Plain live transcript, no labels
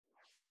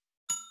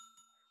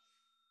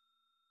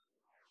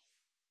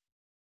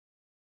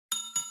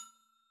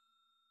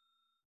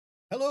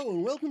Hello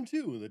and welcome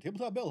to the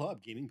Tabletop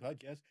Bellhop Gaming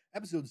Podcast,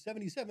 episode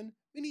 77,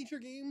 Miniature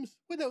Games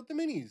Without the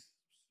Minis,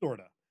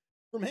 sorta.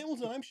 From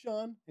Hamilton, I'm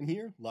Sean, and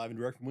here, live and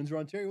direct from Windsor,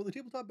 Ontario, the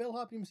Tabletop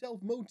Bellhop himself,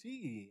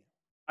 Moti.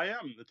 I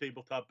am the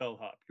Tabletop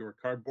Bellhop, your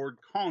cardboard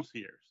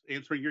concierge,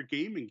 answering your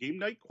game and game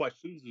night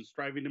questions and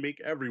striving to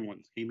make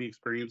everyone's gaming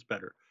experience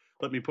better.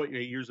 Let me put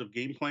your years of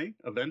game playing,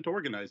 event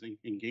organizing,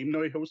 and game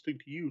night hosting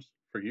to use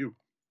for you.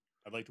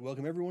 I'd like to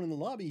welcome everyone in the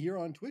lobby here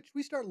on Twitch.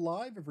 We start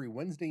live every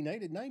Wednesday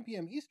night at 9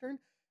 p.m. Eastern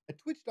at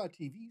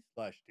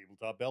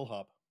twitch.tv/tabletopbellhop.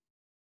 All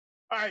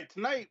right,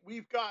 tonight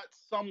we've got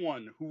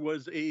someone who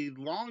was a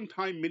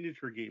longtime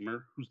miniature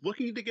gamer who's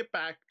looking to get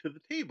back to the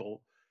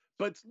table,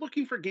 but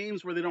looking for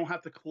games where they don't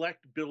have to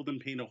collect, build,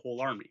 and paint a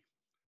whole army.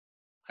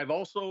 I've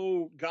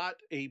also got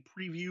a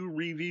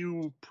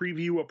preview,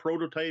 a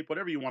prototype,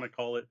 whatever you want to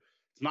call it.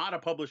 It's not a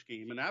published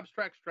game, an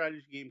abstract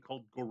strategy game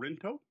called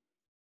Gorinto.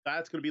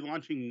 That's going to be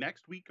launching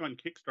next week on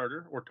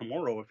Kickstarter, or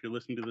tomorrow if you're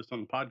listening to this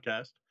on the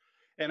podcast.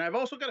 And I've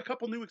also got a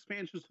couple new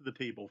expansions to the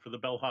table for the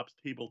Bellhop's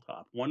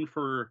tabletop, one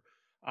for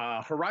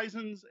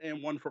Horizons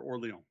and one for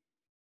Orleans.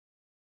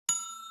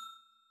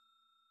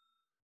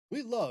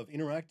 We love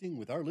interacting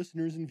with our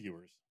listeners and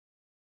viewers.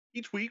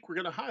 Each week, we're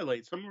going to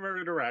highlight some of our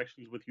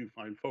interactions with you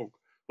fine folk.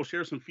 We'll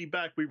share some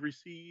feedback we've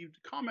received,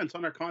 comments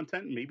on our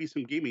content, and maybe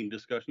some gaming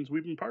discussions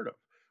we've been part of.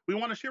 We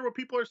want to share what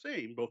people are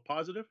saying, both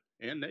positive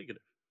and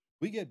negative.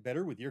 We get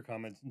better with your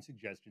comments and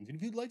suggestions. And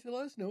if you'd like to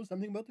let us know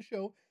something about the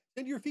show,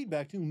 send your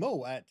feedback to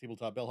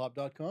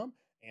mo@tabletopbellhop.com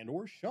and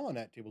or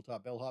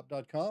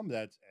Sean@tabletopbellhop.com.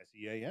 That's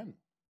SEAN.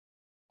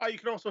 You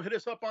can also hit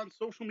us up on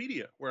social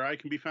media, where I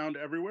can be found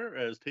everywhere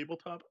as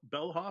Tabletop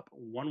Bellhop,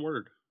 one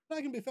word.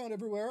 I can be found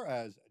everywhere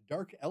as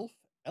Dark Elf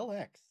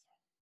LX.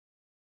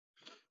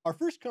 Our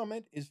first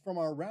comment is from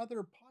our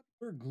rather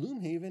popular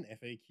Gloomhaven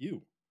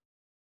FAQ.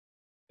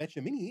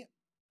 Betchamini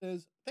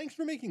says, "Thanks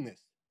for making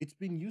this. It's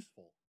been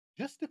useful.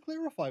 Just to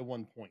clarify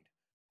one point,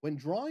 when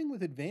drawing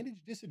with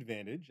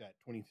advantage-disadvantage at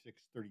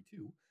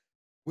 2632,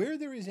 where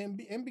there is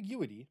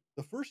ambiguity,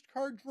 the first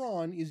card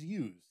drawn is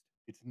used.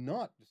 It's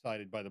not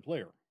decided by the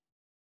player."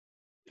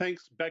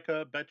 Thanks,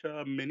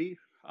 Betcha Mini.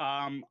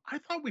 I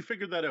thought we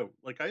figured that out.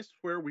 Like, I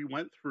swear we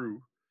went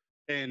through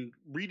and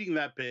reading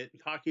that bit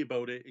and talking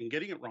about it and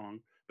getting it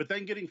wrong, but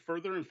then getting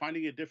further and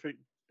finding a different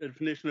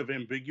definition of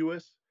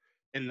ambiguous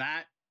and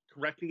that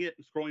correcting it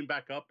and scrolling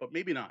back up, but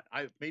maybe not.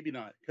 Maybe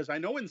not. Because I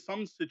know in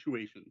some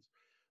situations,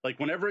 like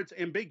whenever it's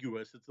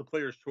ambiguous, it's the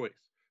player's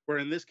choice. Where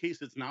in this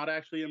case, it's not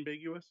actually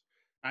ambiguous.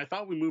 I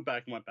thought we moved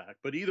back and went back.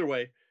 But either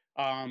way,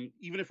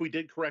 even if we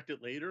did correct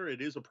it later, it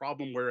is a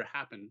problem where it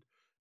happened.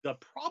 The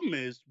problem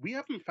is we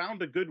haven't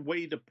found a good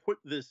way to put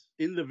this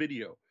in the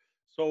video.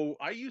 So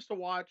I used to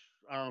watch,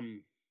 I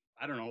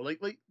don't know,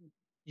 like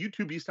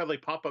YouTube used to have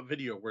like pop-up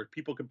video where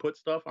people could put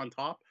stuff on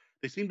top.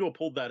 They seem to have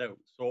pulled that out.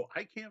 So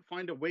I can't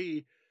find a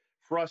way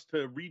for us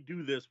to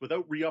redo this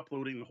without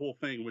re-uploading the whole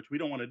thing, which we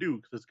don't want to do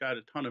because it's got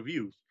a ton of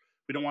views.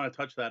 We don't want to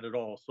touch that at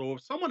all. So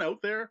if someone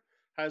out there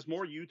has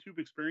more YouTube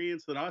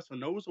experience than us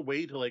and knows a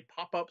way to like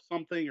pop up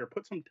something or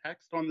put some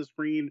text on the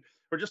screen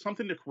or just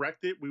something to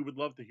correct it, we would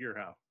love to hear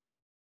how.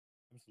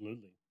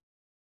 Absolutely.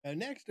 And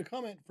next, a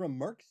comment from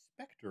Mark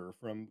Spector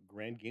from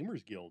Grand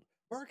Gamers Guild.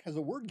 Mark has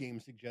a word game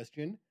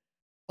suggestion,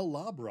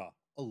 Palabra,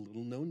 a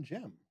little-known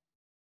gem.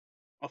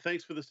 Well,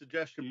 thanks for the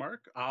suggestion,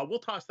 Mark. We'll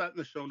toss that in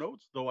the show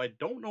notes, though I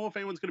don't know if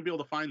anyone's going to be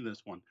able to find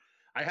this one.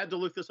 I had to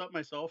look this up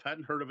myself,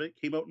 hadn't heard of it.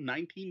 Came out in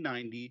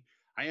 1990.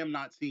 I am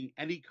not seeing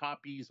any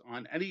copies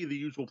on any of the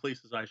usual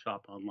places I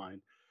shop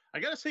online. I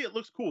got to say it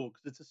looks cool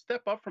because it's a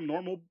step up from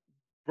normal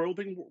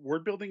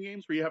word building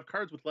games where you have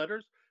cards with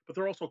letters, but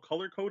they're also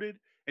color coded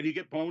and you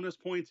get bonus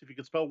points if you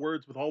can spell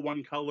words with all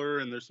one color,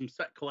 and there's some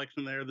set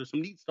collection there. There's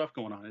some neat stuff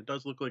going on. It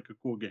does look like a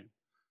cool game.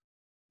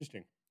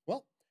 Interesting.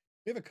 Well,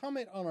 we have a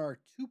comment on our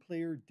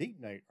two-player date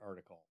night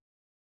article.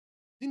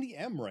 Cindy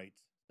M writes,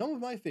 "Some of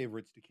my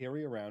favorites to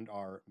carry around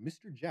are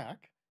Mr.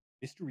 Jack,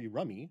 Mystery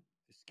Rummy,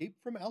 Escape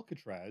from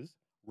Alcatraz,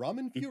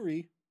 Ramen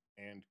Fury,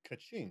 and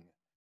Kaching.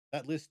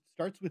 That list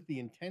starts with the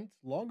intense,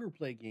 longer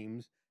play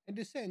games and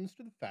descends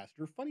to the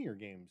faster, funnier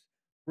games.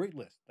 Great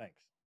list.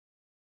 Thanks."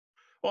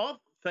 Well,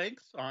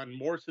 thanks on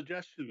more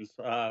suggestions,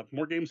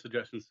 more game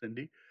suggestions,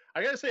 Cindy.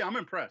 I got to say, I'm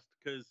impressed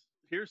because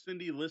here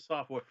Cindy lists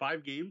off,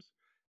 5 games?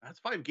 That's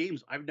 5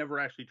 games I've never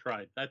actually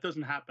tried. That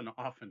doesn't happen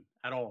often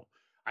at all.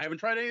 I haven't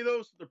tried any of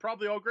those. They're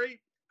probably all great.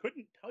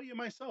 Couldn't tell you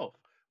myself.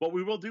 What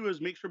we will do is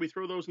make sure we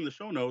throw those in the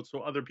show notes so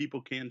other people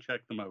can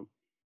check them out.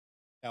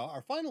 Now,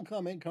 our final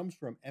comment comes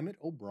from Emmett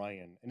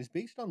O'Brien and is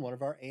based on one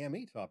of our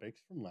AMA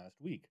topics from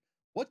last week.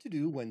 What to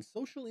do when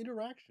social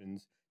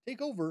interactions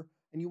take over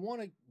and you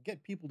want to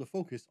get people to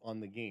focus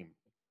on the game.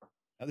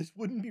 Now, this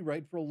wouldn't be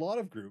right for a lot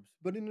of groups,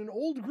 but in an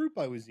old group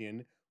I was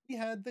in, we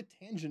had the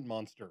Tangent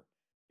Monster.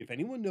 If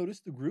anyone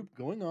noticed the group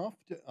going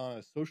off to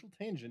a social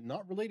tangent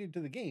not related to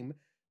the game,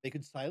 they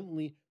could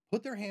silently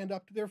put their hand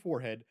up to their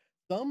forehead,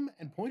 thumb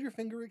and pointer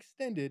finger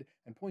extended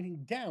and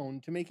pointing down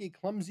to make a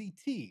clumsy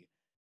T.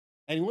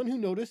 Anyone who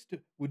noticed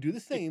would do the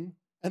same,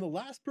 and the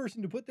last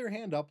person to put their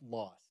hand up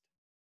lost.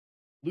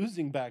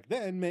 Losing back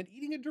then meant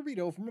eating a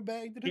Dorito from a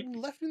bag that had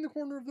been left in the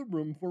corner of the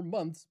room for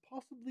months,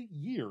 possibly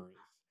years.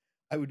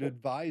 I would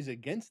advise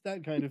against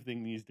that kind of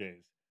thing these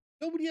days.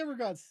 Nobody ever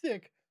got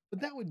sick,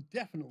 but that would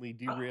definitely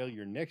derail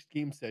your next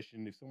game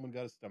session if someone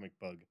got a stomach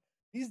bug.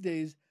 These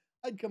days,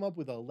 I'd come up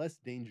with a less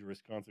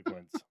dangerous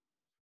consequence.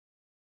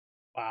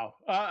 Wow.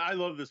 I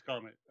love this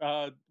comment.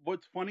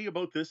 What's funny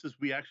about this is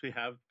we actually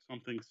have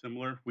something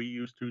similar we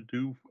used to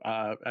do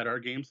at our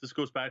games. This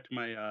goes back to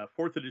my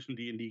fourth edition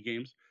D&D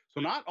games. So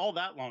not all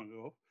that long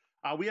ago.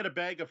 We had a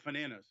bag of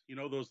bananas. You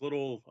know, those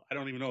little, I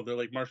don't even know, they're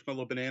like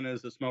marshmallow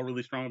bananas that smell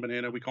really strong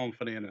banana. We call them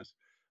bananas.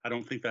 I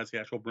don't think that's the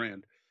actual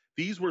brand.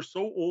 These were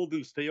so old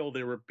and stale,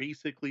 they were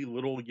basically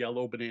little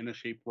yellow banana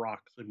shaped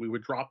rocks. And we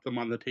would drop them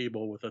on the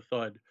table with a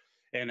thud.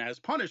 And as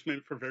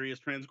punishment for various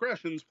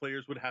transgressions,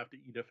 players would have to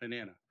eat a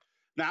banana.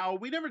 Now,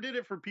 we never did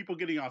it for people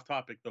getting off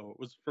topic, though. It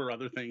was for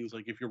other things,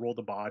 like if you rolled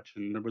a botch,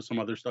 and there was some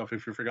other stuff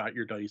if you forgot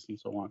your dice and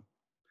so on.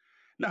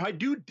 Now, I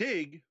do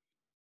dig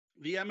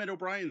the Emmett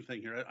O'Brien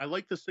thing here. I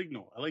like the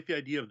signal. I like the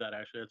idea of that,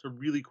 actually. It's a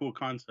really cool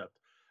concept.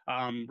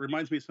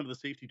 Reminds me of some of the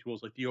safety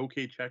tools, like the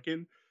OK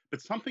check-in, but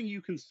something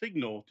you can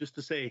signal just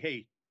to say,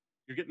 hey,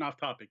 you're getting off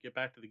topic, get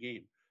back to the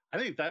game. I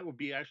think that would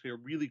be actually a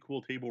really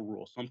cool table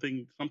rule,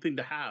 something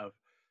to have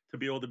to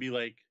be able to be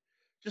like,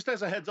 just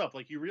as a heads up,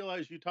 like you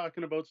realize you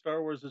talking about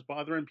Star Wars is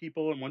bothering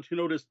people, and once you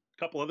notice a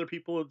couple other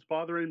people it's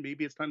bothering,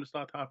 maybe it's time to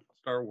stop talking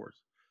Star Wars.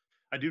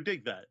 I do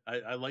dig that.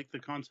 I like the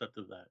concept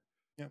of that.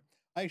 Yeah.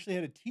 I actually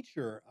had a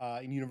teacher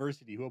in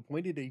university who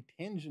appointed a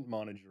tangent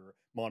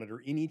monitor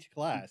in each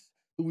class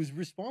who was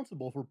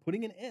responsible for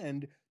putting an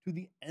end to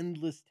the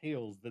endless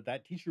tales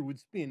that teacher would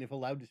spin if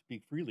allowed to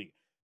speak freely.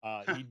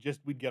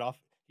 We'd get off,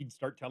 he'd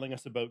start telling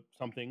us about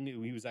something.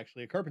 He was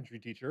actually a carpentry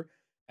teacher,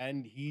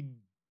 and he'd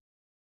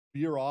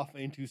veer off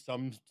into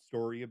some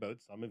story about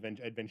some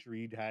adventure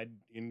he'd had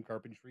in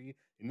carpentry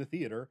in the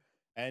theater.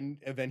 And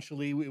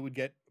eventually it would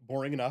get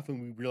boring enough,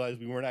 and we realized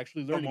we weren't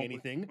actually learning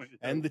anything.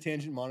 And the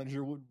tangent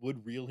monitor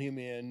would reel him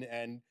in,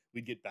 and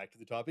we'd get back to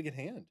the topic at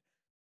hand.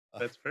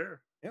 That's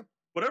fair. Yep.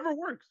 Whatever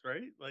works,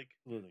 right? Like,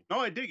 Absolutely. No,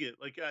 I dig it.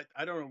 Like,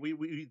 I don't know.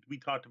 We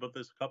talked about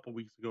this a couple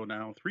weeks ago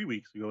now, 3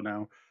 weeks ago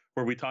now,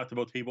 where we talked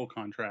about table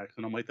contracts,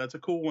 and I'm like, that's a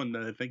cool one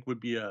that I think would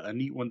be a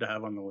neat one to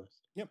have on the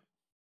list. Yep.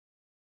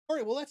 All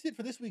right. Well, that's it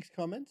for this week's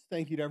comments.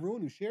 Thank you to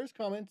everyone who shares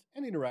comments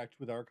and interacts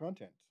with our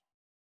content.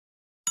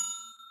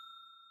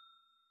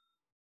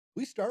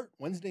 We start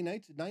Wednesday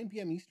nights at 9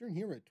 p.m. Eastern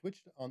here at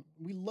Twitch.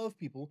 We love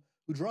people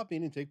who drop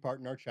in and take part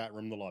in our chat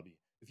room, the lobby.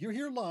 If you're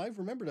here live,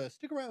 remember to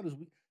stick around as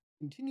we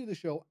continue the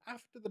show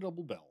after the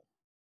double bell.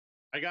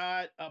 I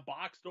got a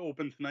box to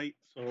open tonight,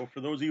 so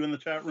for those of you in the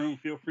chat room,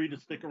 feel free to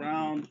stick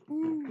around.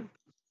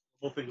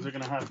 Couple things are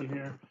going to happen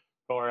here.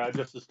 Oh, our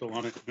address is still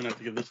on it. I'm going to have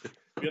to give this.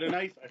 We got a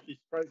nice, actually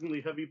surprisingly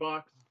heavy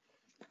box.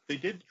 They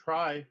did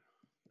try.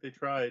 They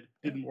tried.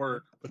 Didn't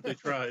work, but they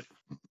tried.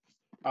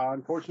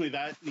 Unfortunately,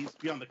 that needs to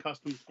be on the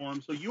customs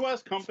form. So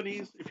U.S.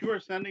 companies, if you are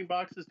sending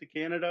boxes to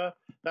Canada,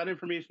 that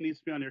information needs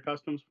to be on your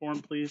customs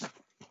form, please.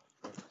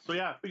 So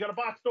yeah, we got a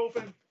box to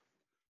open.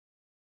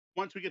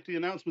 Once we get to the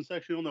announcement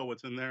section, you'll know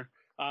what's in there.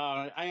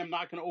 I am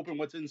not going to open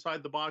what's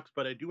inside the box,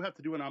 but I do have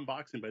to do an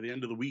unboxing by the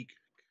end of the week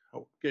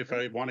if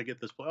I want to get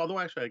this. Although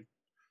actually,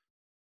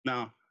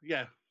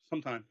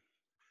 sometime.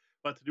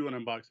 I'll have to do an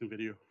unboxing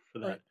video for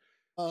that. Right.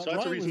 So that's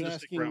Ryan a reason was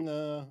asking,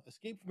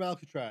 Escape from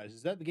Alcatraz.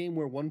 Is that the game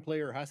where one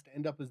player has to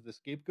end up as the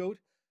scapegoat?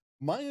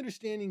 My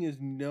understanding is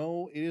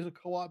no. It is a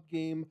co-op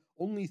game.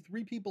 Only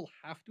 3 people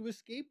have to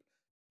escape.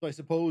 So I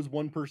suppose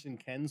one person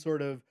can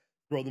sort of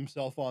throw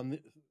themselves on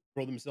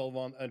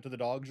to the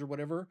dogs or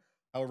whatever.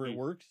 However it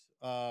works.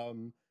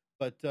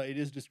 But it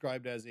is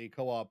described as a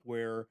co-op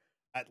where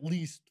at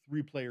least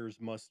 3 players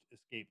must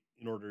escape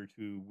in order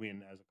to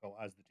win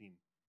as the team.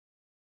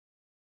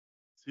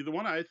 See, the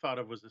one I thought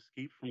of was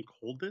Escape from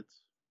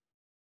Colditz,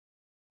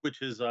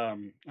 which is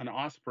an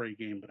Osprey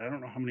game, but I don't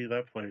know how many of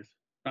that plays.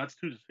 That's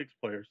 2 to 6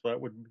 players, so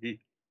that wouldn't be.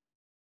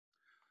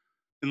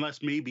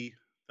 Unless maybe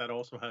that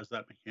also has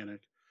that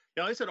mechanic.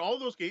 Yeah, like I said, all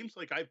those games,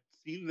 like I've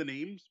seen the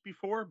names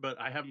before, but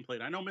I haven't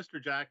played. I know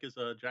Mr. Jack is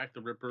a Jack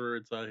the Ripper.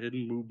 It's a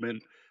hidden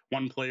movement.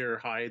 One player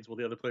hides while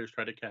the other players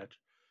try to catch,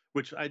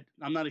 which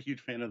I'm not a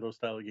huge fan of those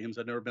style of games.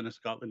 I've never been a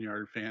Scotland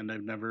Yard fan.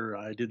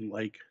 I didn't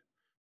like.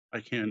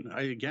 I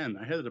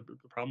had a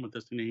problem with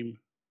this name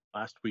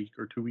last week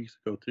or 2 weeks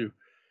ago too.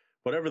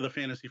 Whatever the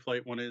Fantasy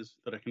Flight one is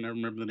that I can never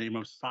remember the name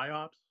of.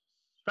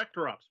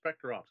 Spectre Ops.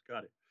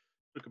 Got it.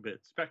 Took a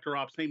bit. Spectre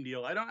Ops, same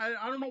deal. I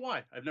don't know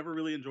why. I've never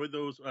really enjoyed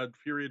those.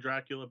 Fury of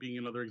Dracula being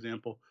another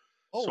example.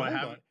 Oh, so I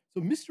haven't.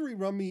 So Mystery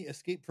Rummy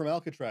Escape from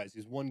Alcatraz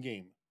is one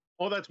game.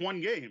 Oh, that's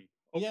one game.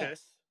 Okay.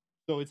 Yes.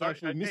 So it's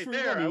actually Mystery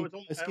Rummy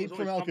Escape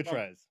from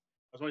Alcatraz.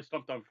 I was only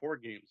stumped on 4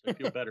 games. I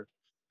feel better.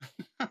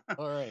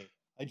 All right.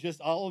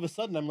 All of a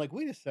sudden I'm like,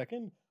 wait a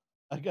second.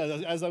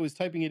 As I was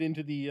typing it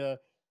into the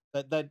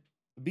that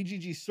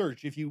BGG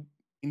search, if you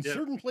in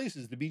certain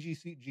places the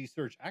BGG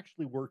search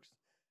actually works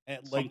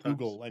at like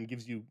Google and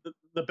gives you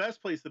the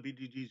best place the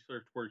BGG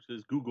search works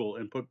is Google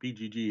and put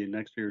BGG in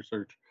next to your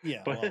search.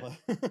 Yeah, but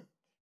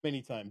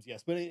Many times,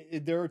 yes, but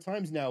there are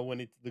times now when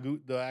it's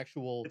the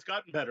actual It's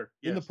gotten better.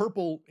 in Yes.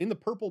 the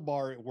purple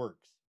bar it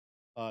works.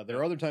 There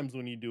are other times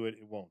when you do it,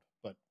 it won't.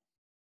 But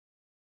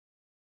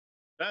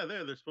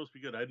They're supposed to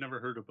be good. I'd never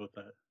heard about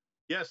that.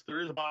 Yes, there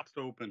is a box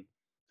to open.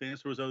 The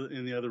answer was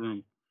in the other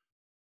room,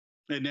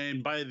 and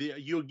then by the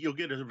you'll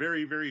get a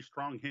very very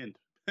strong hint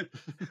by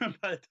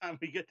the time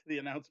we get to the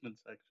announcement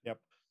section. Yep.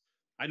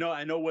 I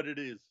know what it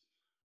is.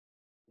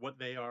 What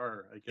they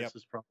are, I guess, Yep.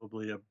 is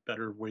probably a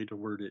better way to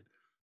word it.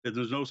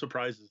 There's no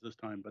surprises this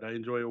time, but I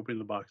enjoy opening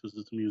the boxes.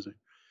 It's amusing.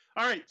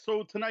 All right,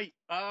 so tonight,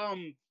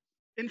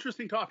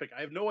 interesting topic.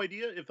 I have no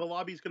idea if the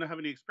lobby is going to have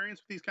any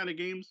experience with these kind of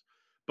games,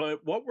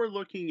 but what we're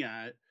looking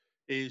at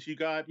is you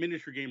got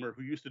Miniature Gamer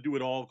who used to do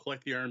it all,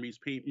 collect the armies,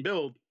 paint and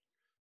build.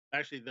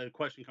 Actually, the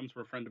question comes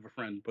from a friend of a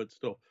friend, but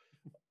still,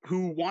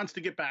 who wants to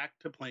get back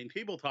to playing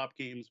tabletop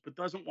games but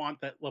doesn't want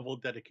that level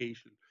of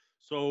dedication.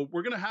 So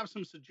we're going to have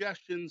some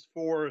suggestions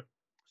for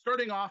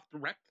starting off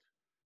direct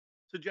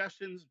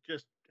suggestions.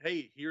 Just,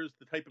 hey, here's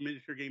the type of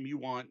miniature game you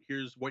want.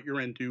 Here's what you're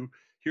into.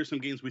 Here's some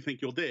games we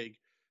think you'll dig,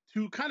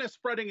 to kind of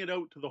spreading it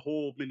out to the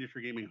whole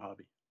miniature gaming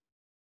hobby.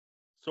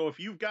 So if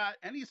you've got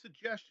any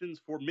suggestions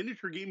for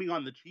miniature gaming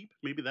on the cheap,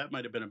 maybe that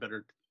might have been a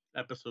better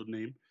episode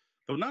name,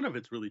 though none of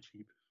it's really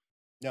cheap.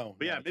 No,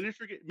 but yeah,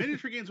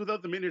 miniature games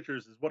without the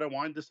miniatures is what I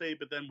wanted to say.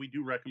 But then we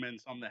do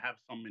recommend some that have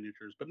some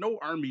miniatures, but no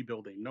army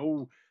building,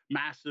 no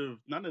massive,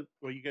 none of.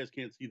 Well, you guys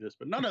can't see this,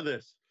 but none of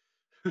this,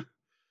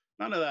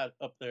 none of that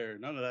up there,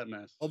 none of that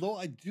mess. Although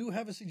I do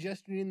have a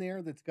suggestion in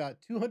there that's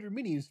got 200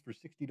 minis for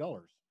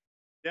 $60.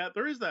 Yeah,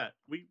 there is that.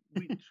 We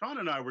Sean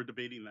and I were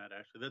debating that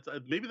actually. That's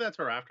maybe that's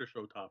our after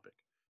show topic.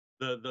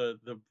 The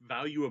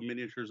value of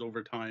miniatures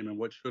over time and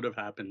what should have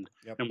happened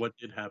and what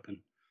did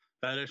happen.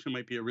 That actually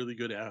might be a really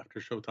good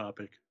after show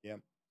topic. Yep.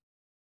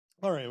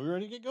 All right, we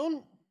ready to get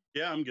going?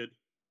 Yeah, I'm good.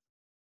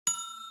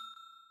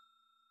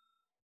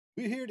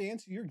 We're here to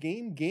answer your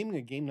gaming,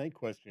 and game night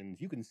questions.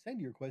 You can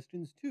send your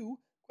questions to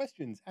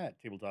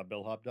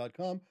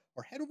questions@tabletopbellhop.com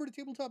or head over to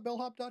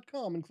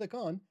tabletopbellhop.com and click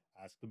on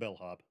Ask the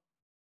Bellhop.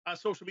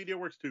 Social media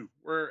works too.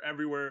 We're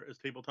everywhere as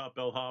Tabletop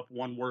Bellhop,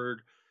 one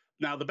word.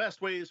 Now, the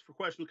best way is for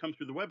questions to come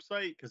through the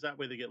website, because that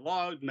way they get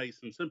logged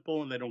nice and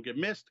simple and they don't get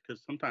missed, because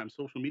sometimes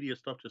social media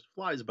stuff just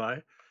flies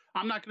by.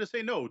 I'm not going to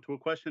say no to a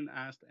question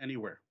asked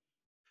anywhere.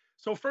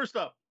 So first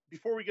up,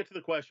 before we get to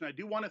the question, I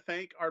do want to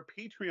thank our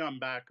Patreon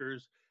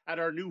backers at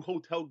our new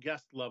hotel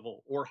guest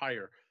level or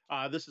higher.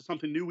 This is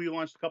something new we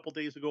launched a couple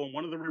days ago, and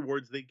one of the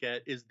rewards they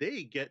get is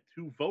they get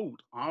to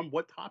vote on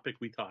what topic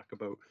we talk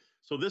about.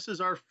 So this is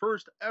our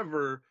first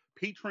ever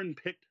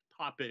patron-picked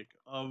topic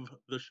of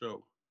the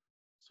show.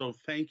 So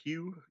thank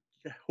you,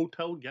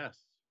 hotel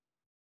guests.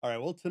 All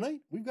right, well,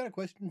 tonight we've got a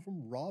question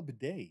from Rob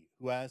Day,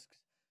 who asks,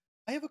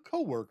 I have a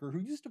coworker who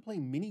used to play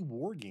mini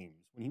war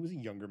games when he was a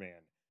younger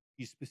man.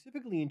 He's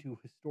specifically into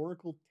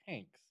historical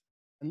tanks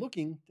and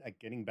looking at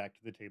getting back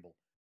to the table.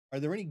 Are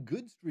there any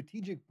good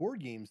strategic board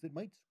games that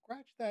might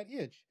scratch that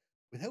itch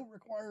without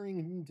requiring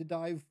him to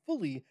dive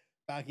fully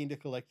back into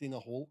collecting a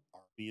whole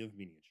army of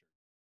miniatures?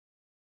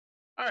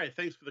 All right,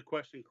 thanks for the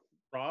question,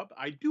 Rob.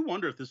 I do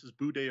wonder if this is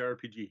Boo Day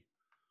RPG.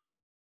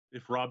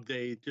 If Rob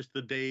Day, just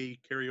the day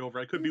carryover,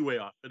 I could be way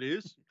off. It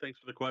is. Thanks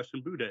for the question,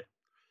 Boo Day.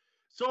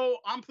 So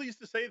I'm pleased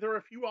to say there are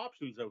a few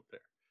options out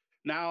there.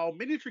 Now,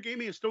 miniature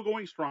gaming is still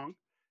going strong.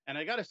 And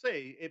I got to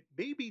say, it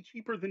may be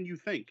cheaper than you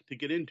think to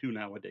get into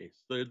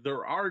nowadays.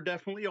 There are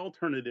definitely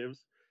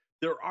alternatives.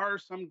 There are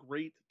some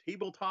great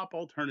tabletop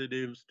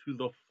alternatives to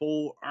the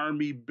full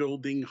army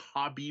building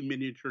hobby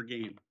miniature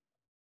game.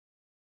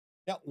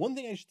 Now, one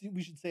thing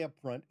we should say up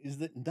front is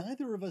that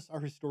neither of us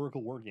are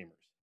historical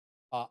wargamers.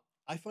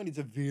 I find it's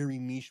a very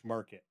niche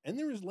market, and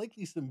there is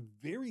likely some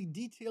very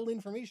detailed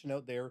information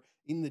out there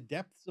in the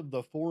depths of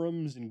the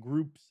forums and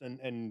groups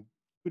and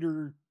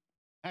Twitter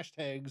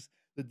hashtags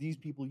that these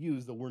people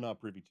use that we're not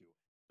privy to.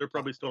 They're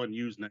probably still on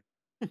Usenet.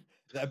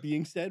 That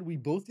being said, we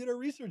both did our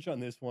research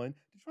on this one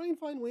to try and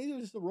find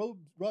ways that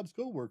Rob's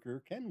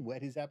coworker can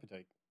whet his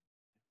appetite.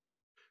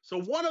 So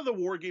one of the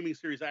wargaming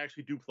series I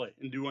actually do play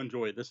and do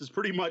enjoy. This is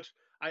pretty much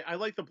I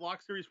like the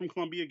block series from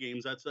Columbia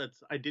Games. That's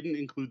I didn't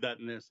include that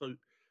in this,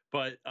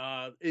 but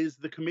is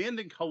the Command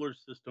and Color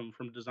system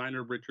from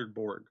designer Richard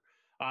Borg.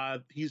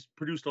 He's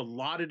produced a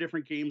lot of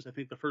different games. I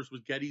think the first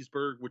was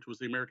Gettysburg, which was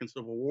the American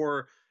Civil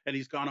War, and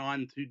he's gone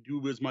on to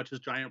do as much as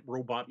giant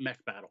robot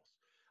mech battles.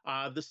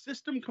 The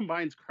system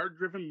combines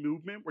card-driven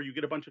movement, where you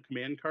get a bunch of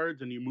command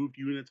cards and you move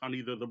units on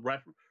either the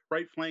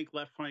right flank,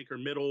 left flank, or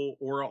middle,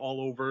 or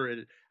all over.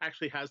 It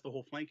actually has the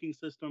whole flanking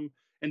system,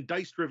 and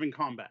dice-driven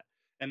combat.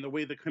 And the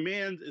way the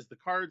command is the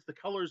cards, the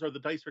colors are the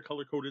dice are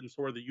color-coded, and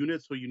so are the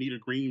units, so you need a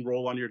green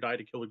roll on your die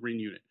to kill a green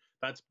unit.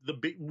 That's the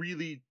big,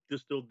 really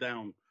distilled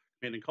down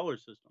command and color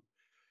system.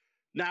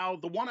 Now,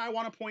 the one I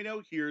want to point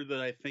out here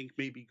that I think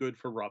may be good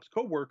for Rob's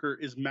coworker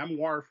is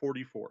Memoir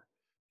 44.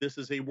 This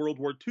is a World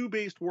War II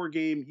based war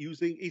game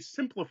using a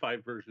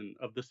simplified version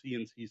of the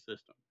CNC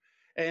system.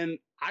 And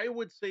I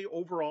would say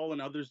overall,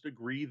 and others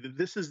agree, that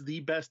this is the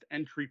best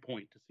entry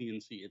point to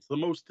CNC. It's the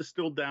most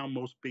distilled down,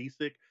 most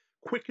basic,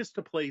 quickest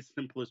to play,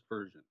 simplest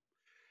version.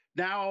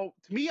 Now,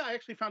 to me, I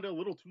actually found it a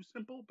little too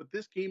simple, but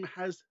this game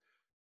has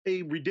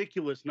a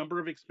ridiculous number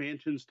of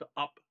expansions to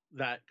up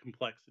that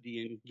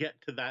complexity and get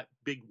to that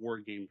big war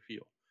game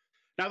feel.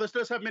 Now, this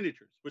does have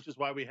miniatures, which is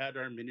why we had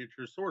our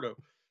miniature Sorta.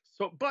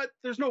 So, but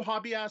there's no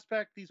hobby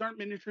aspect. These aren't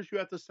miniatures you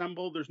have to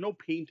assemble. There's no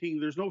painting.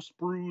 There's no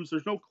sprues.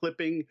 There's no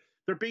clipping.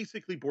 They're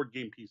basically board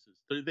game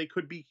pieces. They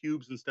could be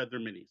cubes, instead they're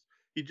minis.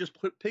 You just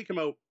take them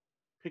out,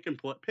 pick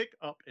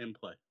up and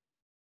play.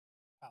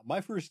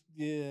 My first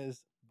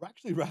is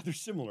actually rather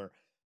similar.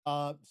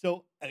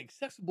 So, an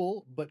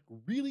accessible but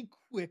really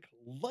quick,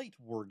 light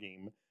war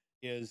game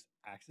is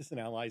Axis and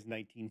Allies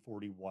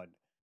 1941.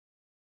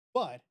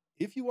 But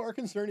if you are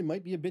concerned it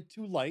might be a bit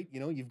too light,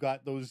 you've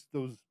got those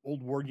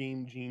old war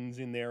game genes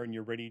in there and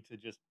you're ready to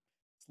just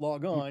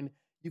slog on,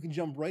 you can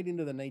jump right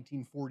into the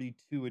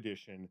 1942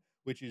 edition,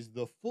 which is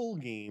the full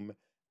game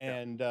Yeah.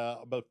 and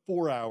about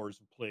 4 hours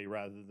of play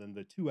rather than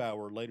the 2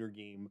 hour lighter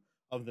game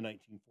of the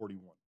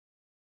 1941.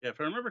 Yeah, if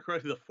I remember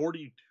correctly, the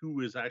 42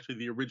 is actually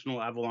the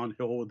original Avalon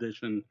Hill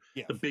edition,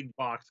 Yeah, the big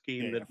box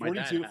game that my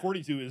dad 42, had.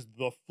 42 is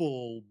the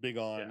full big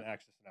on Yeah.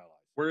 Axis and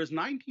Allies. Whereas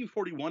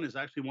 1941 is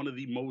actually one of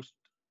the most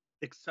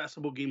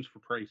accessible games for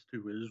price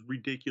too. It is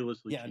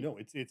ridiculously cheap. No,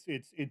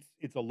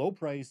 it's a low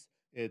price,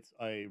 it's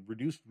a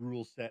reduced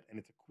rule set, and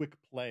it's a quick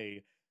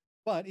play.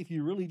 But if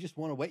you really just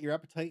want to whet your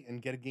appetite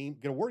and get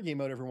a war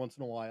game out every once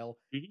in a while,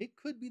 it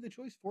could be the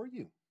choice for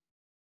you.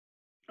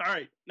 All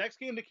right, next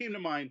game that came to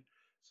mind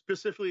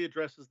specifically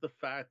addresses the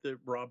fact that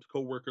Rob's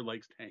coworker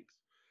likes tanks.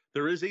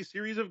 There is a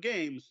series of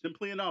games,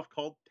 simply enough,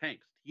 called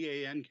Tanks.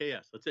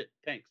 Tanks. That's it.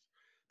 Tanks.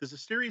 There's a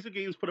series of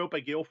games put out by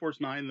Gale Force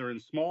 9. They're in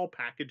small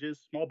packages,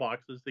 small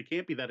boxes. They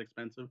can't be that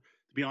expensive.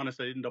 To be honest,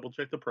 I didn't double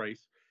check the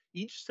price.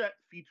 Each set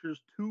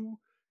features 2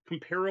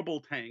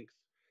 comparable tanks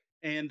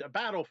and a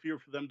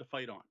battlefield for them to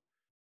fight on.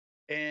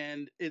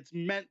 And it's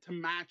meant to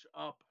match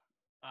up,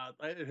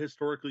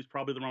 historically is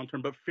probably the wrong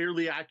term, but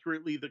fairly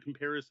accurately the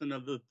comparison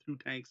of the 2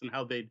 tanks and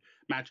how they'd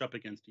match up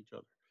against each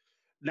other.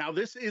 Now,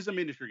 this is a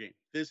miniature game.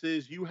 This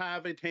is, you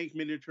have a tank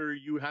miniature,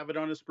 you have it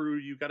on a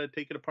sprue, you got to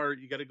take it apart,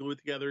 you got to glue it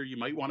together, you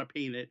might want to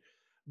paint it,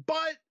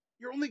 but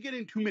you're only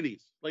getting 2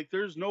 minis. Like,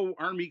 there's no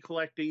army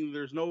collecting,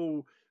 there's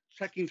no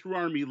checking through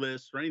army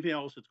lists or anything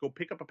else. It's go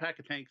pick up a pack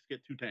of tanks,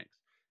 get 2 tanks.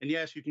 And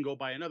yes, you can go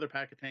buy another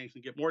pack of tanks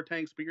and get more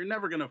tanks, but you're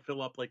never going to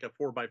fill up like a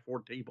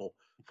 4x4 table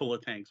full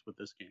of tanks with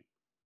this game.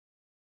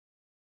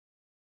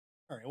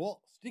 All right,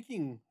 well,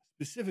 sticking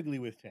specifically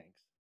with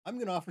tanks, I'm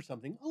going to offer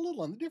something a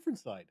little on the different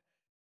side.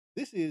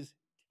 This is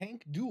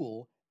Tank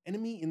Duel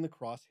Enemy in the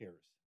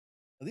Crosshairs.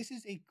 Now, this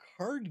is a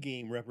card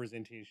game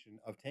representation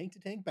of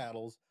tank-to-tank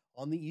battles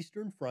on the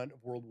Eastern Front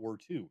of World War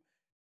II.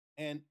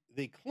 And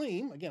they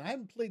claim, again, I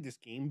haven't played this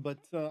game, but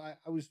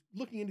I was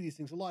looking into these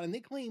things a lot, and they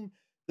claim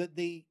that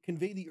they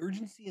convey the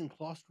urgency and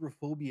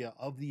claustrophobia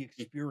of the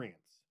experience.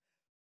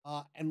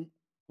 And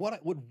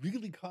what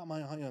really caught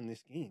my eye on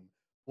this game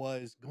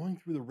was going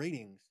through the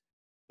ratings,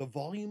 the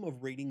volume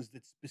of ratings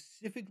that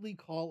specifically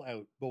call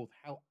out both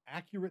how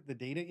accurate the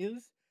data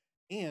is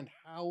and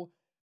how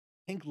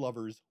tank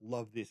lovers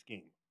love this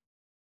game.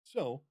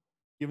 So,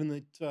 given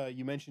that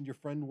you mentioned your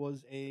friend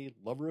was a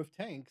lover of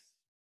tanks,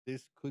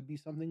 this could be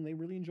something they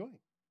really enjoy.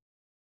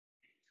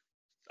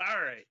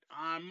 All right,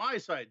 on my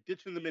side,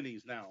 ditching the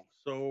minis now.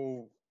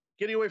 So,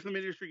 getting away from the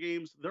miniature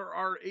games, there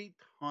are a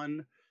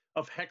ton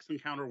of hex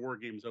and counter war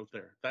games out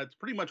there. That's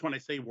pretty much when I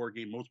say war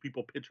game, most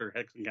people picture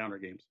hex and counter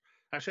games.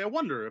 Actually, I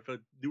wonder if a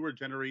newer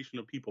generation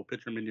of people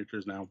picture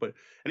miniatures now. But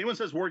anyone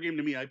says war game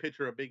to me, I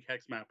picture a big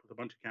hex map with a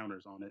bunch of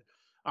counters on it.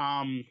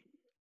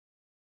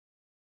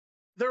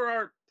 There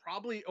are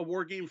probably a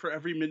war game for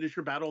every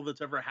miniature battle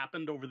that's ever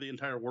happened over the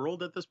entire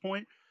world at this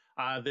point.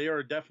 They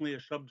are definitely a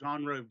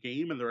subgenre of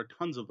game, and there are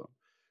tons of them.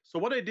 So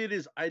what I did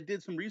is I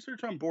did some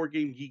research on Board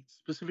Game Geek,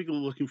 specifically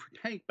looking for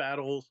tank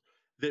battles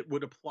that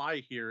would apply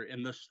here.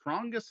 And the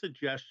strongest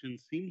suggestion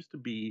seems to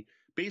be,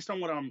 based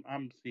on what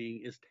I'm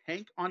seeing, is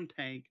Tank on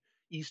Tank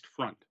East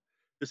Front.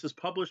 This is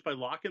published by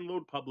Lock and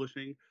Load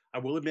Publishing. I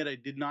will admit I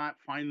did not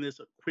find this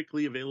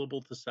quickly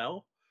available to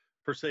sell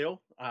for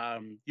sale.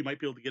 You might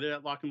be able to get it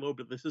at Lock and Load,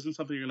 but this isn't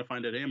something you're going to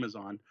find at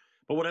Amazon.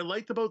 But what I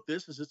liked about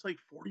this is it's like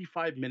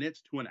 45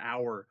 minutes to an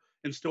hour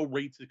and still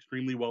rates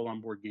extremely well on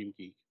Board Game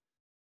Geek.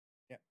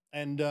 Yeah,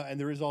 and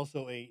there is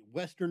also a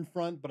Western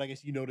Front, but I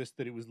guess you noticed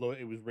that it was low.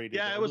 It was rated.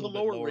 Yeah, it was a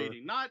lower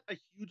rating, not a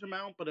huge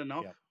amount, but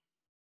enough. Yeah.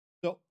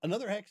 So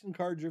another hex and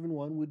card driven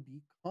one would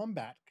be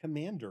Combat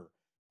Commander,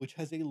 which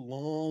has a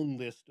long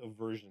list of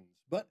versions,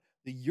 but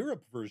the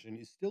Europe version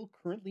is still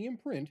currently in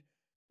print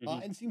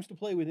and seems to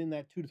play within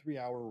that 2 to 3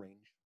 hour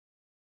range.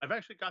 I've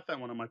actually got that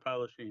one on my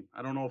pile of shame.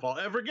 I don't know if I'll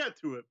ever get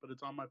to it, but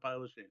it's on my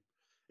pile of shame.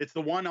 It's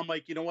the one I'm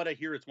like, you know what? I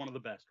hear it's one of the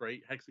best,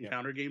 right? Hex and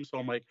counter games. So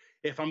I'm like,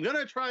 if I'm going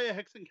to try a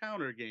hex and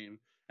counter game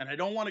and I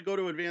don't want to go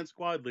to advanced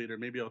squad leader,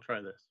 maybe I'll try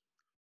this.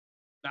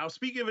 Now,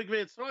 speaking of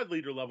advanced squad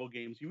leader level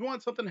games, if you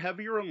want something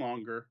heavier and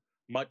longer,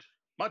 much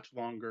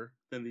longer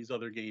than these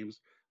other games,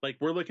 like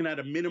we're looking at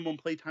a minimum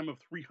playtime of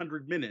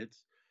 300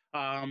 minutes,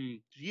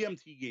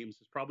 GMT games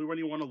is probably when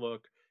you want to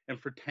look. And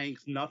for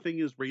tanks, nothing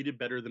is rated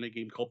better than a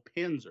game called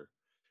Panzer.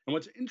 And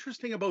what's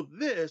interesting about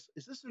this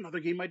is another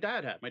game my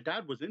dad had. My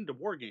dad was into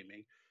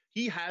wargaming.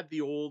 He had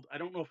the old, I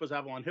don't know if it was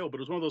Avalon Hill, but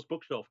it was one of those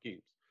bookshelf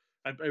games.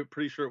 I'm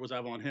pretty sure it was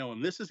Avalon Hill.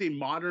 And this is a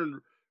modern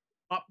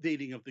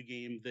updating of the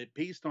game that,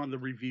 based on the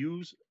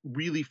reviews,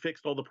 really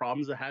fixed all the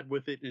problems it had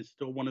with it, and is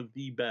still one of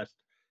the best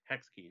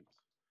hex games.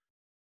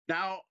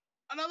 Now,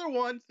 another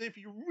one, if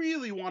you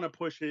really want to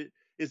push it,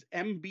 is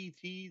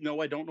MBT.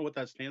 No, I don't know what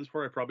that stands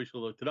for. I probably should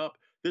have looked it up.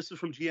 This is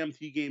from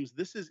GMT Games.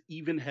 This is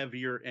even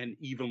heavier and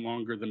even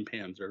longer than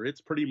Panzer.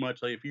 It's pretty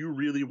much like, if you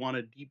really want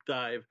to deep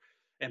dive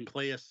and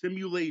play a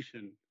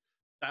simulation,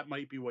 that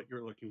might be what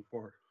you're looking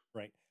for.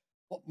 Right.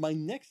 Well, my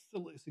next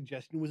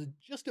suggestion was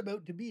just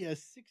about to be a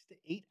 6 to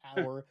 8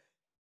 hour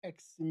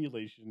hex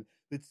simulation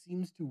that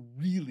seems to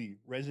really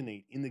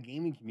resonate in the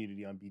gaming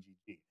community on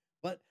BGG.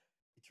 But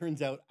it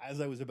turns out,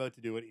 as I was about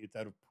to do it, it's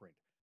out of print.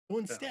 So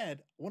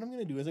instead, what I'm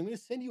going to do is I'm going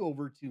to send you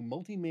over to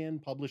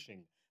Multiman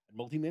Publishing at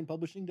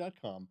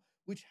multimanpublishing.com,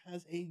 which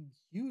has a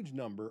huge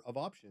number of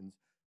options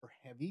for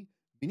heavy,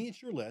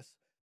 miniatureless,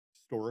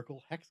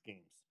 historical hex games.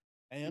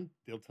 And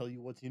they'll tell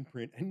you what's in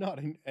print and not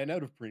in, and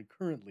out of print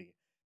currently.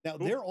 Now,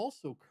 Cool. they're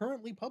also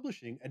currently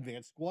publishing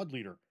Advanced Squad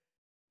Leader.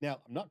 Now,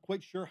 I'm not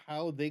quite sure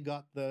how they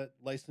got the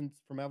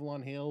license from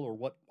Avalon Hill or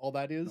what all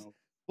that is, No.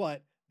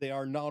 but they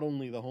are not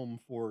only the home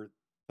for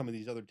some of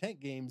these other tank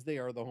games, they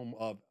are the home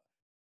of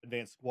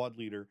Advanced Squad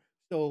Leader.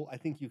 So I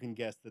think you can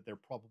guess that they're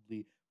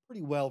probably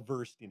pretty well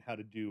versed in how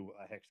to do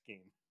a hex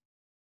game.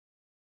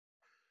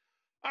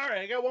 All right,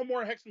 I got one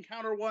more Hex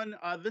Encounter one.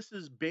 This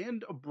is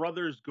Band of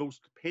Brothers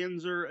Ghost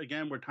Panzer.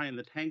 Again, we're tying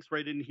the tanks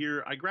right in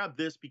here. I grabbed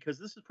this because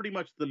this is pretty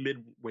much the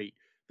mid-weight.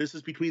 This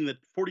is between the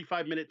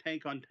 45-minute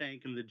tank on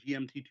tank and the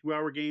GMT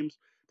 2-hour games.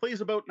 Plays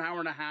about an hour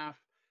and a half,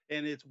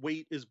 and its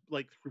weight is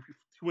like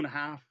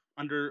 2.5,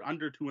 under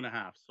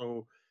 2.5.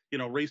 So,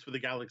 Race for the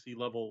Galaxy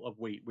level of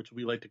weight, which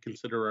we like to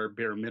consider our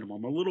bare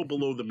minimum, a little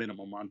below the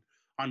minimum on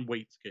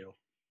weight scale.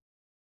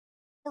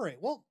 All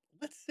right, well,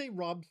 let's say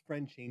Rob's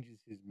friend changes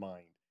his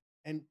mind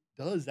and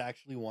does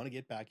actually want to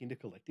get back into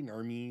collecting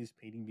armies,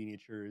 painting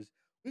miniatures.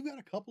 We've got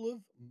a couple of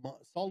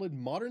solid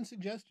modern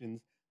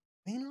suggestions.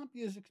 May not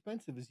be as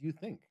expensive as you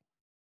think.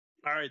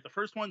 All right, the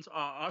first one's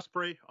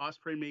Osprey.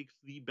 Osprey makes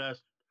the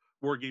best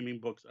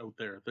wargaming books out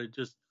there. They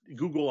just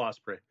Google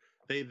Osprey.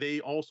 They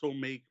also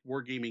make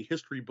wargaming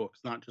history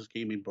books, not just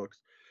gaming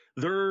books.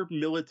 Their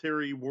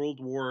military World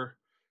War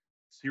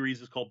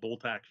series is called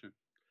Bolt Action.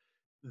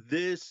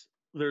 There's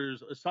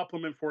a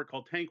supplement for it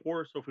called Tank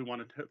War. So if we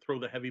want to throw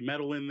the heavy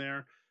metal in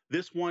there,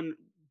 this one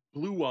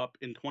blew up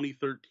in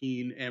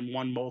 2013 and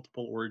won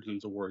multiple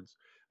Origins awards.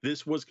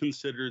 This was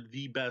considered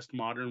the best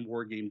modern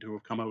war game to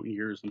have come out in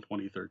years in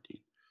 2013.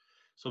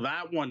 So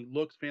that one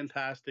looks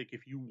fantastic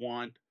if you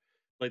want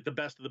like the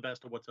best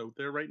of what's out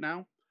there right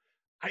now.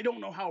 I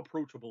don't know how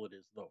approachable it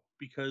is though,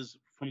 because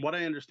from what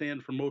I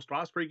understand from most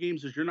Osprey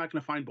games is you're not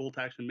going to find bolt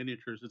action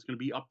miniatures. It's going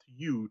to be up to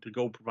you to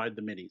go provide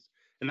the minis.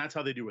 And that's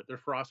how they do it. Their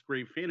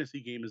Frostgrave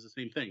fantasy game is the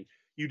same thing.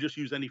 You just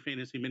use any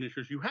fantasy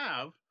miniatures you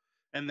have,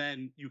 and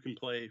then you can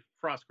play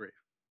Frostgrave.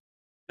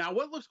 Now,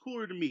 what looks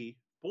cooler to me,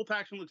 bolt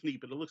action looks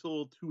neat, but it looks a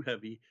little too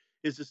heavy,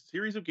 is a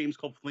series of games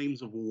called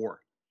Flames of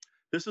War.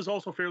 This is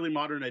also fairly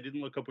modern. I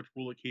didn't look up which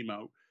rule it came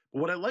out. But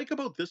what I like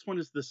about this one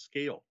is the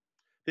scale.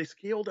 They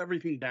scaled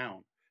everything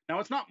down. Now,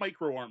 it's not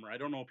micro armor. I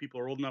don't know if people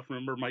are old enough to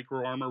remember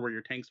micro armor where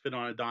your tanks fit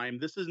on a dime.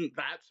 This isn't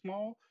that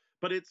small,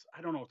 but it's,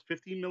 I don't know, it's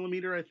 15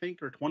 millimeter, I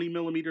think, or 20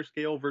 millimeter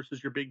scale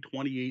versus your big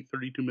 28,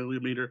 32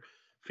 millimeter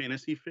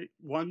fantasy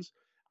ones.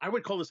 I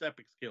would call this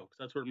epic scale because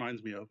that's what it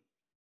reminds me of.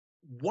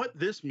 What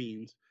this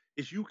means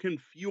is you can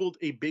field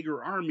a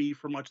bigger army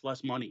for much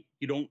less money.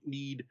 You don't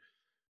need,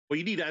 well,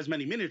 you need as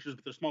many miniatures,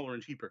 but they're smaller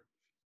and cheaper.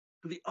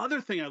 The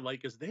other thing I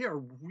like is they are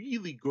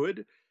really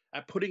good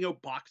at putting out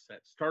box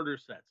sets, starter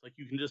sets. Like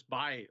you can just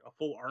buy a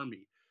full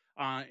army.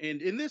 And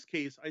in this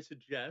case, I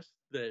suggest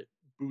that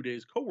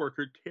Boudet's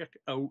coworker check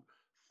out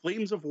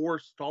Flames of War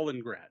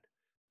Stalingrad.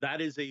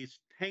 That is a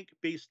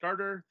tank-based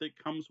starter that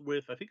comes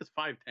with, I think it's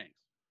 5 tanks.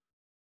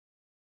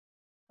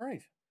 All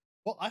right.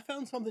 Well, I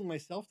found something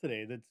myself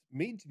today that's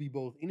made to be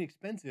both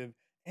inexpensive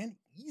and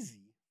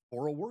easy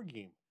for a war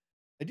game.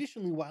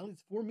 Additionally, while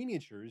it's for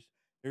miniatures,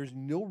 there's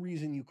no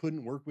reason you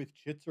couldn't work with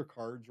chits or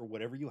cards or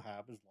whatever you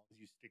have as long as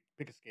you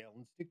pick a scale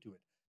and stick to it.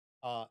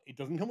 It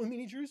doesn't come with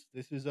miniatures.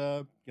 This is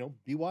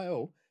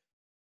BYO,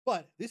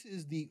 but this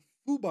is the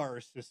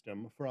Fubar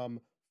system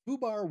from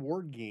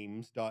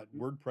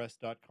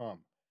fubarwargames.wordpress.com.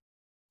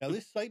 Now,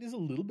 this site is a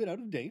little bit out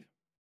of date,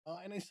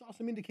 and I saw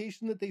some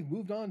indication that they've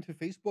moved on to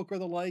Facebook or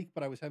the like,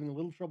 but I was having a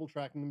little trouble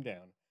tracking them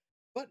down.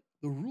 But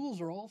the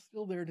rules are all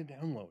still there to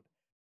download.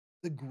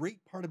 The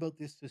great part about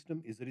this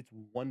system is that it's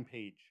one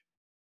page.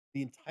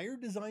 The entire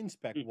design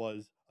spec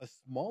was a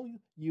small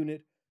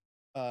unit,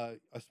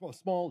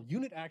 small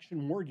unit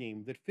action war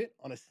game that fit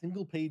on a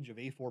single page of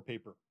A4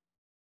 paper.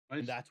 Nice.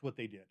 And that's what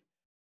they did.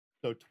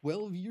 So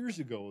 12 years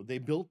ago, they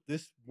built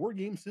this war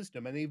game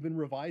system, and they've been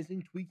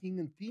revising, tweaking,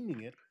 and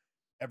theming it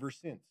ever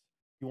since.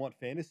 You want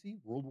fantasy,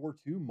 World War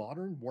II,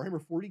 modern,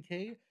 Warhammer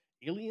 40K,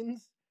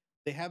 aliens,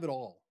 they have it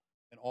all.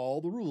 And all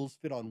the rules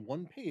fit on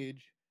one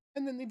page,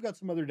 And then they've got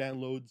some other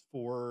downloads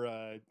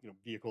for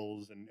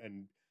vehicles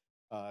and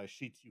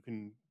sheets you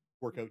can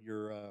work out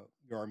your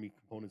army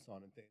components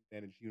on and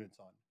manage units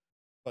on.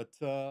 But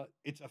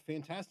it's a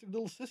fantastic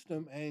little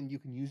system, and you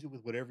can use it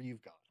with whatever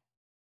you've got.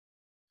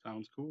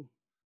 Sounds cool.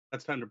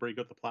 That's time to break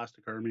out the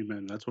plastic army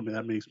men. That's what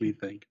that makes me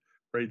think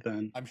right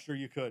then. I'm sure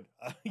you could.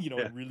 Yeah,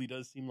 It really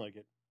does seem like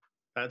it.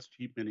 that's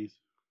cheap minis.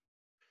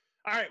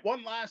 All right,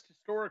 one last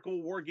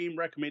historical war game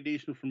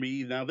recommendation for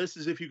me. Now, this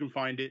is if you can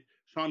find it.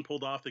 Sean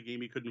pulled off the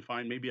game he couldn't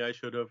find. Maybe I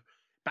should have.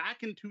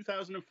 Back in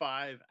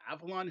 2005,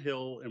 Avalon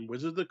Hill and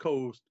Wizards of the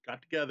Coast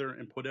got together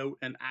and put out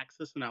an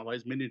Axis and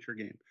Allies miniature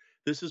game.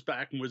 This is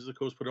back when Wizards of the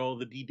Coast put all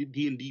the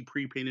D&D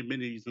pre-painted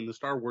minis and the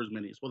Star Wars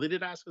minis. Well, they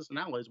did Axis and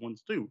Allies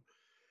ones too.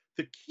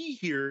 The key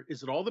here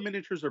is that all the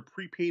miniatures are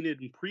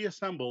pre-painted and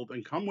pre-assembled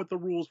and come with the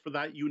rules for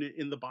that unit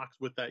in the box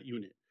with that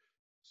unit.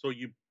 So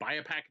you buy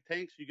a pack of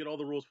tanks, you get all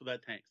the rules for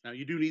that tanks. Now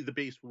you do need the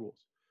base rules.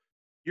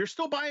 You're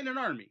still buying an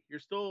army. You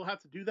still have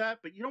to do that,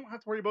 but you don't have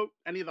to worry about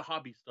any of the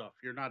hobby stuff.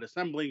 You're not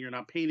assembling, you're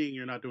not painting,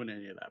 you're not doing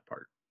any of that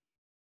part.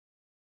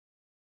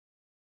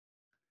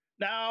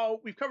 Now,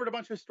 we've covered a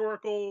bunch of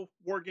historical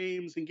war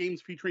games and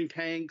games featuring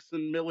tanks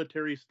and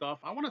military stuff.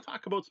 I want to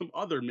talk about some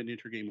other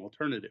miniature game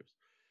alternatives.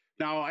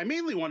 Now, I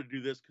mainly want to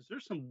do this because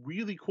there's some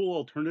really cool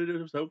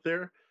alternatives out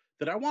there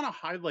that I want to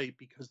highlight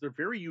because they're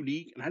very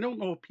unique. And I don't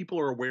know if people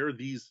are aware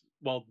these,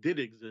 well, did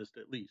exist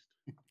at least.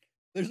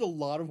 There's a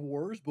lot of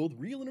wars, both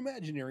real and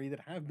imaginary, that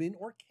have been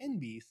or can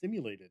be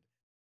simulated.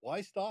 Why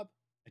stop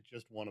at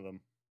just one of them?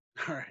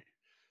 All right.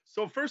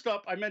 So first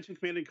up, I mentioned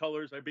Command and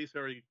Colors. I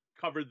basically already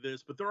covered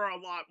this, but there are a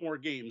lot more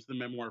games than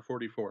Memoir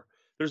 44.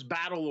 There's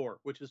Battle Lore,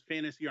 which is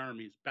fantasy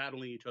armies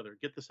battling each other.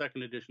 Get the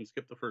second edition,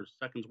 skip the first.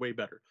 Second's way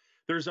better.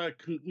 There's a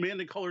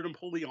Command and Colored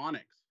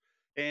Napoleonics,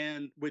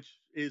 and which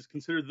is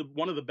considered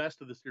one of the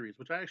best of the series,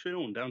 which I actually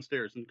own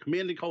downstairs. And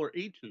Command and Color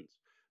Ancients,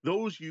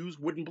 those use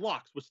wooden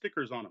blocks with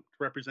stickers on them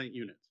to represent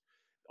units.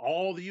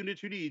 All the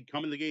units you need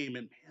come in the game,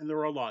 and man, there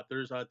are a lot.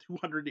 There's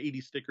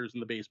 280 stickers in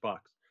the base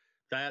box.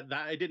 That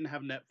I didn't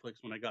have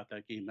Netflix when I got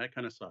that game. That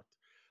kind of sucked.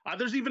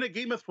 There's even a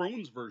Game of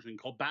Thrones version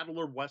called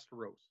Battle of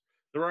Westeros.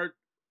 There are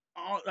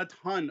a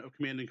ton of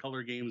Command and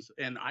Color games,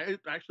 and I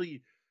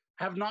actually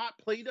have not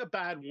played a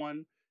bad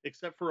one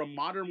except for a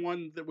modern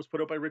one that was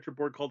put out by Richard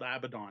Board called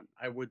Abaddon.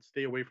 I would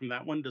stay away from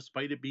that one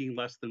despite it being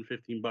less than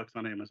 $15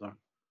 on Amazon.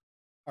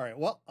 All right,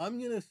 well, I'm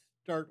going to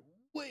start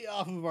way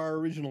off of our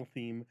original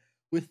theme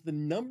with the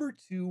number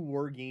 2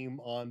 war game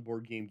on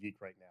Board Game Geek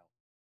right now,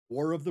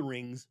 War of the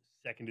Rings,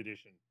 2nd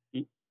edition.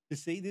 To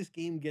say this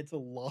game gets a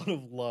lot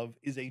of love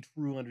is a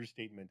true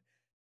understatement.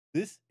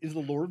 This is the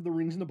Lord of the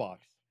Rings in a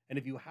box, and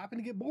if you happen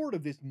to get bored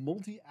of this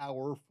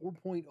multi-hour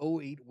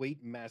 4.08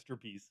 weight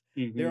masterpiece,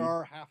 there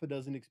are half a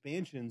dozen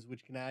expansions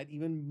which can add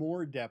even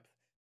more depth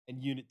and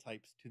unit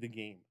types to the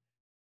game.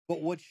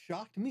 But what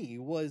shocked me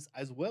was,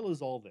 as well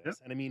as all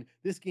this, and I mean,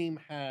 this game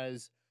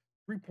has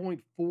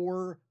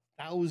 3.4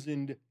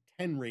 thousand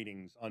 10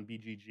 ratings on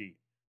BGG.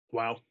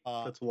 Wow,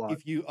 that's a lot.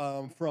 If you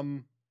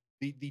from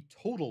the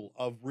total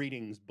of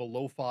ratings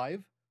below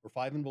 5 or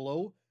 5 and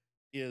below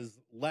is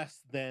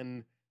less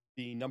than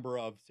the number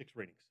of 6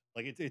 ratings.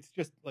 Like it's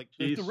just like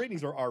the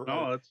ratings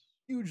are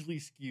hugely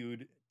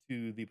skewed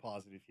to the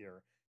positive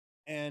here.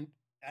 And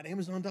at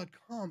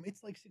Amazon.com,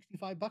 it's like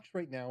 $65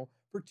 right now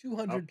for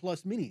 200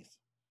 plus minis.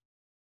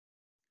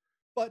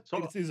 But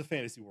it is a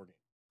fantasy war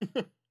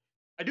game.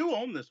 I do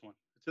own this one.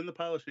 It's in the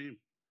pile of shame.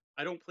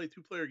 I don't play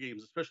 2-player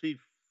games, especially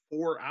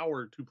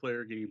 4-hour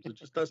 2-player games. It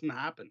just doesn't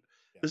happen.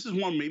 Yeah. This is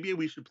one maybe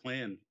we should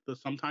plan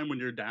sometime when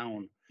you're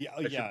down.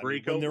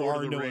 Break when there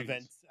are no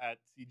events at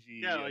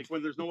CG. Yeah, like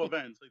when there's no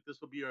events. Like this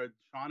will be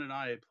Sean and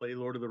I play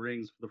Lord of the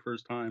Rings for the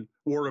first time.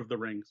 War of the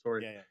Rings,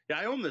 sorry. Yeah,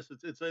 I own this.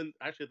 It's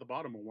actually at the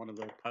bottom of one of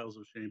the piles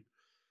of shame.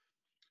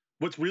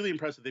 What's really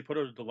impressive, they put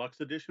out a deluxe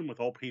edition with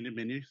all painted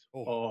minis.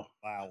 Oh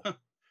wow.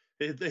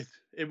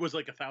 It was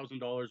like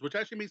 $1,000, which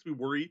actually makes me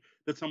worry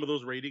that some of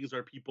those ratings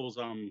are people's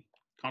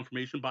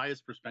confirmation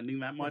bias for spending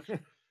that much.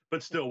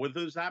 But still, with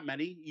there's that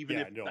many, even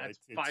if that's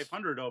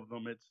 500 of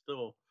them, it's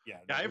still.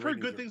 I've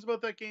heard good things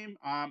about that game.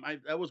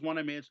 That was one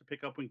I managed to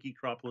pick up when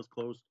Geektropolis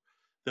closed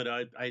that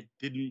I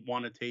didn't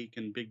want to take,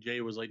 and Big J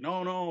was like,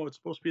 no, it's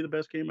supposed to be the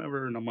best game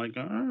ever, and I'm like,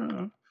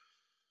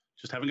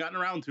 just haven't gotten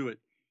around to it.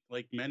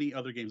 Like many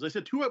other games, I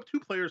said two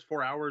players,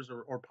 4 hours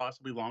or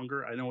possibly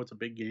longer. I know it's a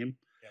big game.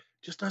 Yep.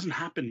 Just doesn't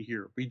happen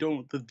here. We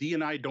don't. The D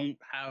and I don't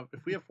have.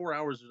 If we have 4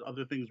 hours, there's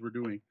other things we're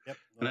doing. Yep.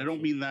 And I don't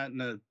mean that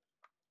in a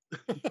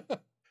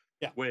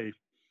way.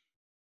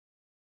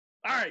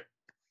 All right,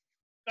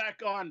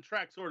 back on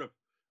track, sort of.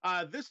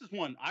 This is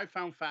one I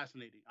found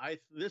fascinating.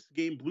 This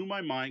game blew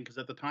my mind because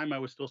at the time I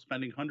was still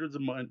spending hundreds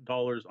of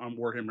dollars on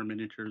Warhammer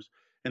miniatures,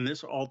 and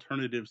this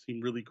alternative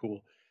seemed really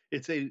cool.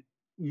 It's a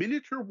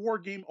miniature war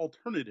game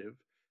alternative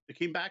that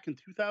came back in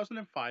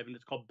 2005, and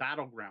it's called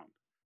Battleground.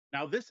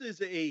 Now, this is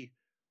a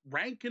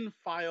rank and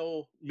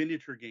file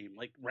miniature game,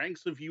 like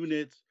ranks of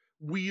units,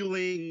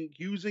 wheeling,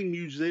 using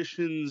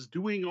musicians,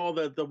 doing all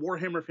the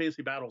Warhammer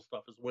Fantasy Battle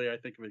stuff is the way I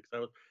think of it.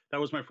 Because that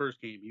was my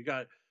first game. You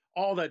got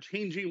all that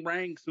changing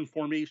ranks and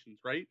formations,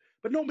 right?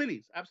 But no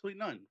minis, absolutely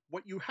none.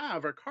 What you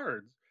have are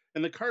cards,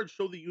 and the cards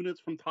show the units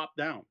from top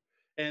down.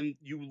 And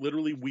you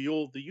literally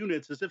wheel the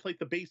units as if like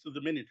the base of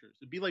the miniatures.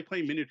 It'd be like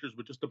playing miniatures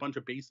with just a bunch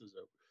of bases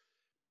out.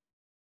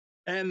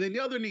 And then the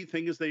other neat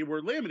thing is they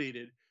were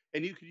laminated,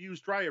 and you could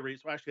use dry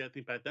erase. Well, actually, I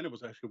think back then it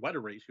was actually wet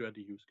erase you had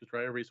to use because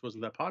dry erase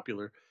wasn't that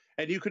popular.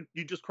 And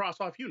you just cross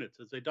off units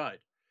as they died.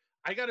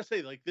 I gotta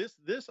say, like this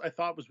I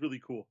thought was really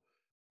cool.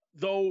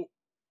 Though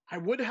I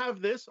would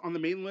have this on the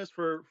main list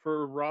for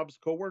Rob's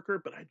coworker,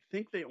 but I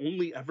think they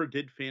only ever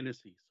did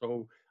fantasy,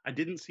 so I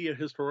didn't see a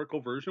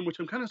historical version, which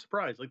I'm kind of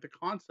surprised. Like the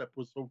concept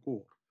was so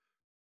cool.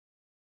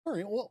 All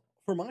right. Well,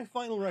 for my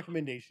final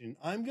recommendation,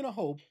 I'm going to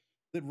hope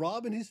that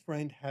Rob and his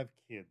friend have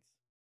kids.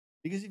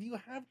 Because if you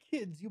have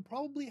kids, you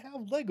probably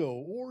have Lego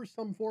or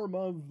some form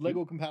of Mhm.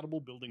 Lego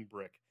compatible building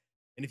brick.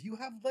 And if you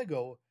have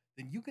Lego,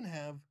 then you can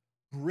have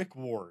Brick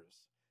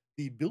Wars,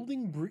 the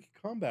building brick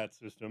combat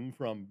system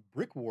from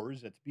Brick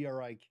Wars, that's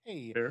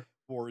BRIK Fair.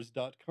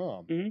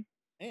 Wars.com. Mhm.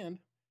 And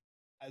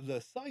as a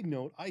side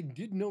note, I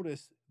did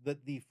notice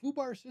that the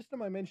Fubar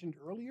system I mentioned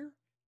earlier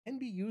can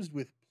be used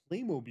with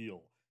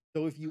Playmobil.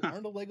 So if you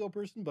aren't a Lego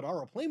person but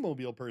are a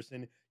Playmobil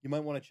person, you might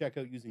want to check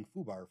out using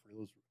Fubar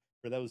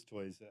for those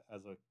toys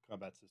as a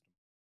combat system.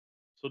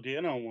 So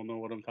Deanna will know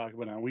what I'm talking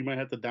about now. We might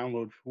have to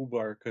download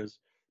Fubar because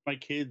my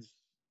kids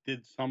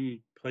did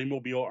some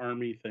Playmobil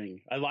Army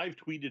thing. I live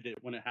tweeted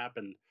it when it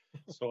happened.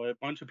 So a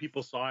bunch of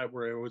people saw it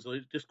where it was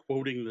like just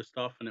quoting the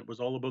stuff, and it was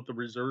all about the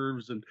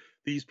reserves and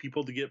these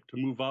people to get to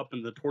move up,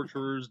 and the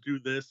torturers do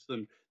this,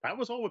 and that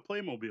was all with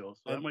Playmobil.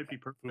 So that And might be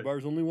perfect.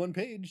 Fubar's only one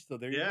page, so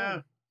there you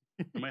Yeah,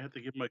 go. I might have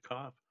to give them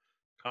a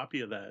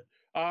copy of that.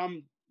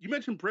 You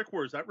mentioned Brick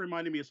Wars. That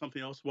reminded me of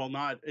something else. Well,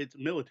 not it's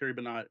military,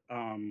 but not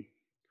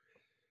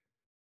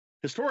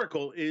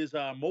historical. Is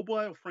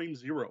Mobile Frame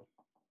Zero.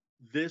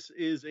 This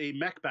is a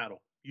mech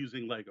battle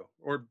using Lego,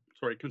 or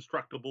sorry,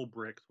 constructible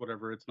bricks,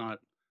 whatever. It's not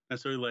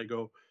necessarily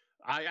Lego.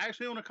 I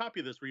actually own a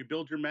copy of this where you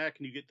build your mech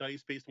and you get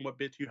dice based on what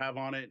bits you have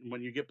on it. And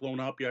when you get blown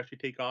up, you actually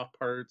take off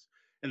parts.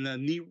 And the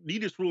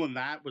neatest rule in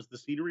that was the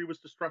scenery was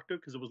destructive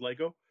because it was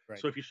Lego. Right.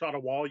 So if you shot a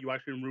wall, you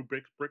actually removed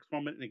bricks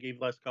from it and it gave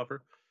less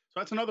cover. So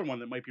that's another one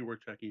that might be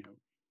worth checking out.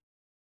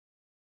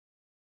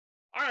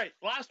 All right,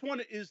 last one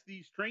is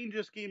the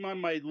strangest game on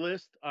my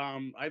list.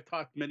 I've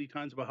talked many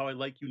times about how I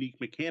like unique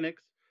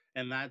mechanics,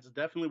 and that's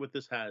definitely what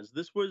this has.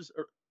 This was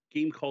a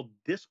game called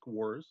Disc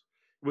Wars.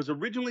 It was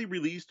originally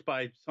released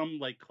by some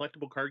like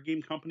collectible card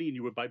game company, and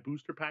you would buy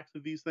booster packs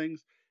of these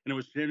things, and it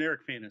was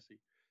generic fantasy.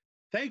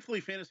 Thankfully,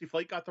 Fantasy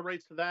Flight got the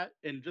rights to that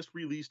and just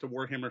released a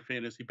Warhammer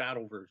Fantasy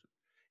Battle version.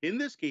 In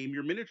this game,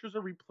 your miniatures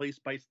are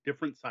replaced by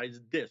different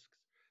sized discs.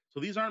 So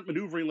these aren't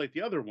maneuvering like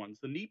the other ones.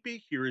 The neat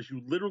bit here is you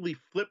literally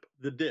flip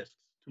the discs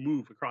to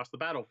move across the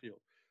battlefield,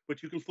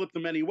 but you can flip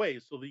them any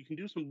ways so that you can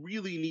do some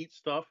really neat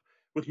stuff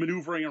with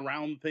maneuvering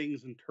around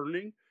things and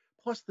turning.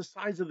 Plus, the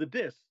size of the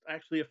discs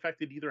actually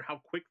affected either how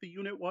quick the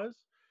unit was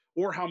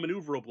or how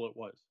maneuverable it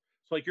was.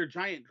 So, like your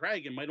giant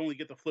dragon might only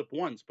get to flip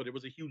once, but it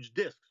was a huge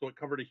disc, so it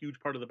covered a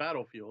huge part of the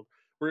battlefield.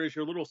 Whereas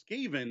your little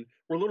Skaven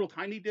were little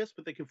tiny discs,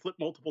 but they could flip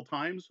multiple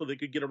times, so they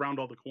could get around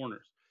all the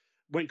corners.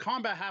 When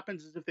combat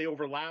happens, as if they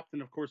overlapped,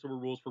 and of course there were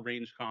rules for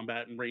ranged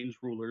combat and ranged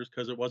rulers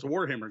because it was a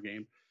Warhammer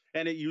game,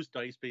 and it used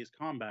dice-based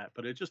combat.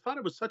 But I just thought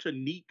it was such a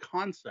neat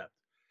concept,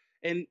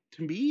 and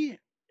to me,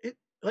 it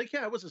like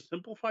yeah, it was a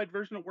simplified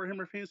version of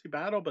Warhammer Fantasy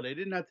Battle, but I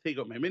didn't have to take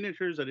out my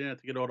miniatures. I didn't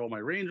have to get out all my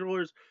range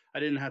rulers. I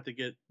didn't have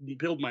to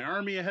build my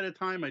army ahead of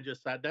time. I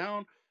just sat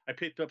down. I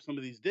picked up some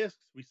of these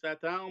discs. We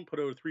sat down, put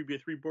out a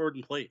 3x3 board,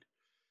 and played.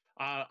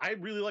 I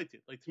really liked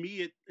it. Like to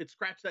me, it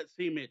scratched that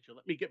same itch. It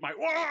let me get my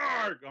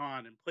warg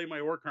on and play my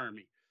orc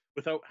army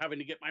without having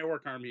to get my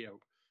orc army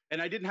out.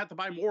 And I didn't have to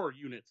buy more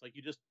units. Like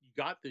you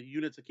got the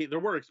units that came. There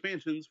were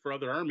expansions for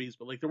other armies,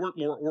 but like there weren't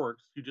more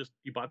orcs.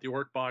 You bought the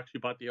orc box, you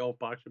bought the elf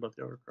box, you bought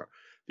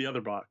the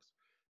other box.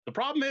 The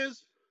problem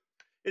is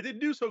it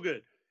didn't do so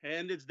good,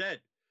 and it's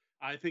dead.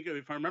 I think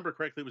if I remember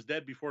correctly, it was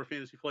dead before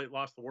Fantasy Flight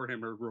lost the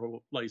Warhammer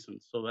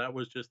license. So that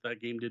was just that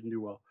game didn't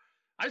do well.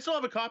 I still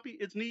have a copy.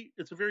 It's neat.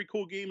 It's a very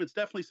cool game. It's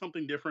definitely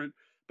something different.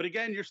 But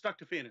again, you're stuck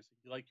to fantasy.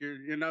 Like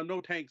you're now no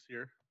tanks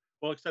here.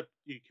 Well, except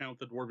you count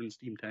the Dwarven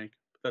steam tank.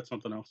 But that's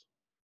something else.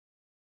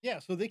 Yeah,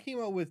 so they came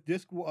out with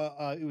it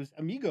was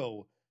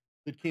Amigo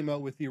that came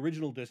out with the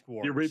original Disc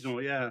Wars. The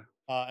original, yeah.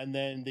 And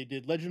then they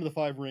did Legend of the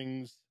Five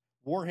Rings,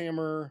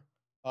 Warhammer,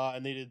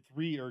 and they did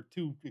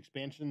two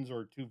expansions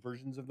or two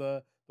versions of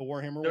the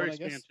Warhammer There one, are I guess.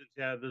 expansions,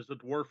 yeah. There's the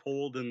Dwarf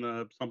Hold and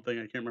the something.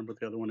 I can't remember what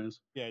the other one is.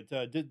 Yeah,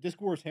 it's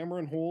Disc Wars Hammer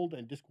and Hold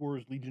and Disc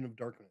Wars Legion of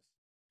Darkness.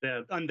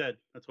 Yeah, Undead.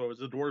 That's what it was.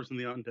 The Dwarves and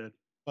the Undead.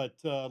 But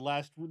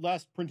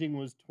last printing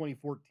was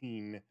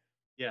 2014.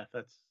 Yeah,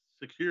 that's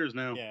 6 years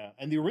now. Yeah,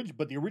 and the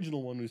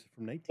original one was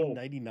from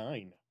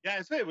 1999. Yeah,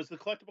 I say it was the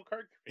collectible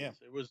card phase.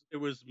 Yeah. It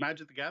was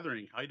Magic the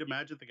Gathering, height of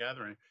Magic the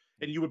Gathering,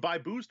 and you would buy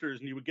boosters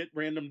and you would get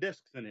random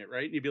discs in it,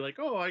 right? And you'd be like,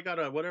 oh, I got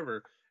a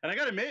whatever. And I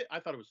got to admit,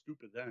 I thought it was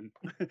stupid then.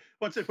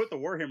 Once they put the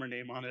Warhammer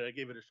name on it, I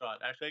gave it a shot.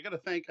 Actually, I got to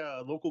thank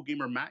local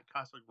gamer Matt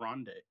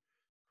Casagrande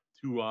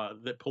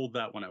that pulled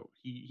that one out.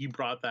 He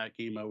brought that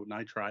game out, and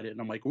I tried it,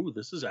 and I'm like, ooh,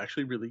 this is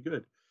actually really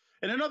good.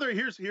 And another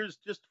here's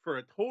just for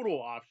a total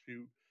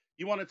offshoot.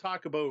 You want to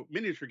talk about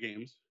miniature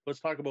games? Let's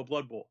talk about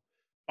Blood Bowl.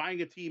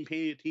 Buying a team,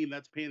 paying a team,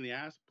 that's a pain in the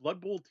ass.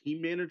 Blood Bowl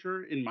Team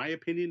Manager, in my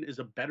opinion, is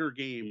a better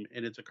game,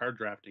 and it's a card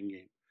drafting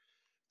game.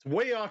 It's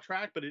way off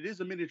track, but it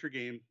is a miniature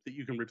game that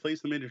you can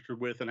replace the miniature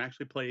with and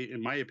actually play,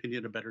 in my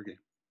opinion, a better game.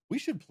 We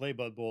should play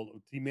Blood Bowl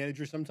Team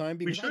Manager sometime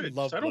We because I should,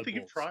 love because I don't Blood think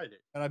you've Bowls. tried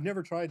it. And I've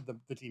never tried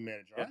the Team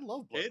Manager. Yeah. I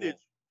love Blood It Bowl. is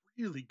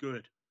really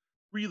good.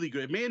 Really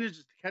good. It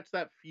manages to catch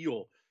that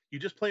feel. You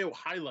just play out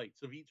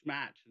highlights of each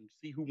match and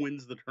see who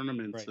wins the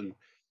tournaments, Right. and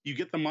you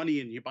get the money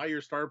and you buy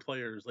your star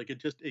players. Like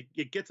it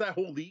gets that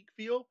whole league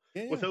feel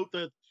without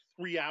the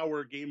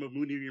 3-hour game of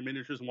mooning your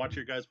miniatures and watch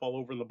your guys fall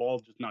over and the ball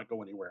just not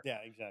go anywhere. Yeah,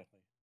 exactly.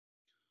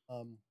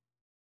 All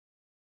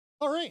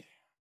right.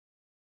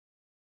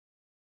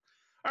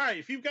 All right,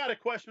 if you've got a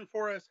question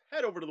for us,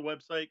 head over to the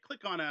website,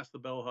 click on Ask the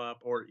Bellhop,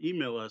 or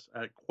email us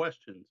at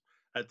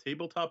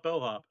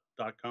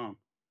questions@tabletopbellhop.com.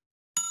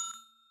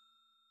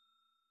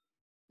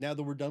 Now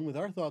that we're done with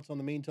our thoughts on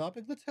the main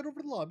topic, let's head over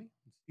to the lobby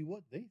and see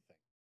what they think.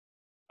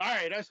 All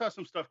right, I saw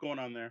some stuff going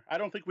on there. I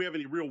don't think we have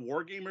any real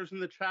wargamers in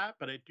the chat,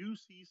 but I do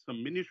see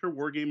some miniature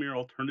wargamer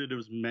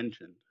alternatives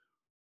mentioned.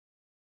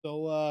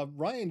 So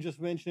Ryan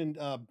just mentioned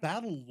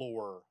Battle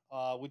Lore,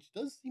 which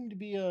does seem to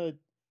be a...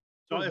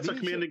 Oh, it's a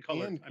Command and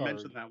Colors. I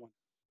mentioned that one.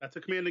 That's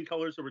a Command and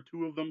Colors. There were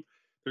 2 of them.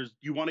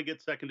 You want to get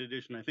 2nd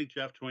edition. I think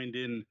Jeff joined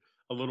in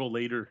a little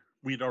later.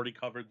 We'd already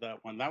covered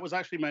that one. That was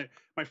actually my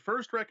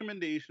first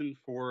recommendation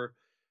for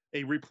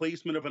a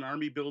replacement of an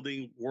army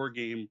building war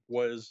game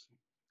was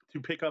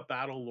to pick up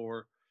Battle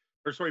Lore,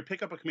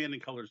 pick up a Command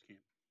and Colors game.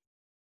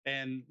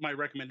 And my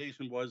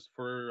recommendation was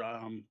for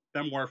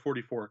Memoir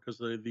 44 because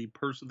the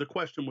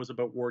question was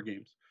about war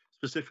games,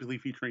 specifically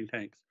featuring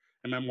tanks,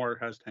 and Memoir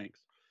has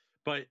tanks.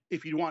 But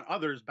if you want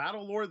others,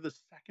 Battle Lore, the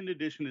 2nd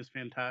edition is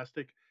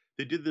fantastic.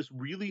 They did this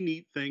really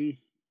neat thing.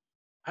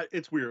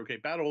 It's weird. Okay,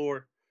 Battle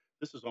Lore,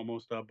 this is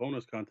almost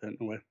bonus content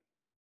in a way.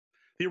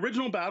 The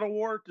original Battle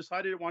War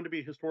decided it wanted to be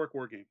a historic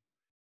war game,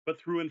 but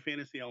threw in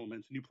fantasy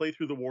elements, and you play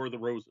through the War of the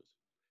Roses.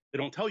 They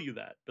don't tell you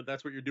that, but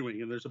that's what you're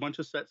doing. And there's a bunch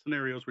of set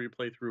scenarios where you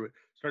play through it,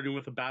 starting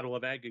with the Battle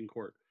of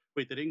Agincourt.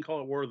 Wait, they didn't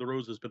call it War of the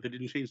Roses, but they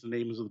didn't change the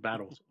names of the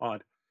battles.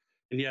 Odd.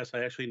 And yes,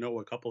 I actually know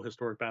a couple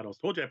historic battles.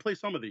 Told you, I play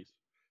some of these.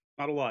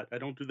 Not a lot. I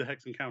don't do the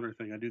hex encounter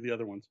thing. I do the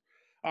other ones.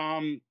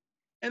 And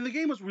the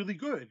game was really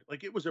good.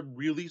 Like, it was a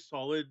really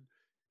solid,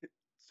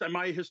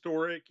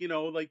 semi-historic,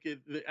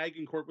 the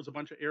Agincourt was a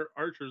bunch of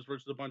archers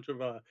versus a bunch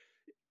of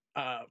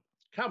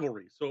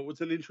cavalry. So it was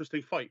an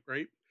interesting fight,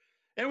 right?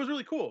 And it was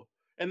really cool.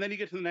 And then you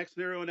get to the next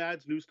scenario and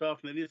adds new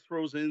stuff, and then it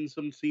throws in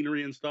some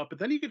scenery and stuff. But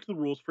then you get to the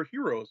rules for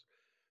heroes.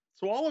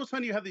 So all of a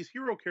sudden you have these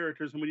hero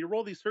characters, and when you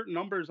roll these certain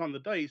numbers on the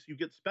dice, you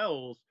get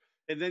spells.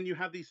 And then you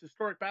have these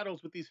historic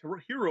battles with these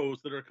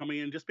heroes that are coming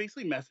in, just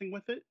basically messing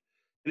with it.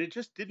 And it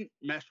just didn't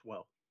mesh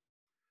well.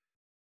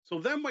 So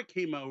then what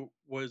came out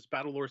was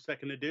Battle Lore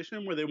 2nd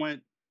edition, where they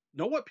went,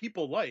 know what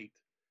people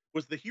liked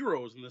was the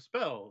heroes and the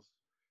spells.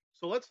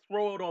 So let's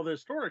throw out all the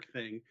historic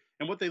thing.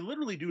 And what they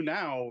literally do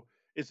now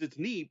is it's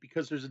neat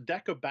because there's a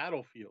deck of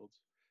battlefields,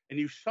 and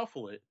you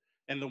shuffle it.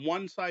 And the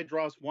one side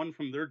draws one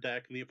from their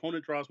deck, and the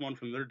opponent draws one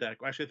from their deck.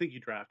 Well, actually, I think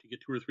you draft. You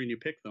get 2 or 3, and you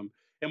pick them.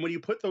 And when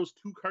you put those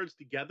 2 cards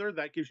together,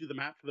 that gives you the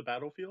map for the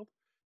battlefield.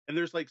 And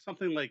there's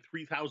something like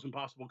 3,000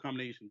 possible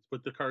combinations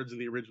with the cards in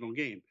the original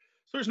game.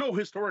 So there's no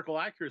historical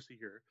accuracy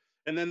here.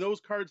 And then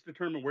those cards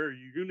determine where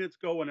your units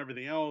go and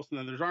everything else. And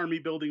then there's army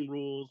building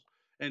rules.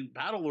 And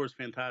Battle Lore is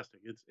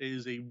fantastic. It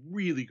is a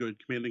really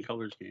good Command and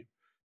Colors game.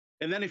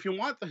 And then if you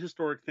want the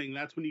historic thing,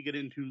 that's when you get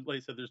into, like I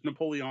said, there's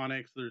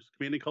Napoleonics, there's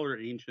Command and Color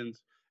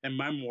Ancients, and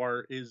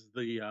Memoir is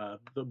the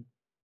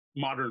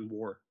modern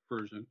war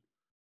version.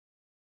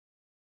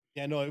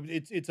 Yeah, no,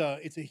 it's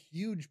a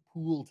huge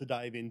pool to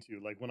dive into.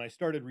 Like, when I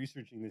started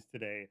researching this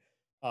today,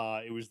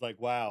 it was like,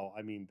 wow.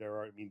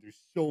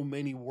 There's so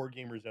many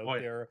wargamers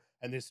out there,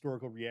 and the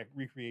historical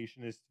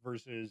recreationists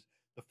versus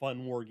the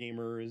fun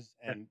wargamers,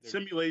 and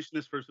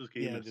simulationists versus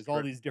gamers. Yeah, there's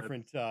all these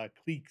different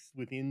cliques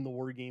within the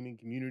wargaming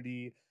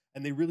community,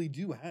 and they really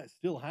do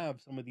still have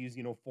some of these,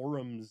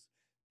 forums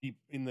deep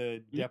in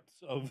the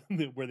depths of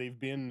where they've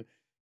been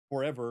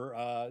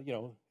forever.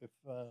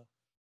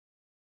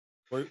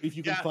 If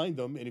you can find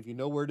them, and if you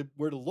know where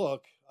to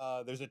look,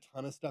 there's a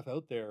ton of stuff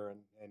out there,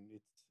 and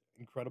it's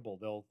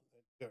incredible.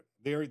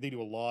 They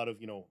do a lot of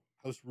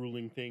house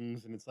ruling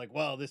things, and it's like,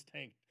 wow, this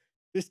tank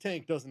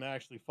doesn't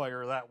actually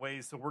fire that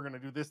way, so we're gonna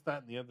do this,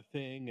 that, and the other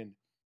thing. And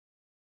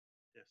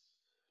yes,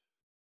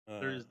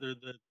 there's the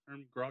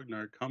term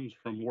grognard comes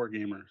from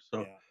wargamer,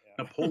 so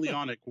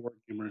Napoleonic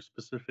wargamer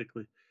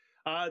specifically.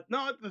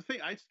 No, the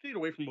thing, I stayed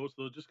away from most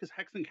of those just because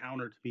hex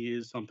encounter to me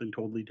is something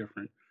totally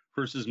different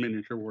versus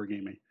miniature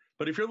wargaming.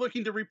 But if you're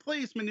looking to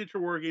replace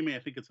miniature wargaming, I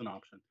think it's an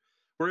option.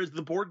 Whereas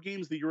the board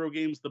games, the Euro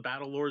games, the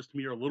Battle Lores to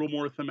me are a little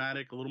more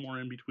thematic, a little more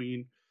in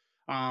between.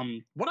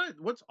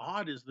 What's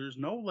odd is there's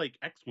no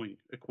X-Wing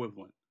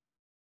equivalent.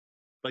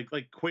 Like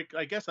quick,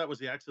 I guess that was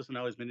the Axis and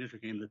Allies miniature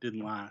game that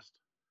didn't last.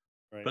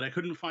 Right. but I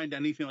couldn't find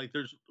anything like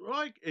there's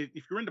like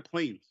if you're into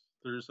planes,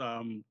 there's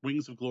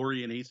Wings of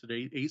Glory and Ace of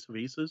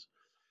Aces.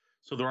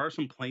 So there are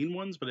some plane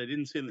ones, but I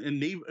didn't see and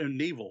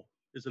naval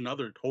is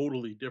another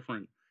totally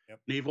different. Yep.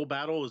 Naval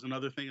battle is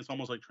another thing. It's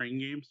almost like train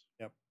games.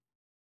 Yep.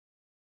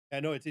 I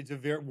know it's a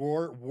very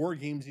war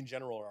games in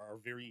general are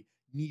very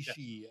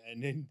nichey, Yes.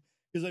 and then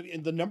because I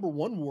mean the number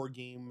one war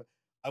game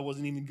I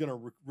wasn't even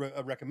gonna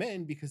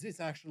recommend because it's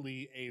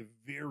actually a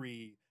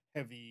very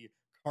heavy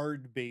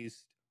card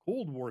based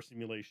Cold War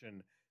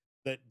simulation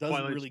that doesn't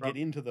Twilight really get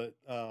Struggle. into the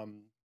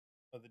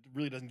that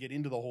really doesn't get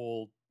into the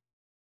whole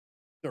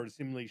sort of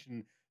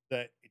simulation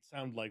that it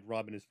sounded like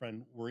Rob and his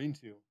friend were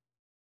into.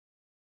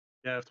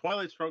 Yeah, if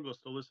Twilight Struggle is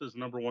still listed as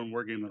number one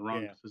war game, then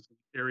wrong Yeah, because it's an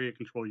area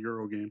control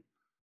Euro game.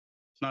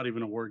 It's not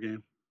even a war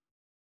game.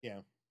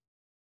 yeah,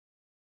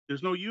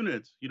 There's no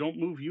units. You don't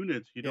move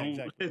units. You yeah, don't.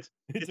 exactly.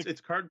 It's a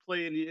It's card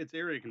play and it's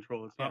area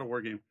control. It's not yeah, a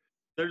war game.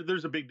 yeah,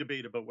 There's a big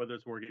debate about whether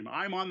it's a war game.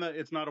 I'm on the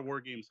it's not a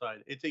war game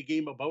side. It's a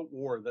game about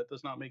war. That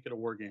does not make it a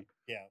war game.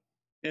 yeah.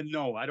 And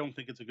no, I don't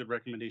think it's a good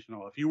recommendation at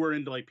all. If you were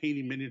into like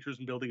painting miniatures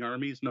and building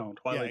armies, no, Yeah,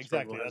 Twilight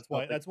Struggle exactly.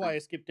 has That's why nothing for you. I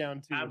skipped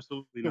down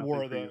Absolutely to nothing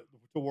for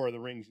you. War of the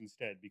Rings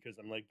instead because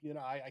I'm like,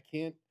 I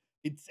can't.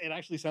 It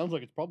actually sounds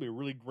like it's probably a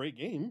really great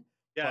game,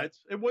 Yeah, but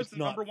it was it's the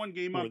not number one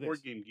game for on this.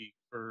 Board Game Geek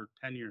for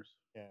 10 years.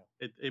 Yeah,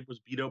 It was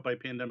beat out by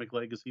Pandemic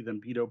Legacy, then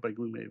beat out by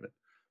Gloomhaven,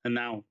 and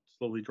now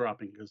slowly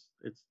dropping because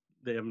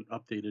they haven't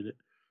updated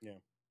yeah.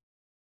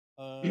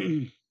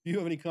 it. Do you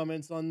have any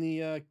comments on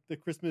the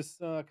Christmas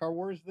Car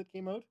Wars that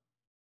came out?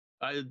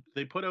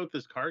 They put out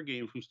this card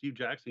game from Steve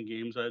Jackson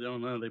Games. I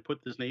don't know. They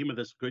put this name of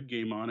this good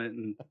game on it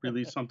and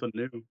released something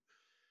new.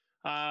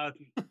 Uh,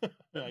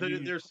 they're I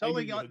knew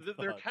selling you on had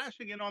they're thoughts.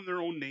 cashing in on their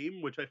own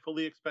name, which I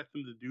fully expect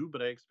them to do.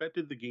 But I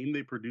expected the game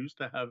they produced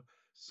to have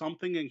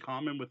something in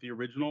common with the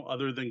original,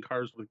 other than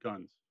cars with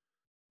guns.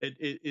 It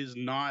is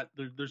not.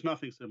 There's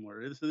nothing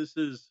similar. This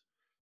is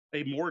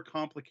a more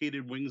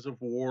complicated Wings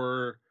of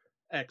War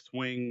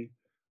X-wing.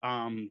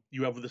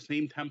 You have the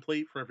same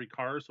template for every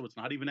car, so it's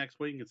not even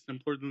X-wing. It's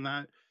simpler than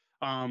that.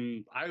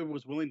 I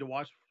was willing to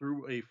watch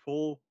through a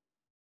full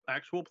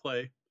actual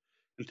play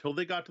until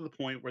they got to the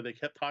point where they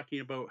kept talking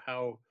about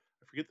how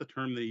I forget the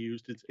term they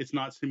used. It's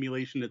not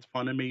simulation, it's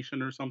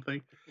funimation or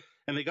something.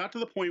 And they got to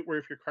the point where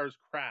if your cars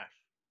crash,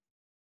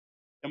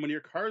 and when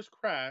your cars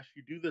crash,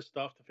 you do this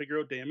stuff to figure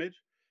out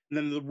damage. And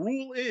then the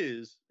rule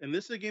is, and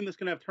this is a game that's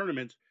going to have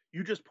tournaments,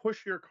 you just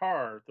push your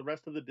car the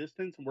rest of the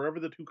distance, and wherever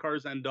the two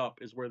cars end up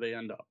is where they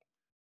end up.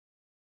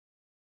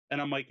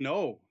 And I'm like,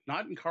 no,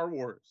 not in Car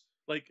Wars.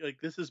 Like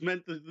this is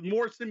meant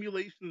more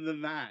simulation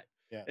than that.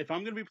 Yeah, If I'm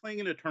going to be playing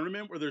in a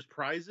tournament where there's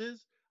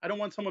prizes, I don't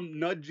want someone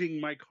nudging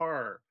my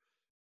car,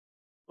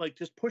 like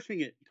just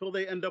pushing it until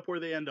they end up where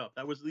they end up.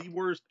 That was the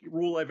worst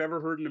rule I've ever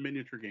heard in a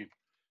miniature game.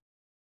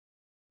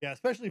 yeah,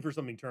 especially for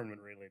something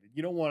tournament related.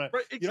 You don't want to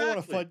Right?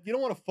 Exactly. you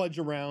don't want to fudge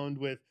around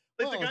with.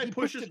 Like the Well, guy he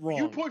pushed pushes, it you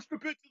wrong. pushed a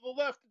bit to the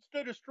left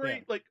instead of Yeah,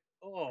 straight. Like,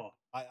 oh,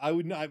 I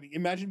would not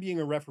imagine being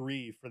a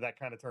referee for that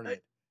kind of I,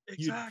 tournament. You'd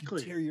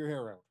exactly. tear your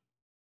hair out.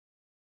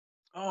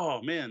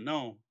 Oh man,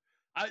 no.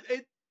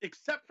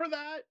 Except for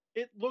that,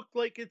 it looked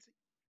like it's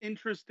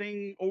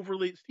interesting.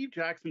 Overly, Steve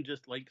Jackson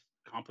just likes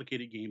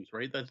complicated games,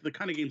 right? That's the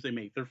kind of games they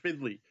make. They're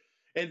fiddly,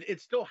 and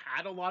it still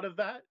had a lot of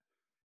that.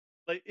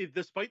 Like,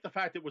 despite the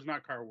fact it was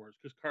not Car Wars,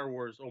 because Car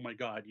Wars, oh my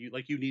god, you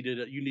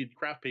needed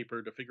craft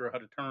paper to figure out how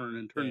to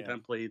turn Yeah, yeah.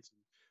 templates,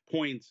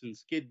 points and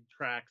skid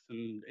tracks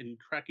and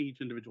tracking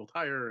each individual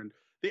tire, and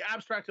they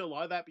abstracted a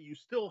lot of that, but you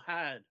still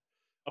had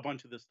a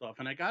bunch of this stuff.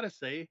 And I gotta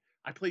say,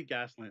 I played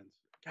Gaslands.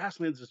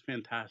 Gaslands is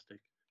fantastic.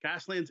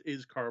 Gaslands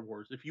is Car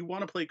Wars. If you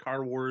want to play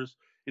Car Wars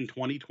in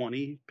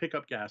 2020, pick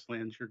up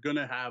Gaslands. You're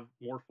gonna have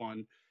more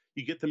fun.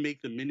 You get to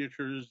make the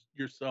miniatures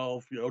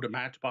yourself, to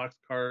Matchbox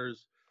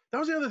cars. That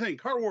was the other thing.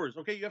 Car Wars.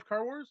 Okay, you have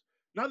Car Wars.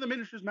 None of the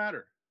miniatures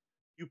matter.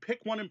 You pick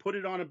one and put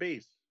it on a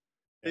base.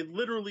 They Yep.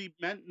 literally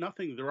meant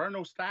nothing. There are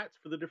no stats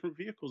for the different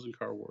vehicles in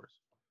Car Wars.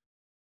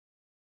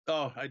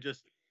 Oh,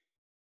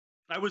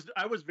 I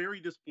was very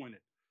disappointed.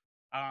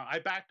 I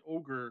backed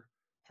Ogre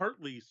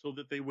partly so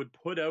that they would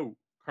put out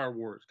Car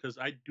Wars because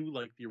I do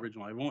like the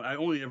original. I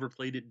only ever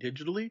played it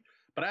digitally,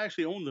 but I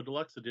actually own the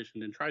deluxe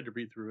edition and tried to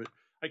read through it.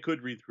 I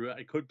could read through it.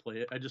 I could play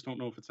it. I just don't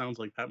know if it sounds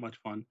like that much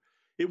fun.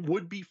 It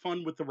would be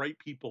fun with the right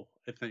people,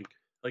 I think.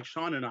 Like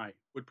Sean and I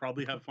would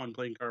probably have fun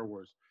playing Car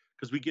Wars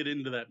because we get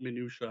into that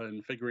minutia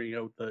and figuring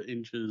out the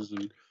inches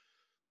and.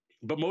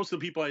 But most of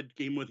the people I'd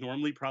game with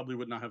normally probably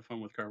would not have fun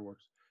with Car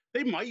Wars.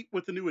 They might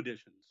with the new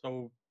edition.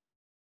 So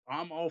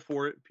I'm all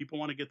for it. People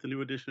want to get the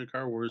new edition of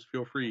Car Wars,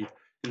 feel free.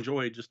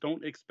 Enjoy. Just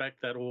don't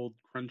expect that old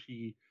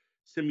crunchy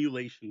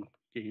simulation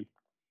game.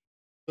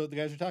 So the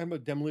guys are talking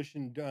about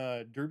demolition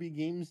derby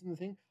games and the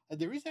thing.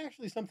 There is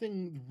actually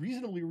something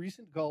reasonably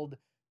recent called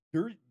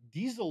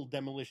Diesel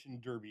Demolition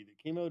Derby that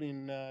came out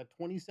in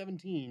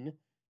 2017.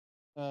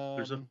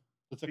 There's a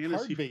It's a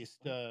fantasy card based.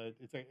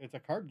 It's a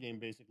card game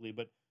basically,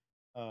 but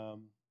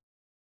um,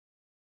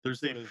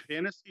 there's a sort of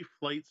Fantasy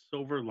Flight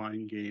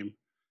Silverline game.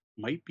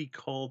 Might be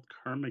called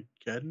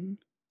Carmageddon.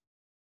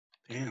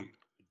 Damn.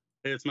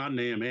 Hey, it's not an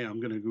AMA. I'm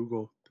going to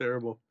Google.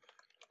 Terrible.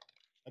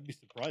 I'd be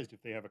surprised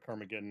if they have a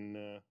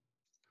Carmageddon.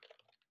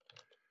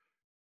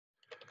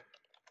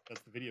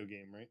 That's the video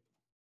game, right?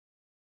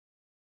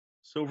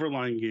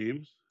 Silverline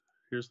Games.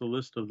 Here's the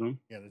list of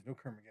them. Yeah, there's no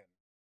Carmageddon.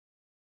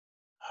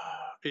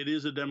 It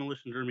is a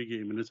Demolition Derby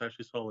game, and it's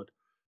actually solid.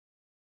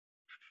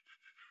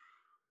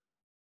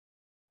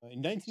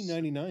 In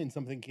 1999,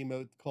 something came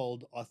out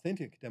called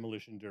Authentic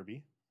Demolition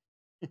Derby.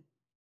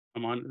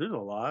 I'm on. There's a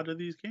lot of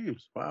these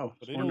games. Wow.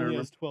 But it only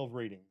has 12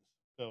 ratings.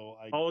 So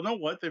Oh, know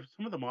what?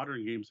 Some of the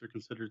modern games are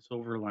considered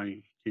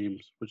Silverline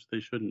games, which they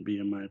shouldn't be,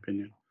 in my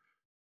opinion.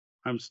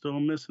 I'm still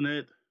missing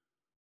it.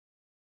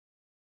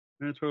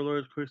 Mentor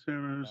Lords,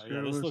 Quicksand.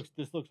 Yeah,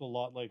 this looks a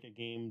lot like a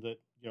game that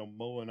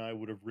Mo and I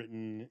would have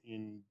written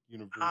in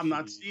university. I'm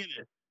not seeing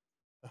it.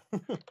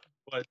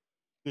 But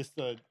this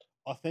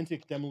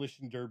Authentic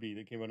Demolition Derby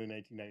that came out in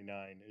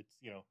 1999. It's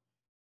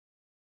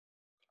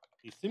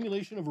a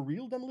simulation of a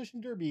real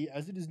demolition derby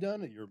as it is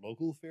done at your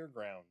local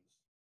fairgrounds.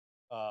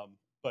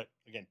 But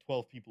again,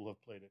 12 people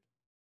have played it.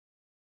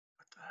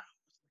 What the hell?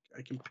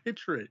 I can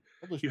picture it.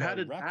 Published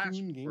by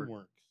Raccoon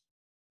Gameworks.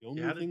 The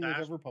only thing they've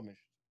ever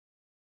published.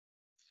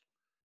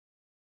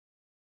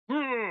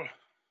 I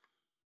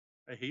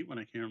hate when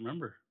I can't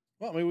remember.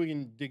 Well, maybe we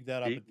can dig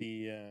that up at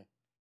the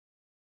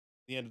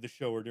end of the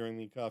show or during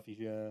the coffee.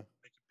 I can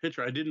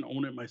picture. I didn't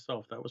own it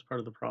myself. That was part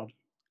of the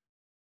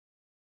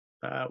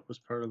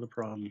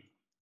problem.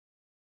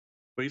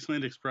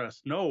 Wasteland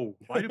Express. No.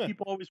 Why do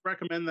people always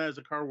recommend that as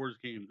a Car Wars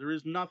game? There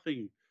is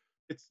nothing.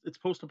 It's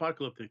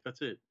post-apocalyptic.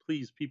 That's it.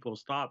 Please, people,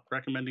 stop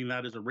recommending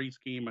that as a race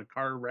game, a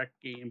car wreck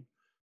game.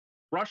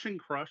 Russian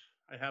Crush.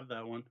 I have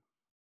that one.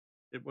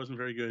 It wasn't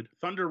very good.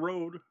 Thunder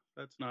Road.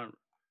 That's not.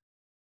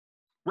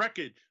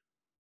 Wreckage.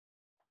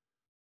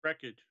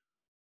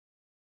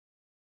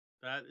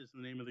 That is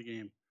the name of the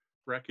game.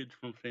 Wreckage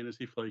from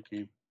Fantasy Flight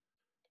game.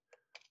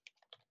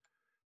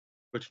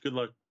 Which, good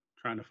luck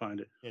trying to find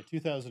it. Yeah,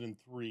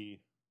 2003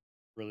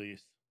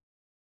 release.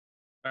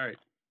 All right.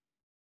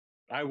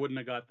 I wouldn't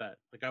have got that.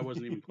 Like, I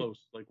wasn't even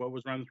close. Like, what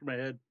was running through my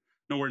head?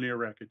 Nowhere near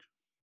Wreckage.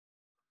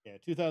 Yeah,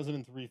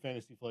 2003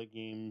 Fantasy Flight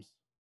games.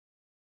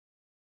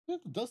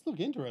 It does look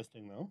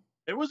interesting, though.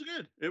 It was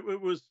good. It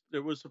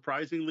was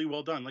surprisingly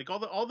well done. Like all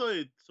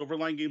the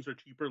Silverline games are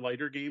cheaper,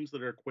 lighter games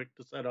that are quick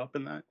to set up,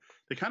 and that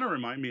they kind of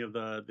remind me of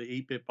the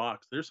 8-bit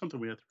box. There's something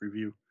we have to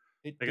review.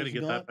 I got to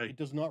get that back. It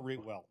does not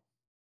rate well.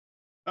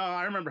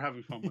 I remember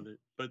having fun with it,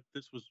 but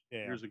this was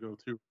years ago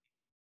too.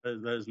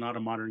 That is not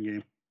a modern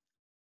game.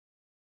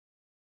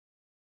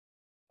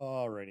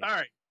 Alrighty. All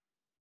right.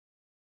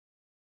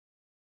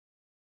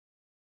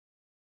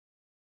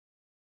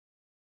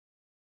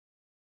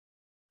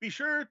 Be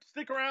sure to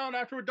stick around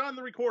after we're done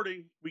the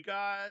recording. We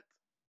got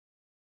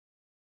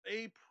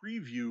a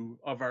preview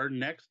of our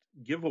next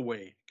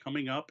giveaway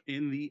coming up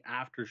in the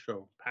after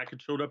show.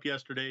 Package showed up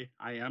yesterday.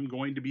 I am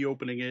going to be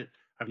opening it.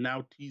 I've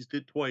now teased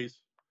it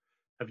twice.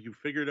 Have you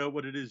figured out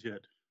what it is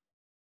yet?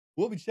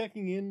 We'll be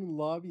checking in the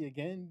lobby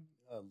again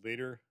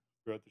later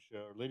throughout the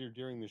show, or later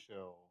during the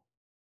show.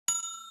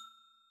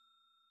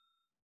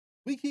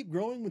 We keep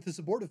growing with the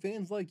support of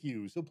fans like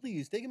you, so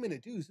please take a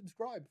minute to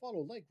subscribe,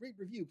 follow, like, rate,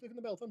 review, click on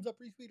the bell, thumbs up,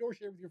 retweet, or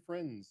share with your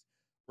friends.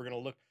 We're going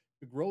to look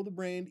to grow the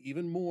brand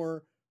even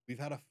more. We've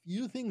had a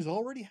few things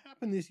already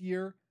happen this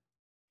year.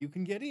 You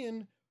can get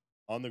in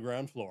on the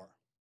ground floor.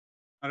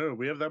 I don't know.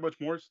 We have that much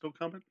more still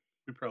coming?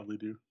 We probably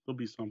do. There'll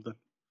be something.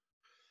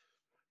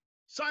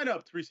 Sign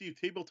up to receive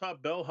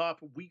Tabletop Bellhop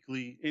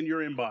weekly in your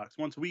inbox.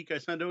 Once a week, I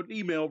send out an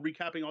email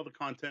recapping all the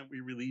content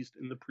we released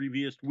in the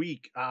previous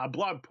week.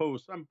 Blog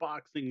posts,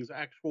 unboxings,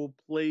 actual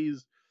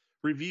plays,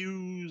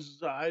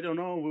 reviews, I don't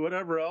know,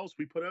 whatever else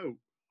we put out.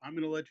 I'm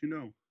going to let you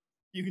know.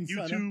 You can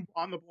YouTube,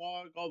 on the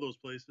blog, all those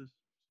places.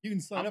 You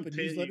can sign up at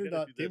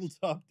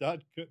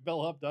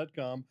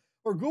newsletter.tabletop.bellhop.com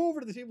or go over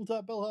to the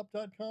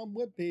tabletopbellhop.com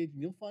webpage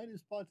and you'll find a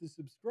spot to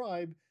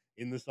subscribe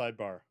in the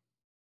sidebar.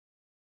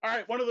 All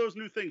right, one of those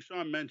new things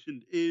Sean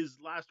mentioned is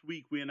last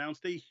week we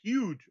announced a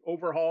huge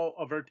overhaul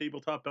of our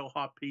Tabletop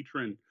Bellhop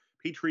Patreon.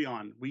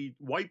 We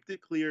wiped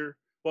it clear,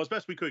 well, as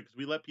best we could, because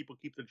we let people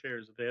keep their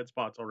chairs if they had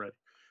spots already.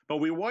 But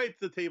we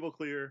wiped the table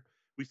clear.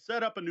 We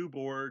set up a new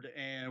board,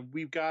 and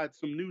we've got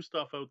some new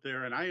stuff out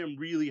there, and I am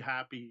really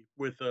happy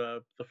with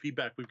the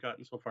feedback we've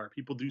gotten so far.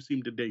 People do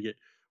seem to dig it.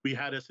 We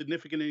had a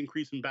significant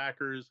increase in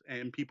backers,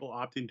 and people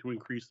opting to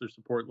increase their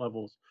support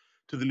levels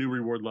to the new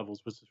reward levels,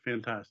 which is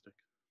fantastic.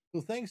 So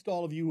thanks to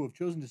all of you who have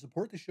chosen to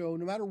support the show,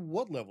 no matter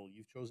what level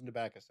you've chosen to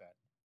back us at.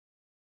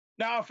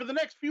 Now, for the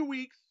next few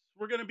weeks,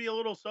 we're going to be a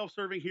little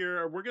self-serving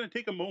here. We're going to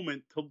take a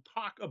moment to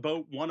talk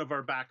about one of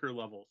our backer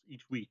levels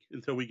each week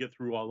until we get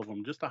through all of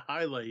them, just to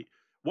highlight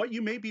what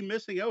you may be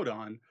missing out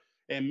on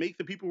and make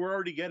the people who are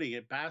already getting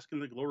it bask in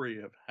the glory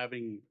of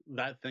having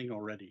that thing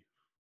already.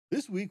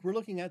 This week, we're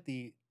looking at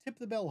the Tip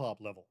the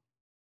Bellhop level.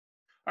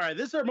 All right,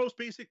 this is our most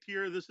basic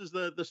tier. This is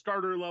the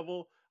starter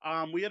level.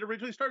 We had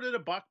originally started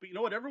at $1, but you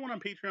know what? Everyone on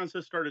Patreon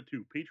says start at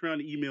 $2.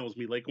 Patreon emails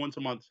me like once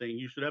a month saying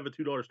you should have a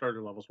 $2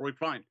 starter level. So we're like,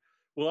 fine,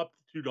 we'll up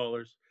to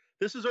 $2.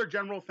 This is our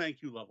general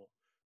thank you level.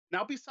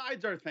 Now,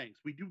 besides our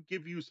thanks, we do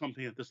give you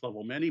something at this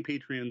level. Many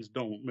Patreons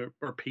don't,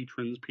 or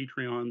patrons,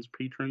 Patreons,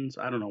 patrons,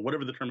 I don't know,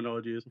 whatever the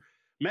terminology is.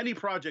 Many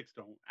projects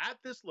don't. At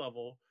this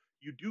level,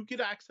 you do get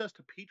access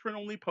to patron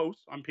only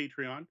posts on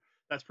Patreon.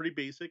 That's pretty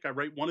basic. I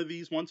write one of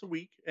these once a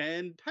week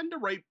and tend to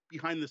write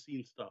behind the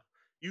scenes stuff,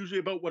 usually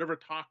about whatever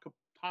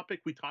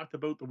topic we talked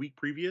about the week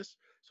previous.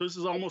 So this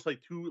is almost like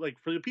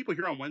for the people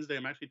here on Wednesday,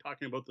 I'm actually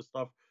talking about the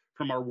stuff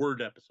from our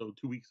Word episode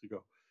 2 weeks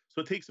ago.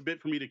 So it takes a bit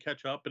for me to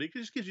catch up, but it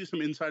just gives you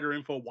some insider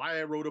info, why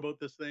I wrote about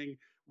this thing,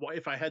 why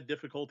if I had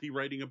difficulty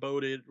writing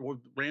about it, or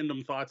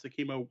random thoughts that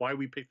came out, why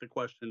we picked the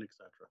question,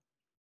 etc.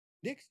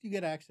 Next, you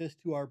get access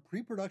to our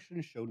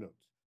pre-production show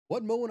notes.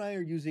 What Mo and I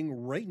are using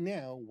right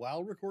now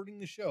while recording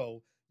the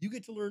show, you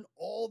get to learn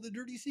all the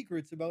dirty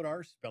secrets about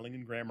our spelling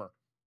and grammar.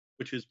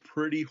 Which is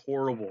pretty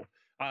horrible.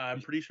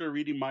 I'm pretty sure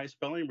reading my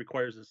spelling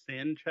requires a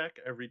sand check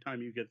every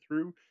time you get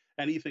through.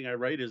 Anything I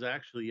write is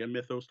actually a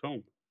mythos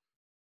tome.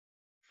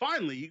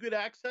 Finally, you get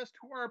access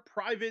to our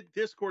private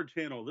Discord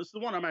channel. This is the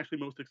one I'm actually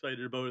most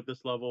excited about at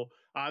this level.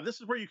 This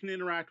is where you can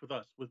interact with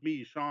us, with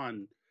me,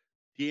 Sean,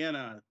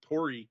 Deanna,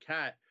 Tori,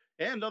 Kat,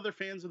 and other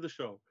fans of the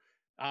show.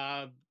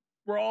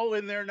 We're all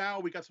in there now.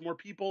 We got some more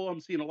people.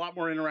 I'm seeing a lot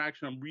more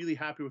interaction. I'm really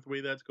happy with the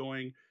way that's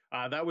going.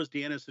 That was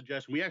Deanna's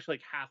suggestion. We actually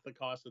like half the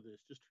cost of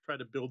this just to try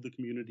to build the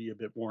community a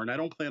bit more. And I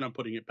don't plan on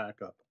putting it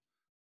back up.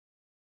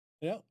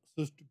 Yeah,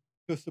 so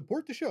to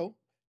support the show,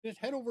 just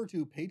head over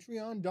to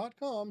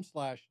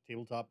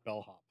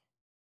patreon.com/tabletopbellhop.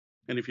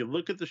 And if you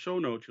look at the show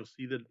notes, you'll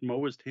see that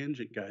Mo is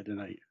tangent guy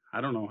tonight. I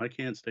don't know. I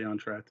can't stay on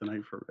track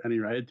tonight for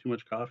any. I had too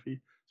much coffee.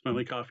 It's my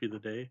only coffee of the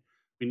day.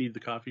 We need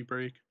the coffee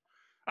break.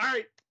 All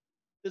right.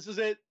 This is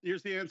it.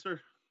 Here's the answer.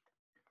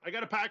 I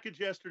got a package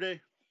yesterday.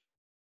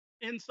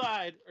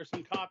 Inside are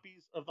some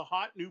copies of the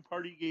hot new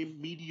party game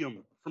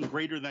Medium from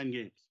Greater Than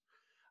Games.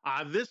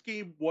 This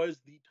game was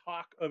the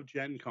talk of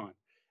Gen Con.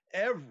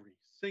 Every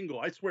single,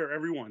 I swear,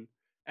 everyone,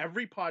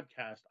 every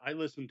podcast I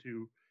listen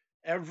to,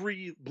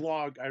 every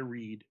blog I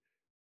read,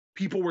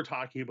 people were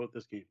talking about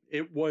this game.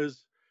 It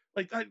was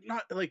like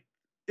not like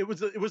it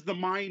was the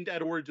Mind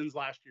at Origins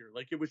last year.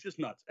 Like it was just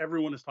nuts.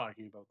 Everyone is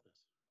talking about this.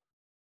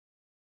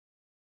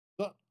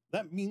 So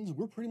that means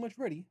we're pretty much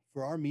ready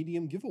for our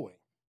Medium giveaway.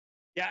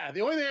 Yeah,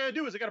 the only thing I gotta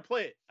do is I gotta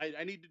play it.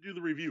 I need to do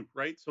the review,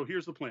 right? So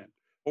here's the plan.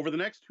 Over the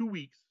next 2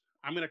 weeks,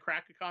 I'm gonna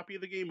crack a copy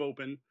of the game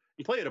open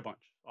and play it a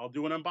bunch. I'll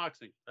do an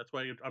unboxing. That's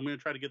why I'm gonna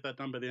try to get that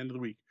done by the end of the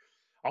week.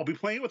 I'll be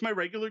playing it with my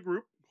regular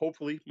group,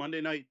 hopefully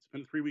Monday night. It's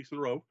been 3 weeks in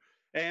a row.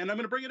 And I'm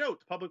gonna bring it out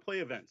to public play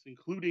events,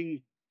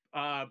 including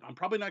I'm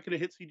probably not gonna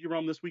hit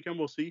CD-ROM this weekend,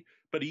 we'll see,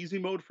 but easy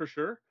mode for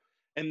sure.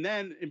 And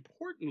then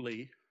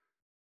importantly,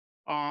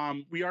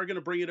 we are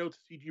gonna bring it out to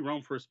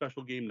CD-ROM for a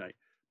special game night.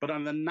 But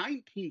on the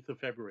 19th of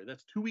February,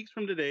 that's 2 weeks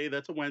from today,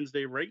 that's a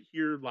Wednesday, right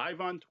here, live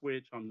on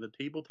Twitch on the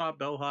Tabletop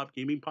Bellhop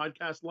Gaming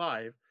Podcast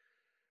Live,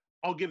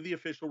 I'll give the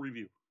official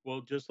review. Well,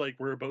 just like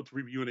we're about to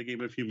review in a game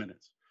in a few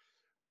minutes.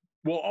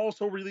 We'll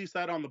also release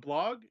that on the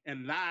blog,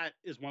 and that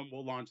is when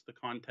we'll launch the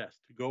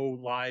contest to go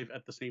live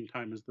at the same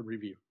time as the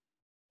review.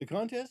 The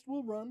contest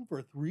will run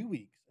for 3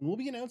 weeks, and we'll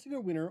be announcing a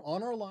winner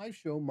on our live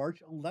show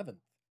March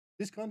 11th.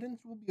 This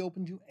contest will be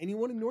open to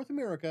anyone in North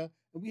America,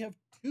 and we have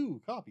 2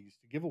 copies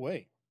to give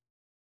away.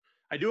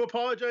 I do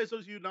apologize,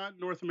 those of you not in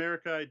North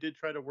America. I did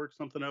try to work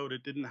something out.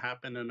 It didn't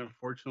happen, and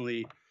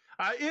unfortunately,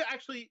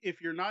 actually,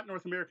 if you're not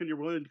North American, you're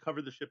willing to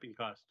cover the shipping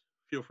cost,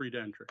 feel free to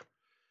enter.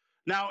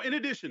 Now, in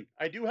addition,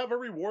 I do have a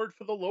reward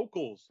for the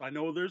locals. I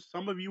know there's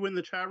some of you in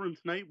the chat room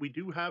tonight. We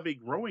do have a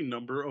growing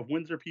number of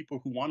Windsor people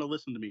who want to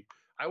listen to me.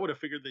 I would have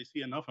figured they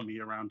see enough of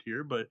me around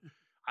here, but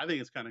I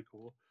think it's kind of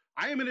cool.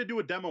 I am going to do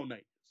a demo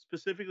night,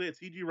 specifically at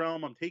CG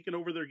Realm. I'm taking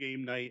over their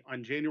game night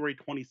on January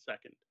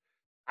 22nd.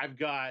 I've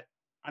got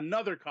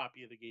another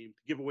copy of the game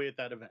to give away at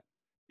that event.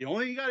 The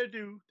only thing you got to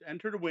do to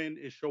enter to win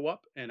is show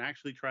up and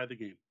actually try the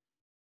game.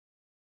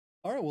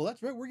 All right, well,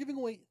 that's right. We're giving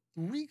away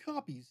 3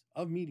 copies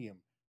of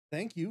Medium.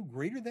 Thank you,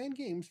 Greater Than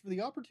Games, for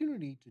the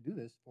opportunity to do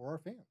this for our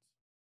fans.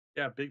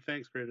 Yeah, big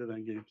thanks, Greater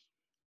Than Games.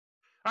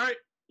 All right,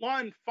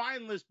 one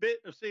finalist bit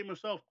of Save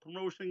Myself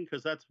promotion,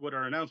 because that's what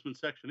our announcement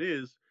section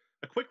is.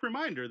 A quick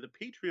reminder that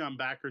Patreon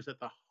backers at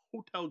the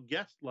hotel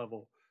guest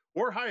level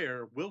or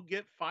higher will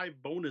get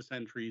 5 bonus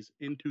entries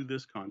into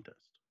this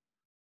contest.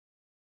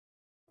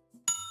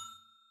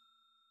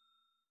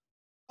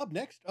 Up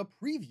next, a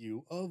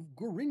preview of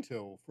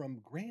Gorinto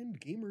from Grand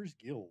Gamers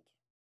Guild.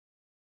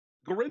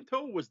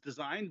 Gorinto was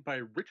designed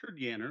by Richard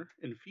Yanner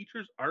and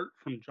features art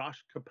from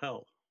Josh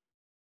Capel.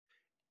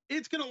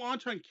 It's going to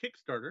launch on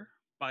Kickstarter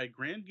by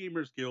Grand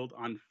Gamers Guild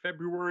on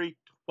February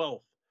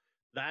 12th.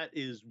 That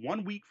is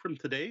 1 week from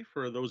today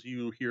for those of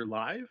you here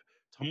live.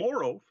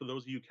 Tomorrow, for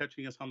those of you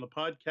catching us on the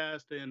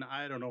podcast, and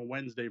I don't know,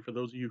 Wednesday, for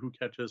those of you who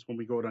catch us when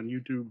we go out on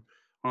YouTube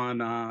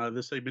on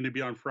this segment to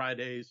be on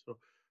Fridays. So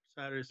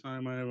Saturday,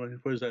 Sunday,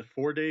 what is that,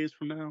 4 days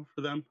from now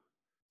for them?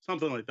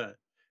 Something like that.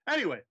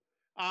 Anyway,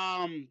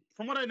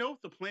 from what I know,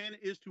 the plan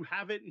is to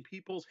have it in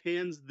people's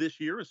hands this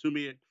year,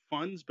 assuming it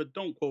funds, but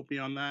don't quote me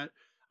on that.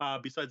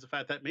 Besides the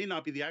fact that may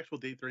not be the actual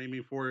date they're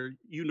aiming for,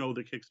 you know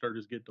the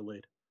Kickstarters get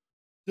delayed.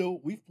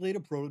 So we've played a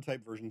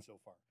prototype version so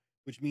far,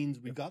 which means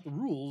we've got the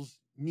rules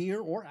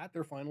near or at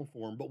their final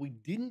form, but we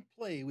didn't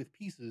play with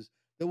pieces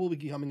that will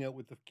be coming out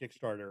with the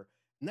Kickstarter.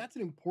 And that's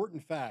an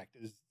important fact,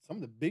 is some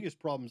of the biggest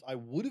problems I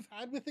would have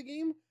had with the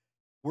game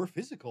were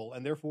physical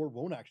and therefore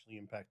won't actually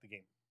impact the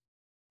game.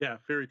 Yeah,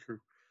 very true.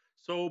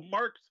 So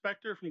Mark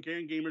Spector from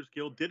Garen Gamers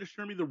Guild did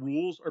assure me the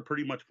rules are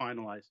pretty much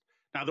finalized.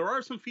 Now there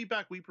are some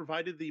feedback we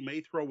provided that you may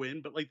throw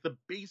in, but like the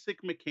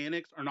basic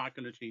mechanics are not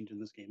going to change in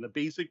this game. The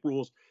basic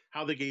rules,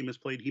 how the game is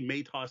played, he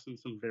may toss in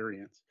some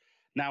variants.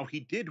 Now he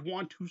did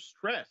want to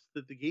stress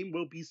that the game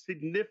will be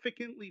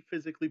significantly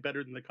physically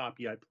better than the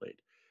copy I played.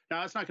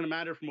 Now that's not going to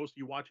matter for most of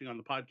you watching on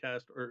the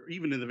podcast or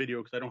even in the video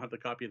because I don't have the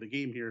copy of the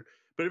game here.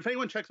 But if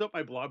anyone checks out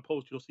my blog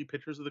post, you'll see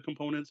pictures of the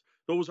components.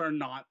 Those are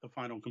not the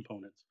final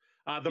components.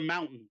 The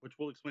mountain, which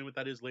we'll explain what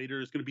that is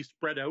later, is going to be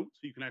spread out so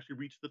you can actually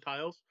reach the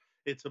tiles.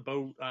 It's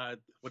about,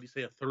 what do you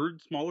say, a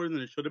third smaller than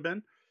it should have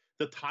been.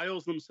 The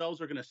tiles themselves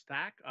are going to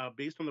stack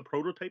based on the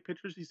prototype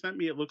pictures he sent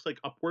me. It looks like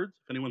upwards,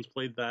 if anyone's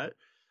played that.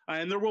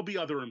 And there will be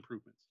other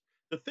improvements.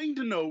 The thing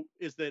to note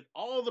is that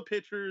all the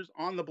pictures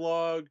on the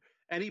blog,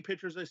 any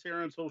pictures I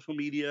share on social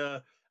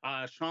media,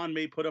 Sean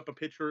may put up a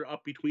picture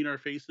up between our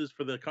faces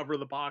for the cover of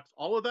the box.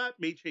 All of that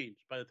may change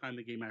by the time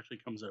the game actually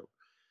comes out.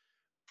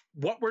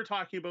 What we're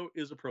talking about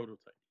is a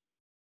prototype.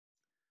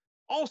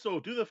 Also,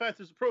 due to the fact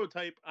there's a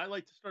prototype, I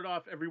like to start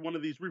off every one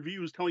of these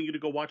reviews telling you to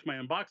go watch my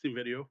unboxing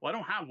video. Well, I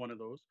don't have one of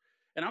those.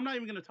 And I'm not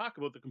even going to talk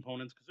about the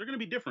components because they're going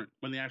to be different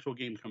when the actual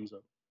game comes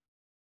out.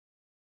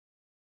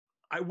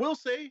 I will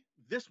say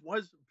this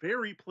was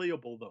very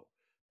playable, though.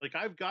 Like,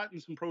 I've gotten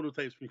some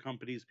prototypes from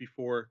companies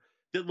before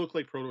that look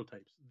like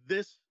prototypes.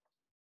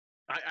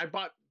 I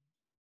bought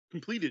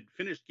completed,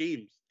 finished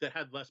games that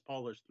had less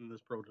polish than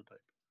this prototype.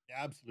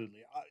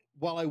 Absolutely.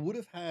 While I would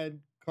have had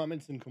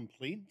comments and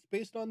complaints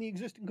based on the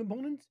existing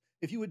components,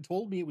 if you had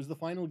told me it was the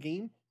final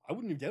game, I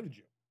wouldn't have doubted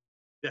you.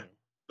 Yeah.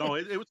 No,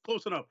 it was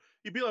close enough.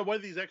 You'd be like, what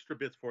are these extra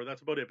bits for?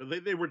 That's about it.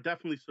 But they were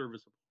definitely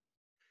serviceable.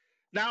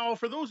 Now,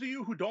 for those of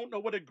you who don't know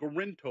what a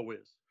Gorinto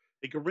is,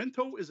 a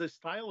Gorinto is a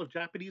style of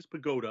Japanese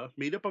pagoda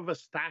made up of a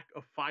stack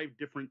of 5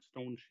 different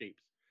stone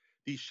shapes.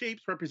 These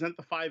shapes represent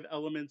the 5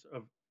 elements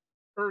of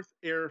earth,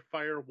 air,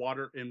 fire,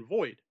 water, and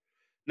void.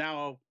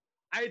 Now,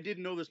 I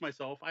didn't know this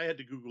myself. I had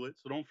to Google it,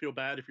 so don't feel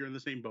bad if you're in the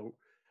same boat.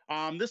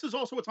 This is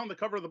also what's on the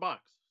cover of the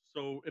box.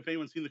 So if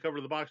anyone's seen the cover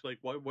of the box, like,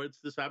 what's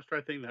this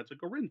abstract thing? That's a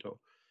Gorinto.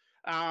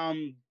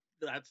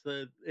 That's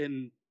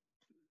in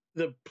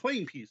the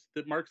playing piece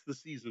that marks the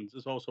seasons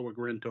is also a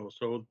Gorinto.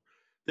 So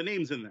the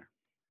name's in there.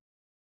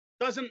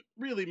 Doesn't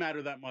really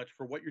matter that much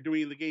for what you're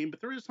doing in the game, but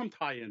there is some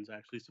tie-ins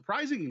actually.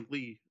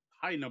 Surprisingly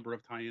high number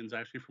of tie-ins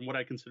actually from what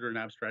I consider an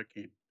abstract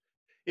game.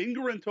 In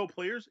Gorinto,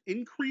 players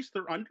increase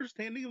their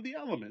understanding of the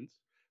elements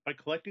by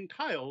collecting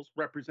tiles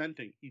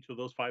representing each of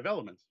those 5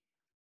 elements.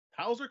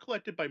 Tiles are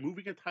collected by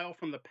moving a tile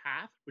from the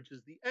path, which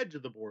is the edge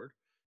of the board,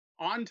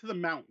 onto the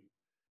mountain,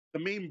 the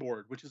main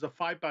board, which is a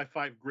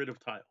 5x5 grid of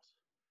tiles.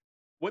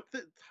 What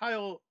the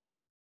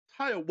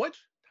which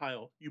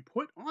tile you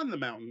put on the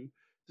mountain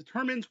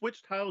determines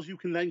which tiles you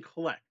can then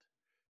collect.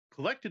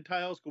 Collected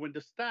tiles go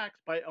into stacks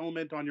by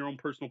element on your own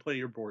personal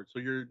player board, so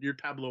you're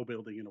tableau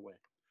building in a way.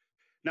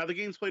 Now, the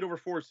game's played over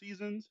 4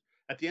 seasons.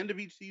 At the end of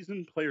each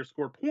season, players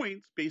score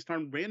points based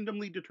on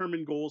randomly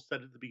determined goals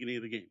set at the beginning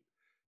of the game.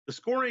 The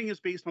scoring is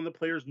based on the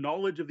player's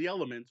knowledge of the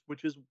elements,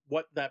 which is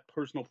what that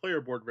personal player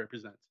board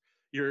represents.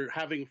 You're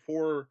having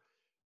 4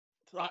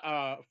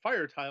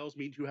 fire tiles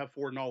means you have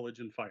 4 knowledge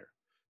in fire.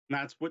 And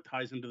that's what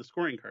ties into the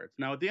scoring cards.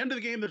 Now, at the end of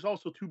the game, there's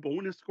also 2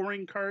 bonus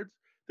scoring cards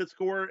that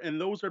score,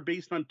 and those are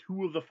based on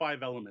 2 of the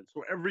 5 elements.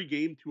 So every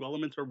game, 2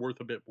 elements are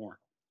worth a bit more.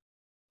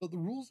 So the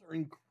rules are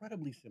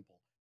incredibly simple.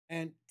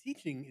 And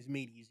teaching is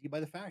made easy by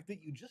the fact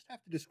that you just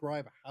have to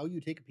describe how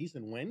you take a piece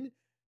and when,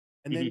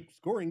 and then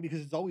scoring, because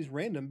it's always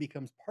random,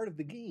 becomes part of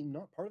the game,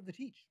 not part of the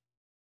teach.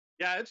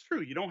 Yeah, it's true.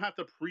 You don't have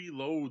to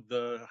preload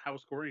the how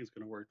scoring is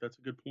going to work. That's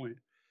a good point.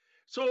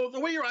 So the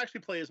way you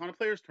actually play is on a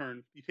player's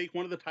turn, you take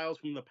one of the tiles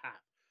from the path,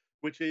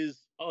 which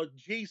is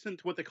adjacent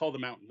to what they call the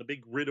mountain, the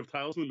big grid of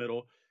tiles in the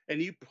middle,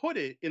 and you put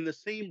it in the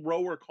same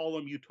row or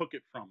column you took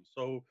it from.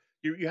 So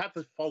you have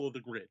to follow the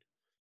grid.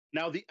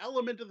 Now, the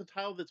element of the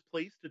tile that's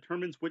placed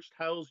determines which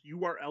tiles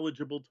you are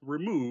eligible to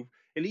remove,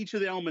 and each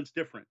of the elements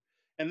different.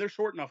 And they're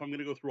short enough, I'm going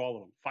to go through all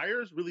of them.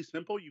 Fire is really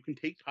simple. You can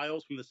take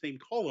tiles from the same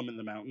column in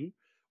the mountain.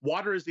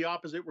 Water is the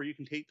opposite, where you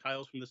can take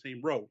tiles from the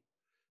same row.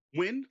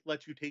 Wind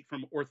lets you take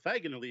from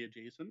orthogonally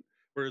adjacent,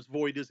 whereas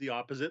void is the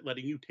opposite,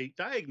 letting you take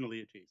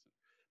diagonally adjacent.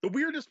 The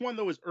weirdest one,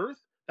 though, is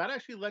earth. That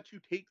actually lets you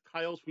take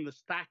tiles from the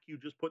stack you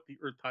just put the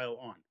earth tile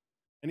on.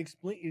 And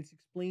it's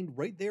explained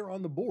right there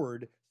on the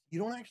board. You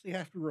don't actually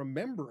have to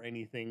remember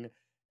anything.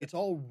 It's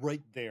all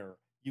right there.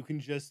 You can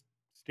just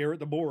stare at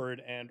the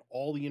board, and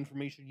all the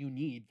information you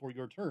need for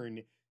your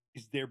turn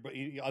is there, but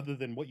other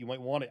than what you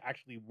might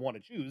actually want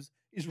to choose,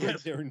 is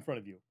right there in front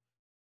of you.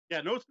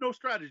 Yeah, no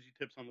strategy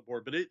tips on the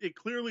board, but it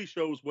clearly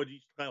shows what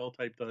each tile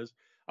type does.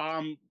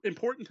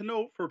 Important to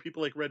note for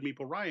people like Red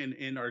Meeple Ryan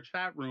in our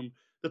chat room,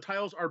 the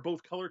tiles are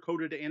both color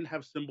coded and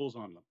have symbols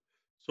on them.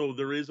 So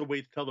there is a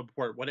way to tell them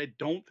apart. What I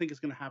don't think is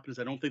going to happen is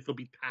I don't think they'll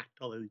be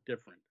tactilely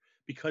different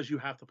because you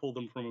have to pull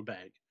them from a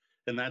bag.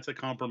 And that's a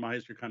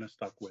compromise you're kind of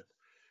stuck with.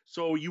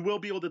 So you will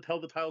be able to tell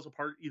the tiles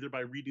apart either by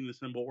reading the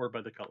symbol or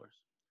by the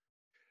colors.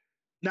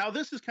 Now,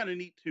 this is kind of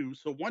neat too.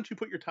 So once you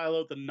put your tile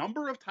out, the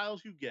number of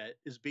tiles you get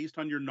is based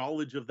on your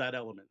knowledge of that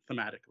element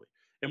thematically.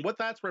 And what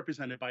that's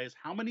represented by is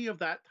how many of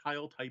that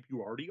tile type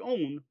you already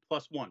own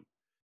plus one.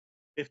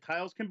 If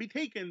tiles can be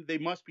taken, they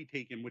must be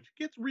taken, which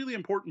gets really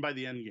important by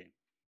the end game.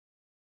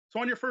 So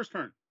on your first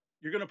turn,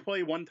 you're going to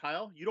play one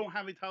tile. You don't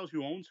have any tiles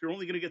you own, so you're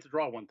only going to get to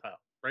draw one tile,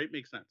 right?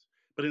 Makes sense.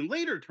 But in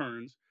later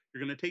turns,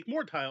 you're going to take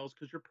more tiles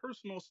because your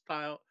personal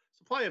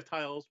supply of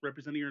tiles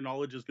representing your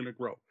knowledge is going to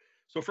grow.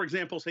 So for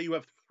example, say you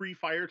have 3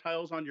 fire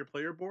tiles on your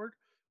player board.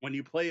 When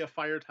you play a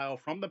fire tile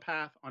from the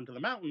path onto the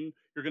mountain,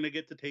 you're going to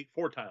get to take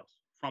 4 tiles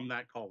from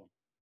that column.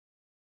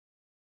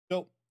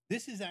 So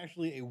this is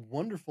actually a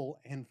wonderful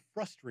and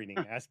frustrating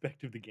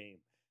aspect of the game.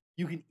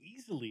 You can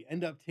easily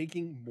end up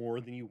taking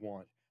more than you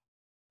want.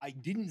 I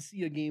didn't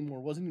see a game or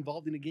wasn't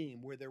involved in a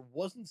game where there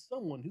wasn't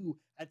someone who,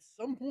 at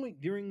some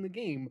point during the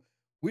game,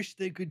 wished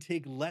they could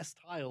take less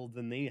tile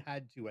than they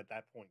had to at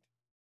that point.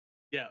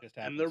 Yeah,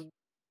 and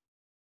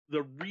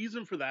the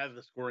reason for that is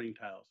the scoring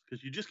tiles,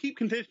 because you just keep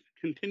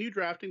continue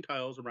drafting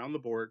tiles around the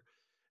board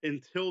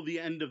until the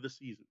end of the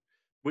season,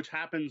 which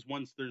happens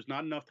once there's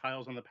not enough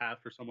tiles on the path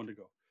for someone to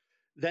go.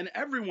 Then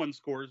everyone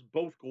scores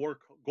both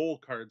goal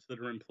cards that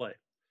are in play.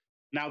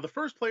 Now, the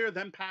first player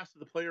then passes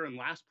the player in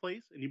last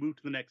place, and you move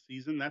to the next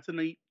season. That's a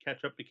neat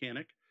catch-up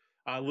mechanic.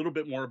 A little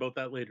bit more about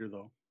that later,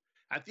 though.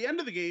 At the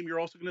end of the game, you're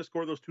also going to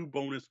score those 2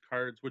 bonus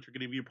cards, which are going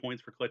to give you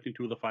points for collecting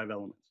 2 of the 5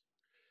 elements.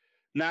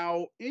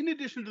 Now, in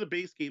addition to the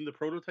base game, the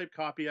prototype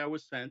copy I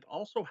was sent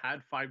also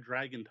had 5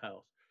 dragon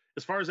tiles.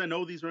 As far as I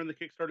know, these are in the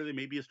Kickstarter. They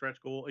may be a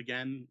stretch goal.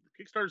 Again,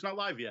 Kickstarter's not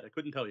live yet. I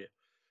couldn't tell you.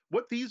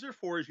 What these are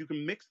for is you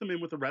can mix them in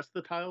with the rest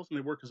of the tiles, and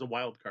they work as a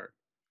wild card.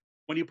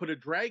 When you put a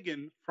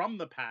dragon from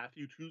the path,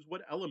 you choose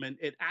what element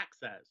it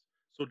acts as,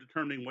 so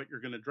determining what you're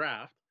going to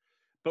draft.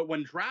 But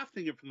when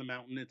drafting it from the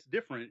mountain, it's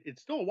different.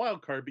 It's still a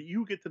wild card, but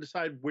you get to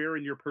decide where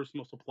in your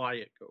personal supply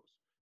it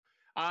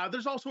goes.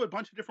 There's also a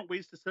bunch of different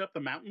ways to set up the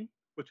mountain,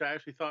 which I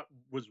actually thought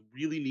was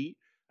really neat.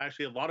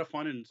 Actually, a lot of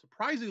fun and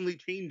surprisingly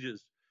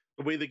changes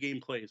the way the game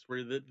plays,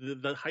 where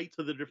the heights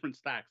of the different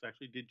stacks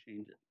actually did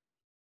change it.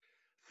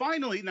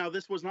 Finally, now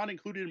this was not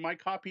included in my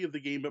copy of the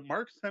game, but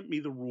Mark sent me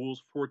the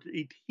rules for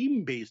a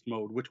team-based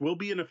mode, which will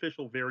be an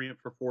official variant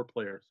for 4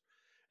 players.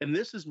 And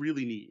this is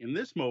really neat. In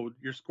this mode,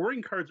 your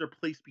scoring cards are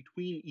placed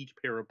between each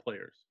pair of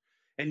players.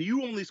 And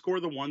you only score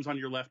the ones on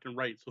your left and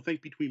right, so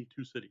think between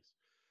 2 cities.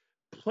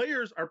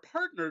 Players are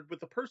partnered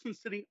with the person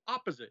sitting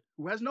opposite,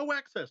 who has no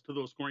access to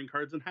those scoring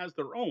cards and has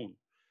their own.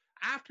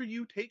 After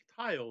you take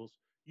tiles,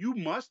 you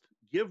must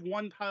give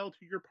 1 tile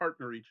to your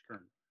partner each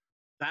turn.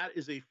 That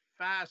is a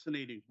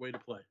fascinating way to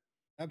play.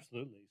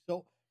 Absolutely.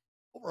 So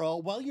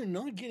overall, while you're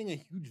not getting a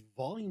huge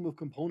volume of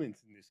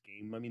components in this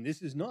game, I mean,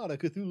 this is not a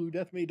Cthulhu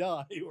Death May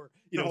Die or,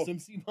 some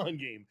CMON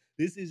game.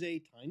 This is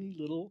a tiny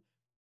little,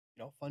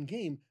 fun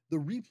game. The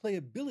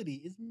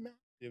replayability is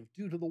massive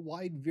due to the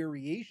wide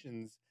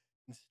variations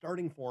in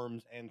starting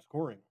forms and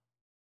scoring.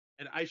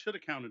 And I should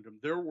have counted them.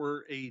 There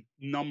were a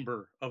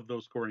number of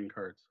those scoring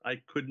cards.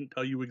 I couldn't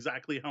tell you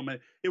exactly how many.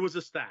 It was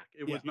a stack.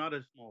 It was not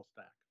a small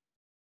stack.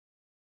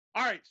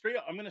 All right, straight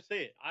up, I'm going to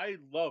say it. I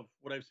love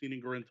what I've seen in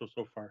Gorinto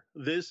so far.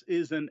 This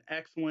is an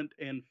excellent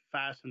and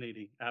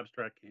fascinating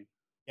abstract game.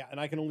 Yeah, and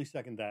I can only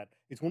second that.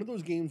 It's one of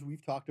those games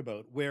we've talked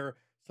about where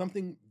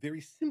something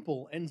very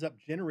simple ends up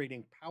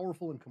generating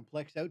powerful and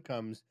complex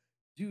outcomes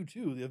due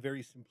to the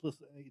very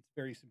simplistic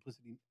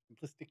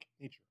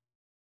nature.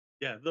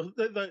 Yeah,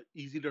 the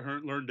easy to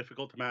learn,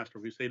 difficult to master.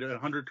 We say that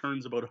 100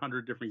 turns, about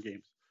 100 different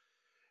games.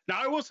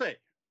 Now, I will say,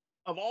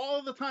 of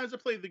all the times I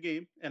played the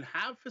game and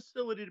have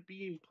facilitated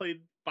being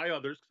played by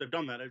others, because I've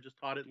done that, I've just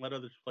taught it and let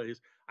others play,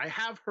 I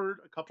have heard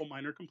a couple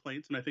minor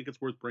complaints, and I think it's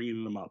worth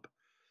bringing them up.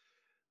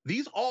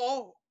 These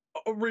all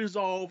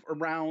resolve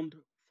around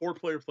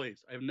 4-player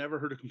plays. I've never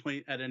heard a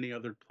complaint at any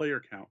other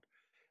player count.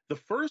 The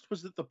first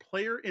was that the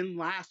player in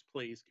last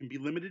place can be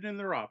limited in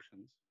their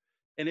options,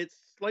 and it's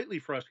slightly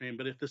frustrating,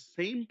 but if the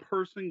same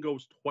person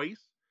goes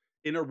twice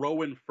in a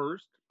row in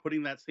first,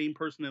 putting that same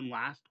person in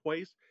last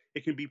twice,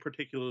 it can be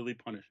particularly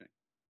punishing.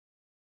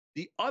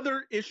 The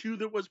other issue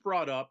that was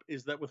brought up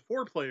is that with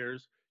 4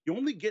 players, you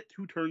only get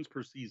 2 turns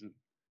per season,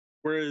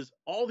 whereas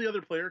all the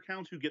other player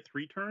counts, you get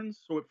 3 turns,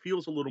 so it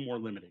feels a little more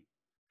limiting.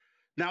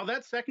 Now,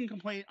 that second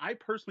complaint, I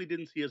personally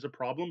didn't see as a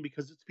problem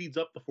because it speeds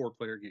up the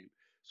 4-player game,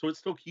 so it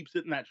still keeps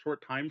it in that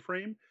short time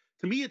frame.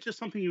 To me, it's just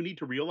something you need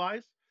to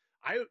realize.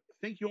 I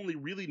think you only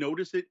really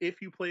notice it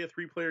if you play a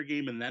 3-player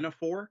game and then a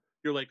 4.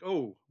 You're like,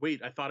 oh,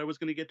 wait, I thought I was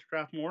going to get to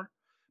draft more.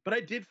 But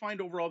I did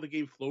find overall the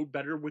game flowed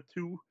better with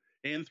 2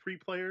 and 3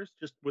 players.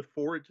 Just with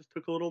 4, it just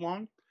took a little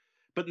long.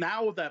 But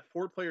now with that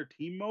 4-player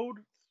team mode,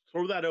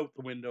 throw that out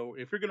the window.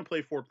 If you're going to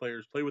play 4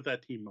 players, play with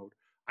that team mode.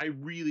 I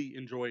really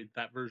enjoyed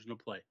that version of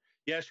play.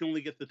 Yes, you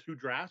only get the 2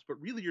 drafts,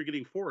 but really you're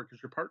getting 4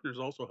 because your partner is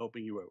also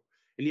helping you out.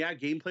 And yeah,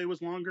 gameplay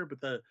was longer,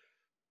 but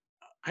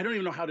I don't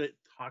even know how to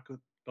talk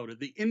about it.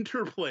 The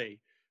interplay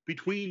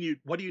between you,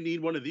 what do you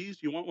need? One of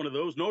these? You want one of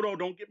those? No, no,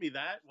 don't give me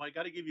that. Well, I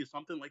got to give you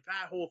something. Like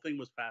that whole thing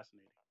was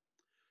fascinating.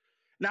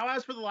 Now,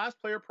 as for the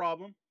last player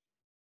problem,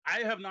 I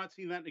have not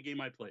seen that in a game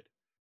I played.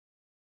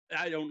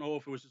 I don't know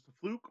if it was just a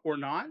fluke or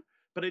not,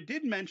 but I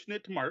did mention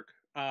it to Mark,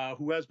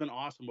 who has been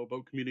awesome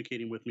about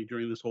communicating with me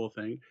during this whole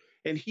thing.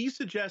 And he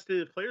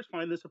suggested if players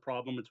find this a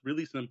problem, it's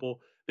really simple.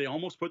 They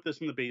almost put this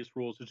in the base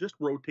rules to just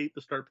rotate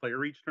the start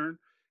player each turn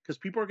because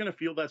people are going to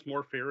feel that's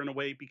more fair in a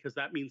way because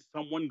that means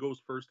someone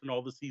goes first in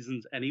all the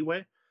seasons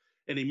anyway.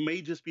 And it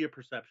may just be a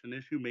perception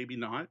issue, maybe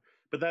not,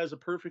 but that is a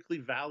perfectly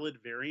valid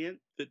variant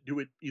that do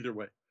it either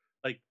way.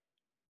 Like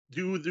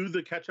do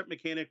the catch up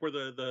mechanic where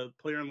the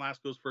player in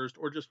last goes first,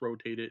 or just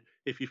rotate it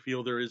if you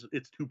feel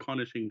it's too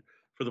punishing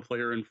for the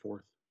player in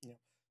fourth. Yeah.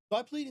 So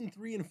I played in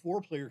 3 and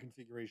 4 player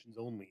configurations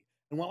only.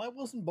 And while I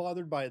wasn't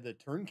bothered by the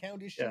turn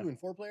count issue Yeah. in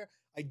 4 player,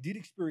 I did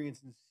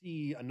experience and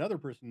see another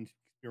person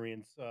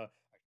experience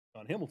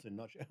Sean Hamilton,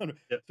 not Sean.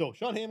 Yeah. So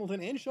Sean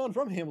Hamilton and Sean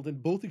from Hamilton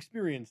both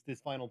experienced this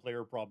final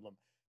player problem.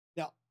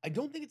 Now, I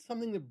don't think it's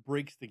something that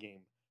breaks the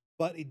game,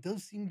 but it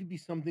does seem to be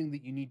something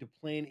that you need to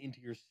plan into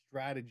your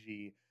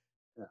strategy,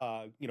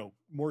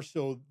 more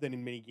so than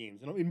in many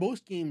games. And in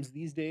most games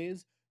these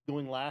days,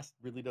 going last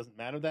really doesn't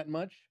matter that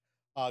much.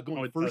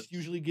 Going first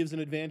usually gives an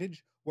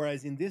advantage,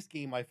 whereas in this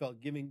game, I felt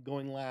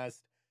going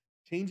last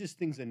changes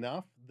things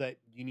enough that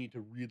you need to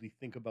really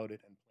think about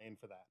it and plan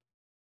for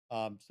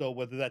that. So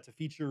whether that's a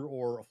feature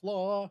or a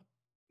flaw,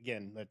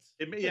 again,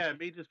 it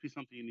may just be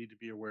something you need to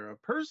be aware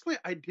of. Personally,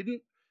 I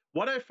didn't.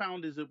 What I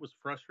found is it was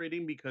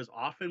frustrating because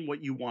often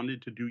what you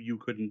wanted to do, you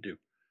couldn't do.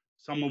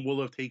 Someone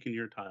will have taken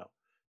your tile,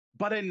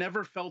 but I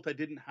never felt I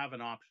didn't have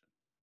an option.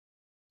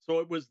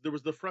 So there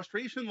was the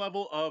frustration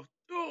level of,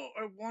 oh,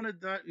 I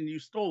wanted that and you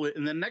stole it,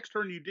 and then next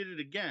turn you did it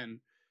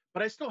again,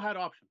 but I still had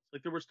options.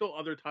 Like there were still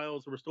other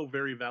tiles, there were still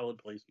very valid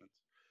placements.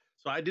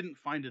 So I didn't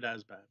find it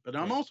as bad. But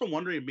I'm also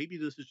wondering if maybe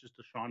this is just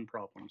a Sean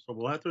problem. So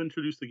we'll have to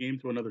introduce the game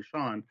to another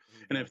Sean.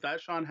 And if that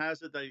Sean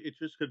has it, it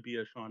just could be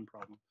a Sean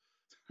problem.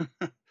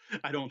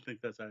 I don't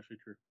think that's actually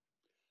true.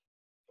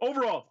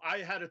 Overall, I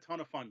had a ton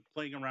of fun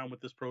playing around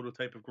with this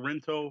prototype of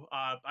Gorinto.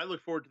 I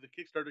look forward to the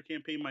Kickstarter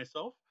campaign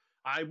myself.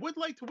 I would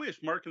like to wish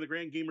Mark and the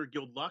Grand Gamer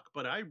Guild luck,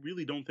 but I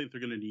really don't think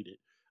they're going to need it.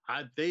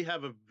 They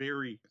have a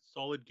very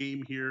solid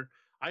game here.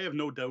 I have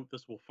no doubt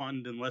this will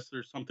fund unless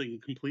there's something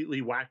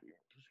completely wacky.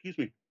 Excuse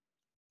me.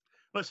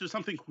 Unless there's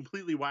something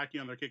completely wacky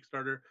on their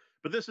Kickstarter.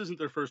 But this isn't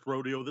their first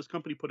rodeo. This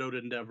company put out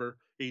Endeavor,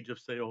 Age of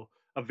Sail,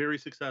 a very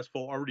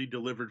successful, already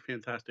delivered,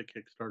 fantastic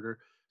Kickstarter.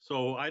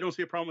 So I don't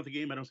see a problem with the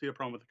game. I don't see a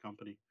problem with the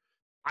company.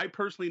 I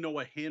personally know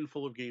a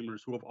handful of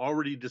gamers who have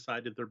already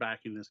decided they're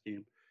backing this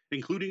game,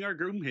 including our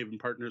Gloomhaven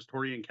partners,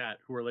 Tori and Kat,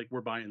 who are like, we're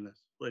buying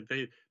this. Like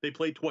they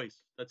played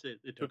twice. That's it.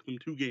 It took them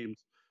 2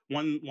 games,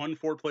 one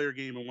 4-player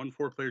game and one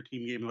 4-player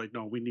team game. Like,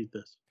 no, we need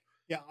this.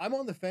 Yeah, I'm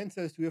on the fence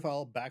as to if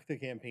I'll back the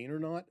campaign or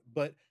not,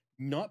 but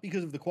not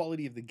because of the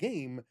quality of the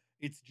game.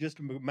 It's just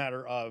a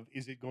matter of,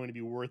 is it going to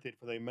be worth it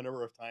for the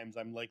number of times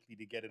I'm likely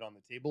to get it on the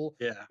table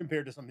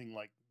compared to something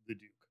like the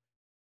Duke.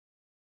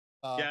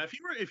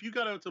 If you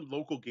got out some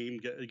local game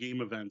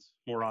events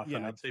more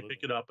often, I'd say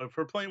pick it up. But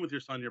for playing with your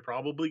son, you're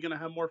probably going to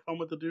have more fun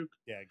with the Duke.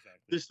 Yeah,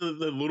 exactly. This the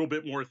little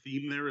bit more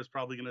theme there is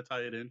probably going to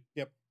tie it in.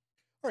 Yep.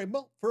 All right,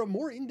 well, for a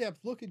more in-depth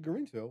look at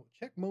Gorinto,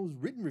 check Mo's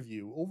written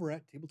review over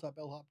at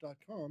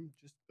tabletopbellhop.com.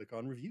 Just click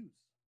on reviews.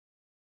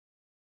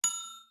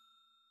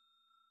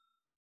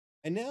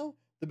 And now,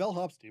 the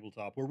Bellhop's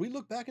Tabletop, where we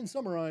look back and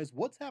summarize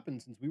what's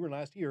happened since we were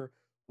last here,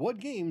 what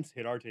games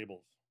hit our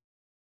tables.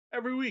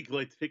 Every week, I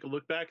like to take a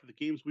look back at the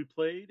games we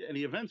played,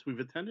 any events we've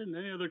attended, and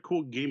any other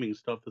cool gaming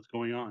stuff that's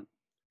going on.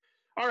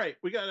 All right,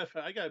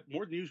 I got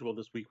more than usual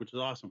this week, which is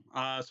awesome.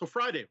 So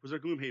Friday was our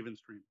Gloomhaven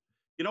stream.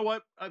 You know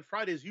what?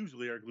 Friday is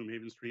usually our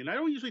Gloomhaven stream. I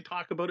don't usually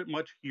talk about it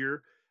much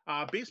here.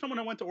 Based on when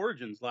I went to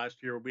Origins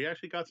last year, we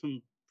actually got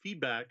some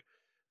feedback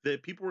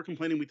that people were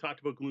complaining we talked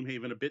about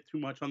Gloomhaven a bit too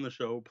much on the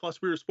show.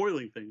 Plus, we were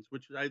spoiling things,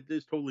 which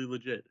is totally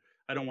legit.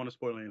 I don't want to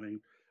spoil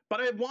anything. But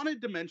I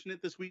wanted to mention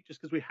it this week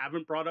just because we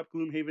haven't brought up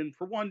Gloomhaven.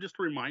 For one, just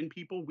to remind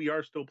people we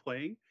are still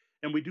playing,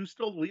 and we do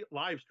still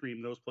live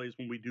stream those plays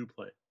when we do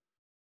play.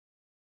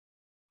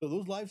 So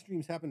those live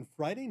streams happen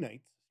Friday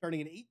nights,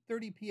 starting at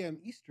 8:30 p.m.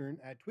 Eastern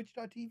at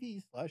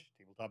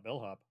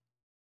twitch.tv/tabletopbellhop.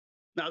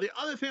 Now, the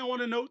other thing I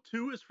want to note,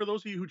 too, is for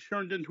those of you who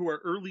turned into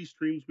our early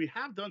streams, we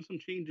have done some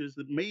changes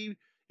that may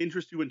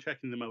interest you in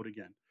checking them out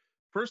again.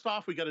 First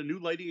off, we got a new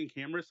lighting and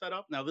camera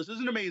setup. Now, this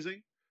isn't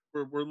amazing.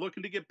 We're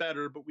looking to get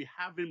better, but we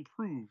have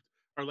improved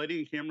our lighting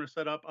and camera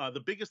setup. The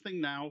biggest thing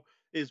now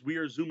is we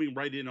are zooming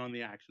right in on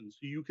the action. So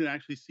you can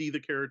actually see the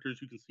characters.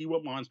 You can see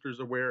what monsters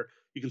are where.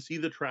 You can see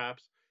the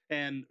traps.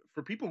 And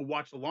for people who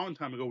watched a long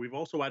time ago, we've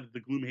also added the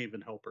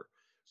Gloomhaven helper.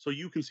 So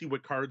you can see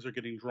what cards are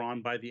getting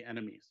drawn by the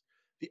enemies.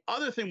 The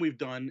other thing we've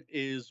done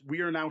is we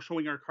are now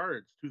showing our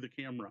cards to the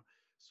camera.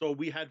 So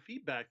we had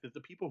feedback that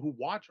the people who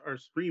watch our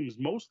streams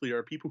mostly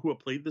are people who have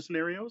played the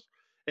scenarios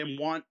and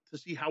want to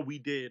see how we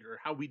did or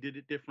how we did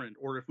it different,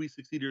 or if we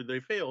succeeded or they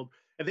failed,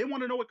 and they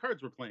want to know what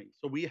cards we're playing.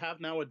 So we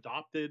have now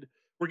adopted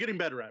we're getting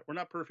better at. We're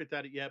not perfect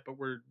at it yet, but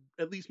we're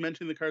at least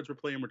mentioning the cards we're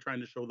playing. We're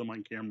trying to show them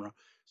on camera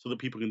so that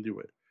people can do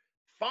it.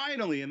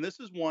 Finally, and this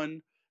is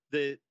one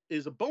that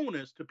is a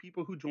bonus to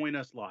people who join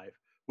us live,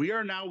 we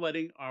are now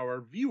letting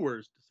our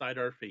viewers decide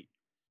our fate.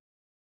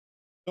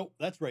 So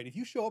that's right. If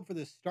you show up for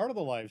the start of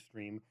the live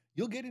stream,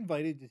 you'll get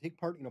invited to take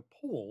part in a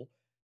poll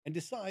and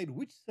decide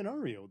which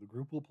scenario the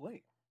group will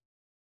play.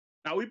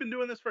 Now, we've been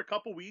doing this for a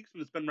couple weeks,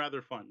 and it's been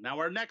rather fun. Now,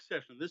 our next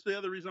session, this is the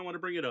other reason I want to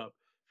bring it up,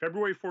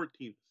 February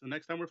 14th. So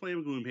next time we're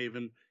playing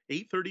Gloomhaven,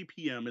 8:30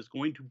 p.m. is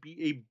going to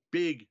be a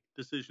big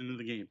decision in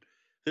the game.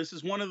 This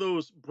is one of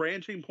those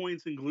branching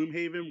points in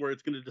Gloomhaven where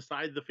it's going to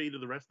decide the fate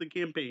of the rest of the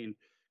campaign,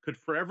 could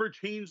forever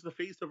change the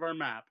face of our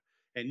map,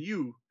 and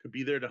you could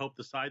be there to help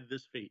decide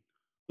this fate.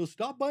 So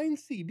stop by and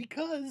see,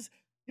 because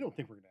you don't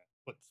think we're going to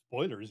put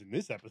spoilers in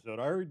this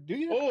episode, do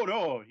you? Oh,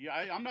 no.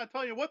 Yeah, I'm not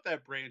telling you what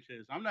that branch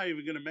is. I'm not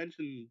even going to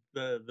mention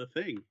the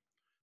thing.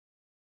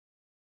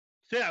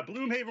 So yeah,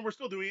 Gloomhaven, we're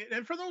still doing it.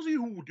 And for those of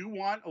you who do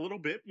want a little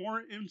bit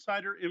more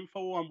insider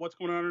info on what's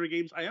going on in the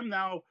games, I am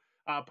now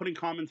putting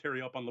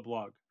commentary up on the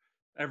blog.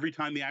 Every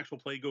time the actual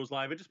play goes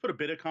live, I just put a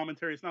bit of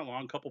commentary. It's not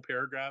long, a couple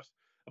paragraphs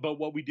about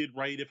what we did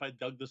right, if I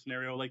dug the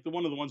scenario. Like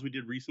one of the ones we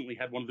did recently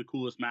had one of the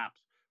coolest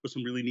maps with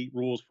some really neat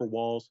rules for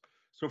walls.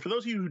 So for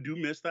those of you who do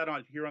miss that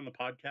on here on the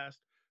podcast,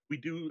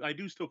 I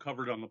do still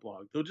cover it on the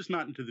blog, though just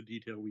not into the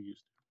detail we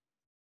used to.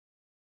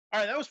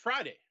 All right, that was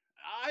Friday.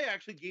 I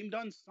actually gamed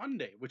on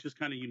Sunday, which is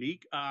kind of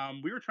unique.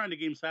 We were trying to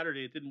game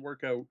Saturday. It didn't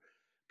work out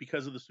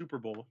because of the Super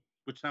Bowl,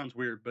 which sounds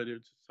weird, but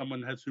it's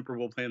someone had Super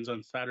Bowl plans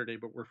on Saturday,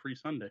 but we're free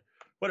Sunday.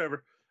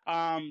 Whatever.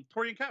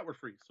 Tori and Kat were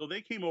free. So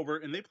they came over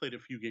and they played a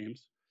few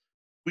games.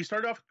 We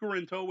started off with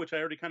Gorinto, which I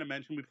already kind of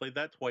mentioned. We played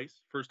that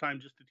twice. First time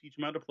just to teach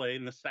them how to play,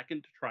 and the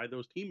second to try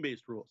those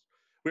team-based rules.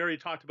 We already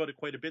talked about it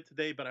quite a bit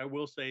today, but I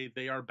will say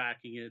they are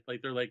backing it.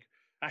 Like they're like,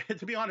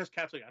 to be honest,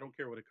 Kat's like, I don't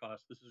care what it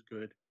costs. This is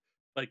good.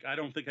 Like, I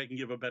don't think I can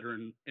give a better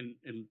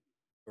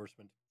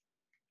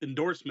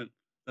endorsement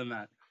than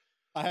that.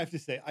 I have to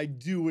say, I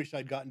do wish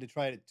I'd gotten to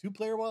try it at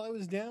 2-player while I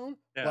was down,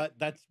 but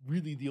that's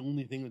really the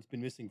only thing that's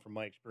been missing from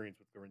my experience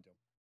with Gorinto.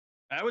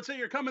 I would say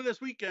you're coming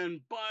this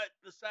weekend, but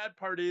the sad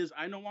part is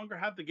I no longer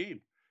have the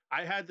game.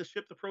 I had to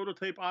ship the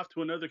prototype off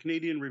to another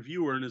Canadian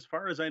reviewer, and as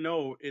far as I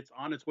know, it's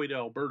on its way to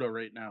Alberta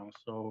right now.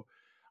 So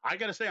I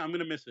got to say, I'm going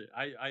to miss it.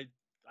 I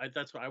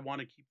that's what I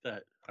want to keep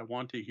that. I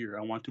want to hear.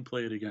 I want to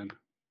play it again.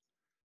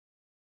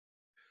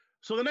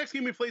 So the next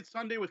game we played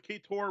Sunday with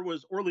K-Tor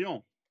was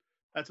Orleans.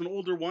 That's an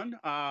older one.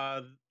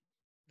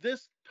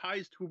 This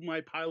ties to my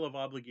pile of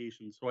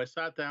obligations. So I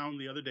sat down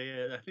the other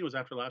day, I think it was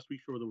after last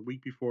week's show or the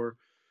week before,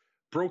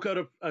 broke out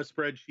a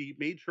spreadsheet,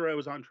 made sure I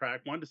was on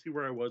track, wanted to see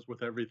where I was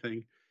with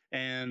everything.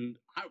 And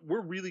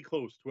we're really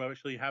close to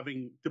actually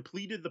having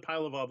depleted the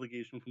pile of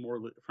obligation from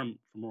Origins.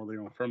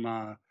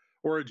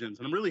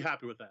 And I'm really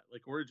happy with that.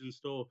 Like Origins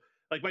still,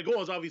 like my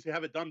goal is obviously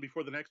have it done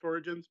before the next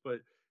Origins, but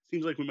it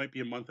seems like we might be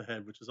a month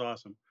ahead, which is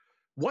awesome.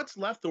 What's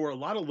left, though, are a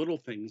lot of little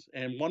things,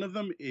 and one of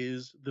them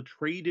is the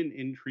Trade and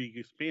Intrigue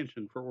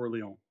expansion for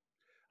Orleans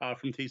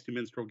from Tasty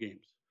Minstrel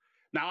Games.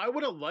 Now, I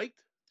would have liked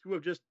to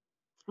have just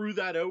threw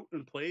that out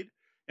and played,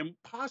 and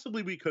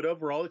possibly we could have.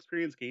 We're all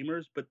experienced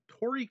gamers, but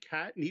Tori,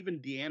 Kat, and even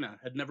Deanna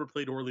had never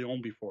played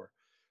Orleans before.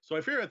 So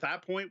I figure at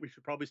that point, we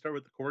should probably start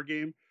with the core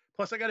game.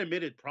 Plus, I got to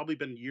admit, it'd probably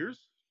been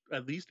years,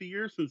 at least a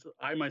year, since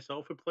I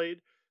myself have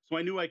played, so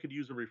I knew I could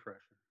use a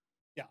refresher.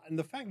 Yeah, and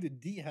the fact that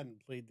Dee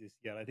hadn't played this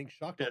yet, I think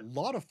shocked a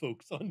lot of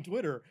folks on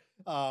Twitter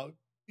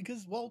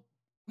because, well,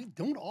 we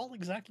don't all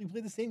exactly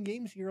play the same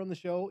games here on the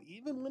show.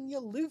 Even when you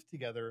live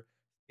together,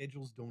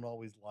 schedules don't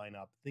always line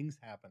up. Things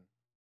happen.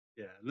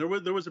 Yeah,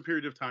 and there was a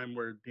period of time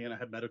where Deanna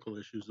had medical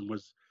issues and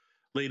was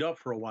laid up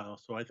for a while.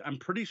 So I'm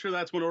pretty sure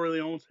that's when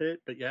Orleans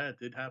hit. But yeah, it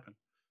did happen.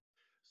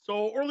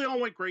 So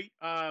Orleans went great.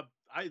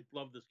 I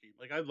love this game.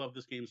 Like I love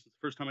this game since the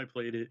first time I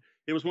played it.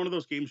 It was one of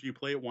those games where you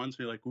play it once and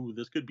you're like, ooh,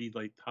 this could be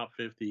like top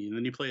 50. And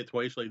then you play it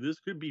twice, like this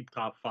could be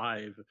top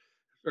 5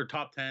 or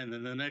top 10. And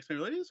then the next time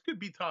you're like, this could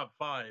be top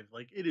 5.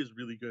 Like it is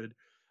really good.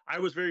 I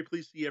was very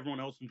pleased to see everyone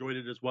else enjoyed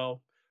it as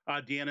well.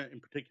 Deanna in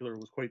particular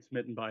was quite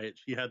smitten by it.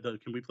 She had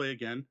can we play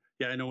again?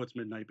 Yeah, I know it's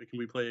midnight, but can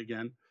we play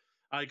again?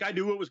 Like I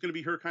knew it was going to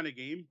be her kind of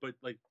game, but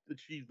like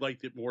she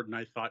liked it more than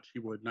I thought she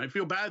would. And I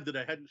feel bad that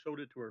I hadn't showed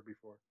it to her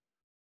before.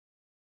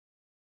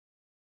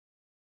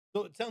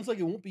 So it sounds like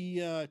it won't be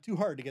too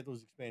hard to get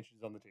those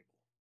expansions on the table.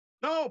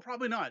 No,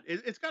 probably not.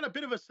 It's got a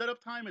bit of a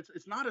setup time.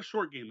 It's not a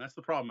short game. That's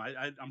the problem.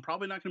 I'm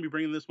probably not going to be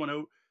bringing this one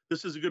out.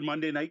 This is a good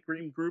Monday night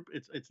game group.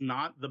 It's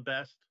not the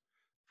best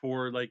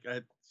for like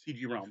a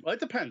CG Realm. It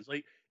depends.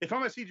 Like if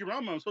I'm at CG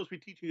Realm, I'm supposed to be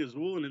teaching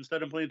Azul, and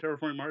instead I'm playing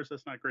Terraforming Mars.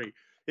 That's not great.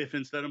 If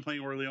instead I'm playing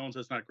Orleans,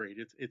 that's not great.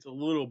 It's a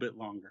little bit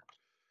longer.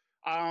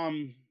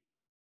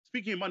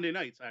 Speaking of Monday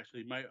nights,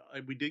 actually,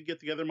 we did get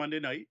together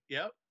Monday night.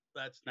 Yep.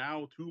 That's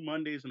now 2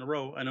 Mondays in a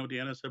row. I know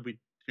Deanna said we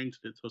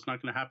jinxed it, so it's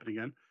not going to happen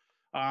again.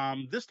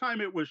 This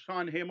time it was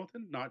Sean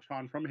Hamilton, not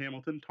Sean from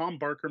Hamilton, Tom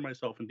Barker,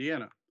 myself, and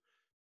Deanna.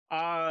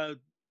 A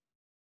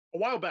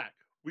while back,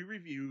 we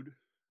reviewed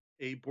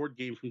a board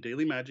game from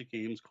Daily Magic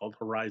Games called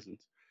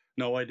Horizons.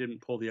 No, I didn't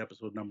pull the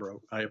episode number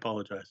out. I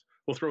apologize.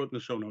 We'll throw it in the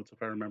show notes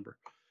if I remember.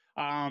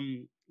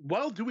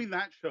 While doing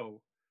that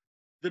show,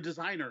 the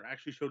designer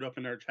actually showed up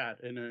in our chat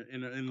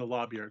in the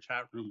lobby, our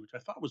chat room, which I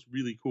thought was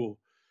really cool.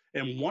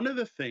 And one of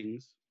the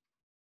things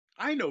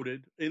I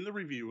noted in the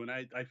review, and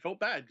I felt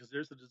bad because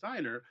there's the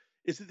designer,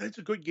 is that it's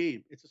a good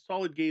game. It's a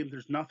solid game.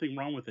 There's nothing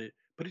wrong with it,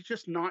 but it's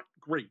just not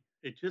great.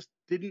 It just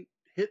didn't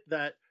hit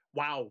that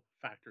wow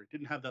factor. It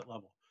didn't have that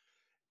level.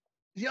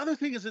 The other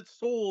thing is it's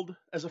sold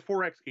as a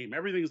 4X game.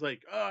 Everything's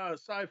like,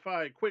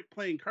 sci-fi, quick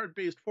playing,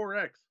 card-based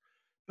 4X.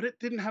 But it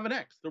didn't have an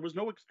X. There was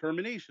no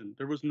extermination.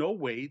 There was no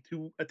way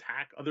to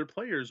attack other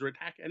players or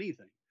attack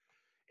anything.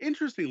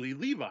 Interestingly,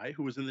 Levi,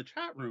 who was in the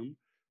chat room,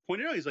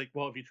 pointed out, he's like,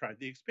 well, have you tried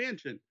the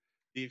expansion?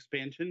 The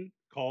expansion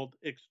called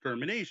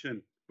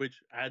Extermination,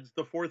 which adds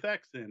the fourth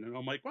X in. And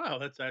I'm like, wow,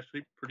 that's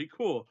actually pretty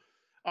cool.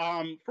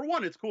 For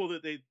one, it's cool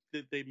that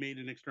they made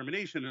an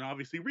extermination and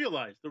obviously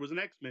realized there was an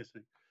X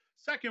missing.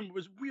 Second, it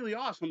was really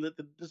awesome that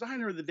the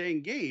designer of the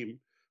dang game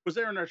was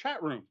there in our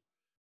chat room.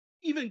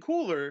 Even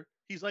cooler,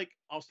 he's like,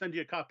 I'll send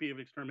you a copy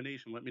of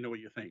Extermination. Let me know what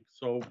you think.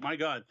 So, my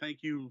God,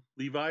 thank you,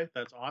 Levi.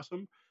 That's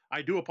awesome.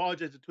 I do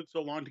apologize it took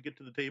so long to get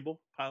to the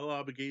table. Pile of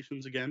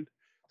obligations again.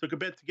 Took a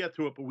bit to get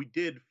to it, but we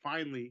did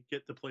finally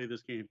get to play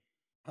this game.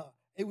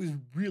 It was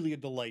really a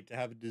delight to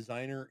have a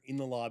designer in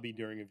the lobby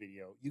during a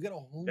video. You get a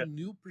whole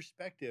new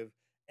perspective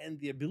and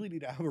the ability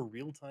to have a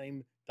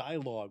real-time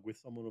dialogue with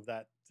someone of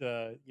that,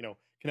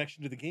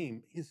 connection to the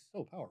game is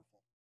so powerful.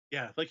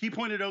 Yeah, like he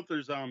pointed out,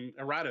 there's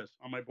erratas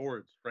on my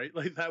boards, right?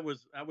 Like that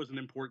was an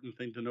important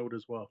thing to note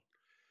as well.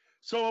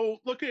 So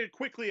looking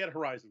quickly at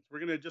Horizons, we're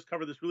going to just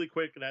cover this really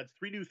quick. It adds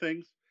 3 new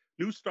things: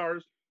 new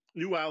stars,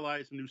 new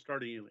allies, and new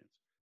starting aliens.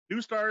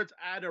 New stars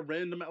add a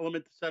random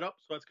element to set up,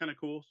 so that's kind of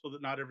cool, so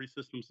that not every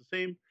system's the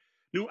same.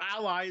 New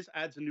allies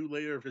adds a new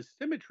layer of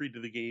asymmetry to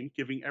the game,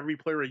 giving every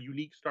player a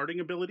unique starting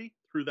ability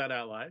through that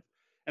ally.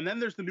 And then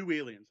there's the new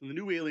aliens, and the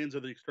new aliens are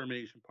the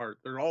extermination part.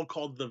 They're all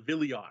called the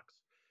Viliox.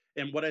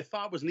 And what I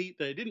thought was neat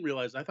that I didn't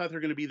realize, I thought they're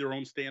going to be their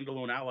own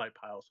standalone ally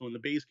pile. So in the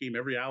base game,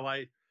 every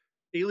ally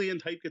alien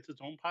type gets its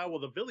own pile, while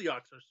the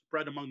Viliox are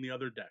spread among the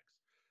other decks.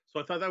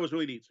 So I thought that was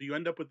really neat. So you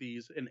end up with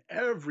these, and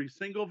every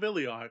single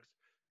Viliox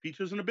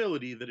features an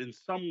ability that in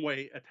some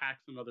way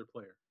attacks another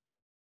player.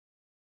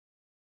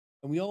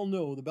 And we all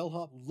know the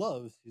Bellhop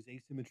loves his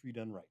asymmetry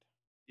done right.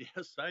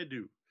 Yes, I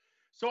do.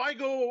 So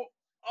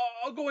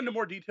I'll go into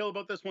more detail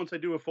about this once I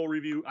do a full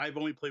review. I've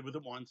only played with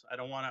it once. I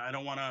don't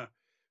want to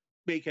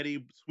make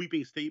any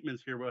sweeping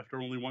statements here after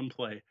only one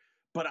play.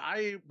 But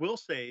I will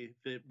say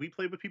that we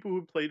played with people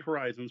who played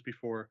Horizons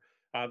before.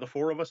 The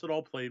 4 of us that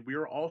all played, we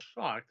were all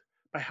shocked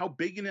by how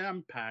big an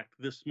impact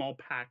this small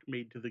pack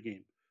made to the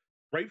game.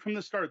 Right from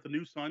the start, the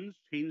new Suns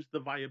changed the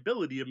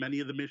viability of many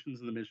of the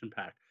missions in the mission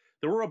pack.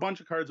 There were a bunch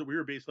of cards that we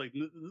were basically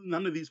like,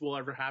 none of these will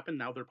ever happen.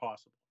 Now they're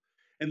possible.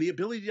 And the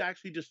ability to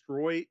actually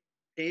destroy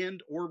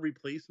and or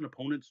replace an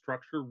opponent's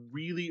structure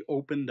really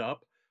opened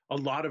up a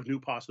lot of new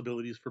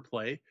possibilities for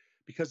play,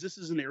 because this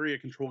is an area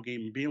control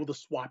game, and being able to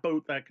swap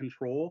out that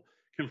control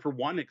can, for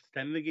one,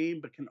 extend the game,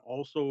 but can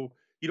also,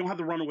 you don't have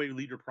the runaway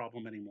leader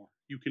problem anymore.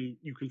 You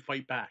can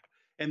fight back.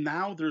 And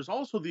now there's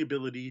also the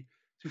ability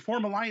to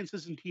form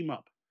alliances and team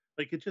up.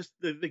 Like it just,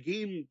 the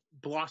game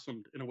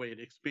blossomed in a way. It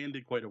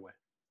expanded quite a way.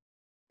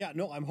 Yeah,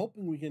 no, I'm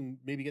hoping we can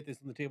maybe get this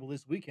on the table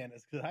this weekend,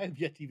 because I have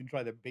yet to even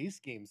try the base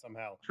game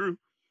somehow. True.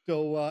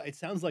 So it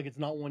sounds like it's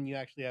not one you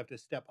actually have to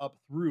step up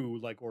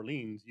through like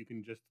Orleans. You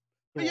can just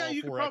yeah,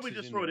 you could probably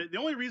just throw it. The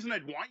only reason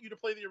I'd want you to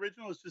play the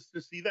original is just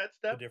to see that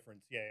step. The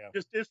difference, yeah.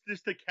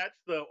 Just to catch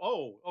the,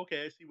 oh,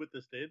 okay, I see what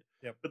this did.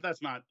 Yep. But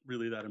that's not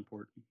really that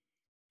important.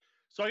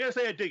 So I gotta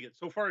say I dig it.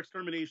 So far,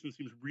 Extermination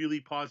seems really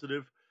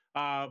positive.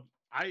 I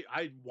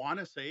want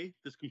to say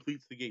this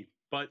completes the game,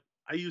 but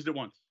I used it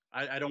once.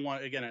 I don't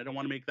want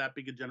to make that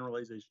big a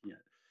generalization yet.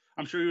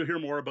 I'm sure you'll hear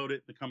more about it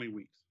in the coming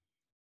weeks.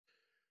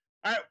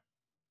 All right,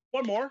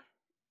 one more.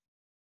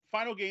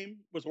 Final game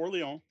was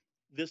Orleans,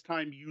 this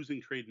time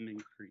using Trade and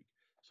Intrigue.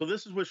 So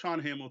this is with Sean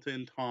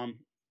Hamilton, Tom,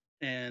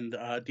 and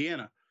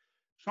Deanna.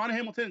 Sean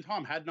Hamilton and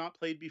Tom had not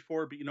played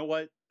before, but you know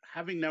what?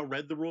 Having now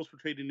read the rules for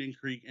Trade and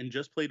Intrigue and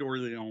just played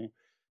Orleans,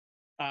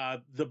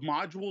 the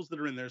modules that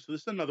are in there. So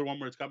this is another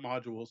one where it's got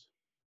modules.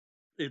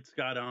 It's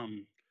got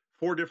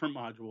 4 different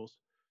modules.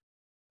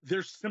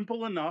 They're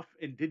simple enough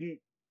and didn't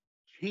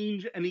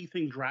change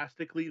anything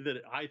drastically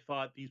that I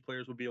thought these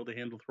players would be able to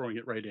handle throwing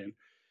it right in.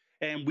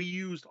 And we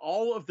used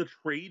all of the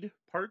trade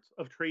parts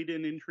of Trade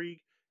and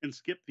Intrigue and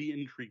skipped the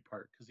Intrigue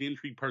part, because the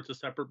Intrigue part's a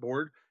separate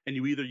board, and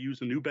you either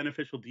use a new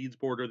Beneficial Deeds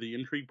board or the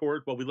Intrigue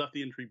board. Well, we left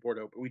the Intrigue board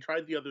out, but we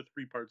tried the other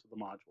 3 parts of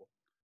the module.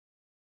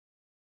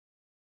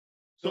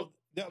 So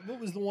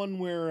that was the one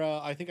where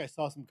I think I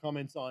saw some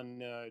comments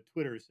on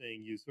Twitter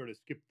saying you sort of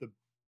skipped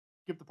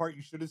the part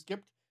you should have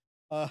skipped.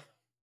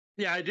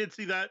 Yeah, I did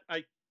see that.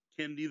 I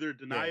can neither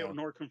deny it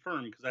nor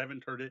confirm, because I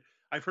haven't heard it.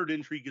 I've heard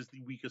Intrigue is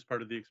the weakest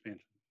part of the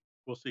expansion.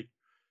 We'll see.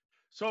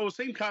 So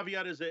same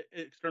caveat as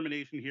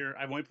Extermination here.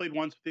 I've only played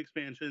once with the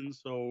expansion,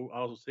 so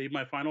I'll save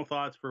my final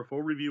thoughts for a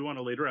full review on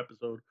a later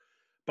episode.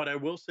 But I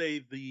will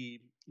say the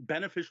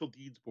beneficial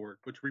deeds board,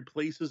 which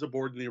replaces a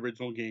board in the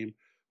original game,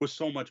 was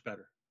so much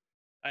better.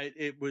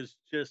 It was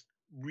just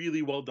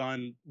really well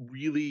done,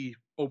 really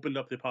opened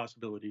up the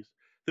possibilities.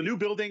 The new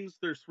buildings,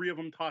 there's 3 of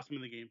them, toss them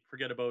in the game.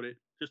 Forget about it.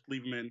 Just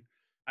leave them in.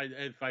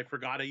 If I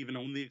forgot I even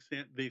own the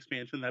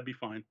expansion, that'd be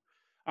fine.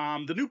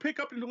 The new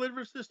pickup and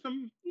deliver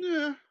system,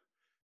 the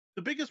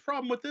biggest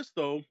problem with this,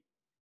 though,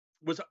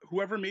 was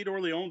whoever made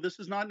Orleans. This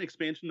is not an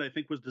expansion that I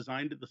think was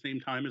designed at the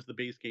same time as the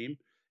base game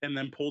and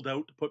then pulled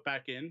out to put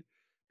back in,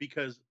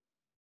 because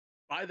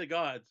by the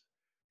gods,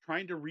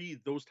 trying to read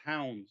those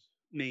towns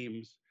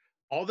names,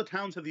 all the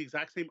towns have the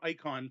exact same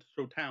icon to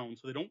show towns,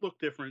 so they don't look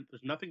different.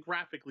 There's nothing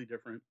graphically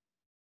different.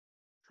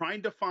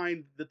 Trying to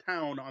find the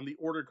town on the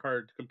order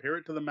card to compare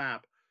it to the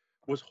map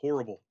was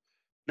horrible.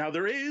 Now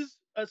there is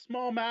a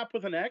small map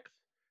with an X,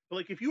 but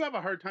like if you have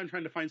a hard time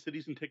trying to find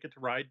cities and Ticket to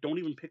Ride, don't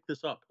even pick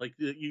this up. Like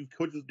you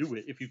couldn't do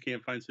it if you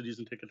can't find cities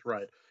and Ticket to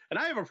Ride. And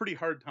I have a pretty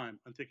hard time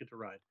on Ticket to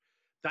Ride.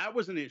 That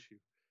was an issue,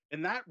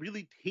 and that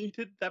really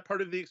tainted that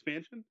part of the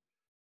expansion.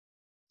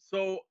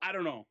 So I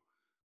don't know.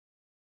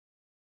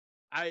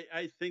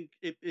 I think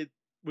it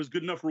was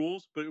good enough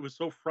rules, but it was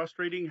so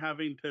frustrating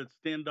having to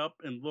stand up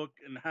and look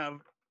and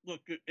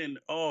look and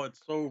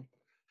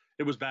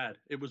it was bad.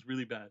 It was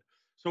really bad.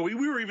 So we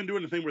were even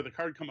doing the thing where the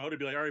card come out and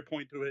be like, all right,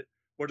 point to it.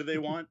 What do they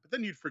want? But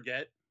then you'd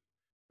forget.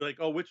 Like,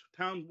 oh, which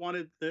town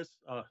wanted this?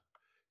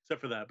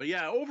 Except for that. But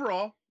yeah,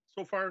 overall,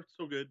 so far,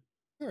 so good.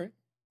 All right.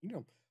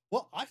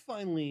 Well, I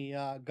finally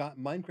got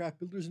Minecraft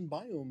Builders and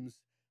Biomes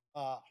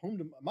home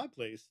to my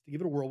place to give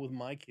it a whirl with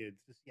my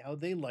kids to see how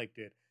they liked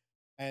it.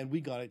 And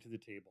we got it to the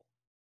table.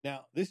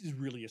 Now, this is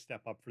really a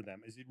step up for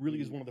them, as it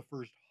really is one of the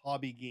first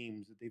hobby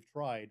games that they've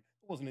tried.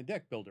 It wasn't a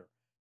deck builder.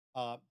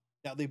 Now,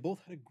 they both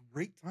had a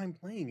great time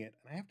playing it.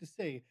 And I have to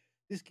say,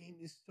 this game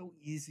is so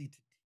easy to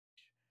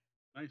teach.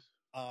 Nice.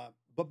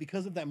 But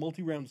because of that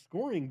multi-round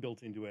scoring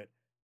built into it,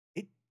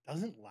 it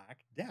doesn't lack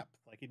depth.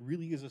 Like, it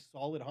really is a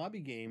solid hobby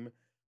game,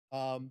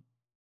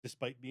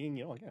 despite being,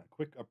 again,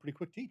 a pretty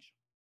quick teach.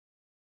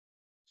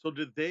 So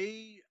did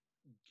they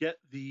get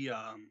the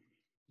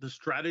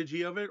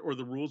strategy of it or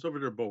the rules of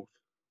it, or both?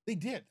 They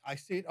did. I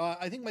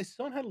think my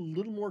son had a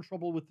little more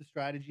trouble with the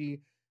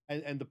strategy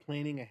and the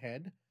planning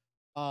ahead.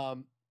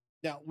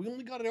 Now we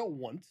only got it out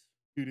once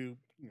due to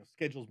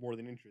schedules more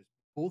than interest.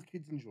 Both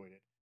kids enjoyed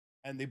it,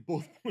 and they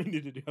both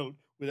pointed it out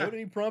without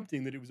any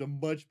prompting that it was a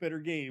much better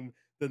game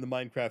than the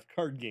Minecraft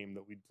card game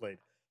that we'd played.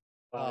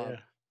 Yeah.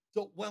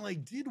 So while I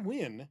did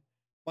win,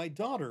 my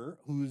daughter,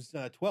 who's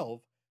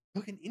 12,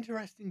 took an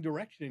interesting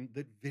direction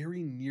that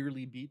very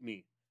nearly beat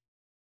me.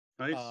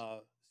 Nice.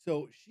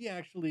 So she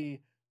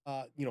actually,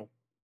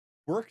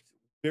 worked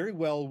very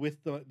well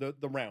with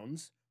the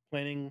rounds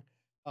planning.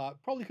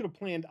 Probably could have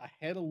planned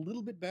ahead a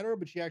little bit better,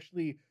 but she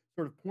actually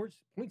sort of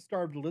point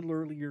starved a little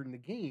earlier in the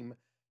game,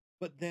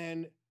 but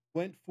then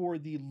went for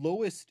the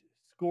lowest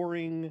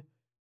scoring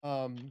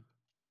tile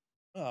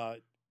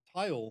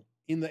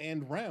in the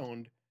end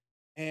round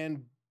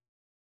and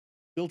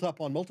built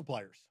up on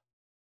multipliers.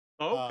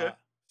 Oh, okay.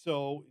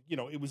 So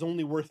it was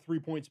only worth 3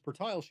 points per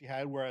tile she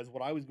had, whereas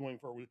what I was going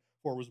for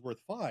was worth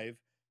 5.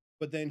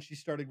 But then she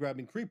started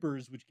grabbing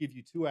creepers, which give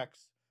you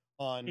 2x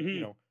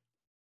on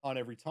on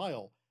every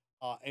tile,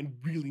 and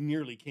really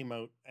nearly came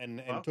out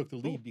and took the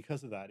lead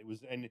because of that. It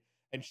was and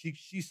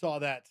she saw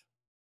that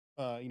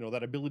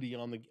that ability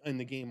in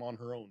the game on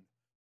her own.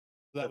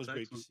 So that was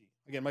great to see.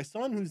 Again, my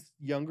son, who's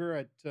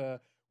younger,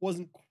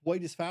 wasn't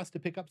quite as fast to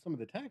pick up some of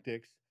the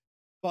tactics,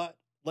 but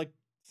like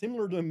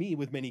similar to me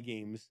with many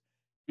games,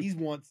 he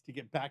wants to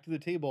get back to the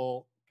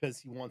table because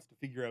he wants to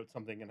figure out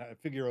something and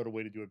figure out a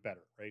way to do it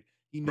better, right?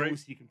 He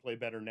knows he can play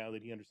better now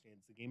that he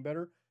understands the game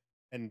better,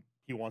 and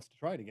he wants to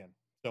try it again.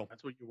 So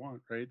that's what you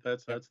want, right?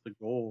 That's the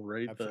goal,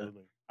 right?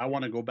 Absolutely. I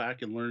want to go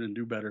back and learn and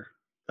do better.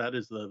 That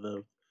is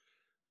the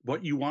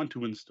what you want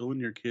to instill in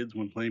your kids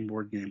when playing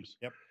board games.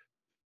 Yep.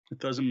 It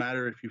doesn't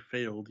matter if you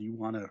failed. You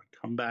want to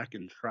come back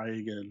and try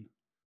again.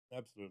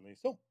 Absolutely.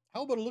 So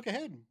how about a look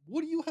ahead?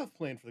 What do you have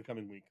planned for the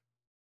coming week?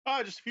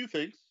 Just a few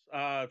things.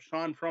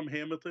 Sean from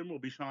Hamilton will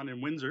be Sean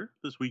in Windsor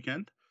this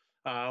weekend.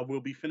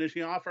 We'll be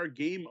finishing off our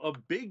game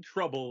of Big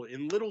Trouble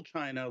in Little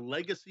China,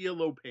 Legacy of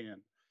Lopan.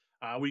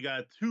 We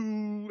got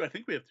I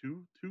think we have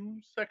two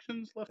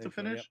sections left to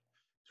finish. Yep.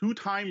 2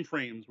 time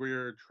frames.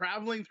 We're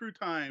traveling through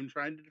time,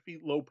 trying to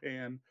defeat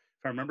Lopan.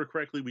 If I remember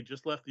correctly, we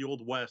just left the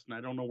Old West, and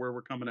I don't know where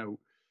we're coming out.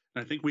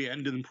 And I think we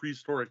ended in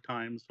prehistoric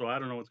times, so I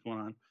don't know what's going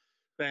on.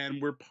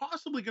 And we're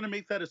possibly going to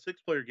make that a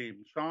 6-player game.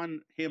 Sean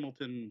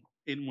Hamilton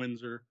in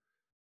Windsor,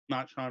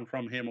 not Sean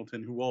from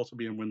Hamilton, who will also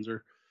be in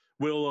Windsor,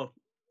 will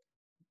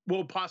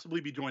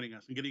possibly be joining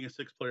us and getting a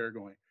 6-player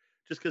going,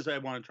 just because I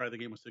want to try the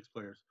game with 6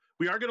 players.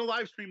 We are going to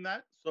live stream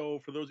that, so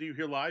for those of you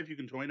here live, you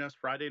can join us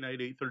Friday night,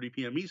 8:30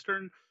 p.m.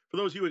 Eastern. For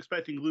those of you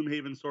expecting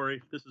Gloomhaven,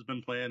 sorry, this has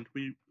been planned.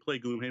 We play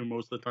Gloomhaven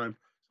most of the time.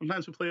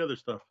 Sometimes we play other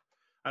stuff.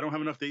 I don't have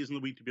enough days in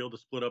the week to be able to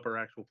split up our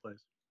actual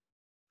plays.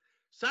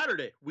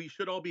 Saturday, we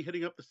should all be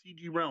hitting up the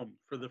CG Realm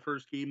for the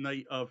first game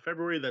night of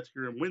February. That's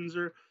here in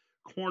Windsor.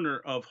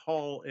 corner of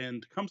Hall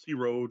and Tecumseh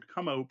Road.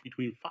 Come out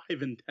between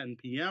 5 and 10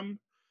 p.m.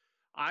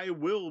 I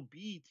will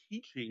be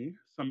teaching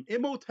some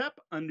Imhotep,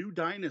 A New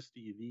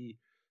Dynasty, the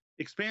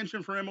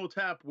expansion for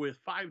Imhotep with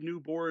 5 new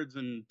boards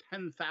and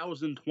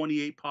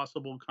 10,028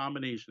 possible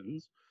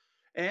combinations.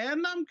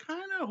 And I'm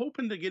kind of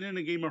hoping to get in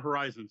a game of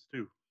Horizons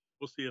too.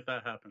 We'll see if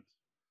that happens.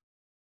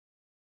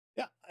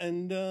 Yeah,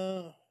 and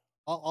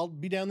I'll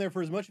be down there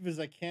for as much of it as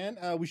I can.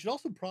 We should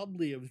also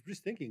probably, I was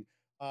just thinking,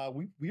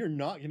 we are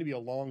not going to be a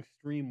long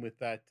stream with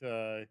that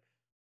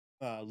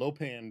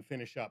Lopan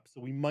finish up,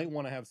 so we might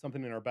want to have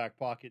something in our back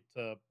pocket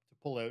to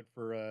pull out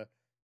for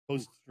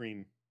post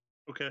stream.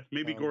 Okay,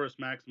 maybe Goris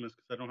Maximus,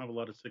 because I don't have a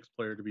lot of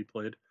 6-player to be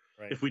played.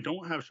 Right. If we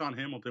don't have Sean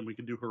Hamilton, we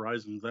can do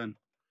Horizons then.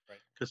 Right.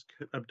 Because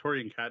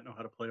Tori and Kat know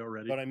how to play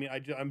already. But I mean,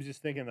 I'm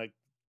just thinking, like,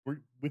 we're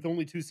with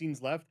only 2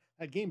 scenes left,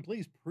 that game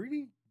plays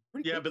pretty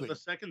yeah, quickly. But the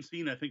second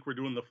scene, I think we're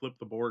doing the flip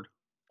the board.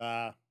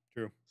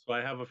 True. So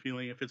I have a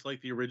feeling if it's like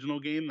the original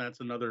game, that's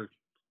another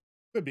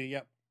could be,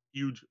 yeah,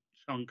 huge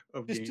chunk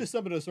of game. Just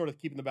something to sort of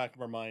keep in the back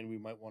of our mind. We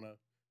might want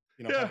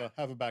to,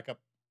 have a backup.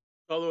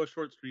 Although a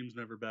short stream's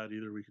never bad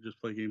either. We could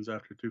just play games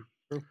after too.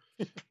 True.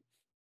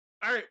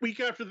 All right, week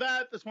after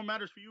that, this one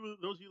matters for you,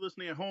 those of you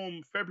listening at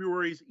home.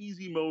 February's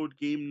easy mode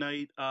game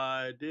night.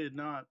 I did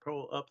not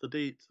pull up the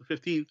date. It's the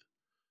 15th. Is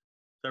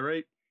that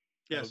right?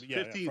 Yes,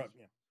 15th.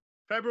 Yeah.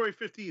 February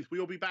 15th, we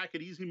will be back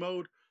at easy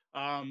mode.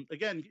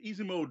 Again,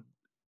 easy mode,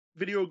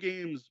 video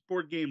games,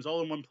 board games,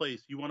 all in one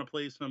place. You want to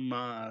play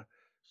some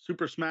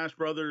Super Smash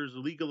Brothers,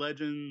 League of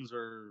Legends,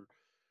 or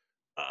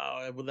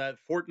with that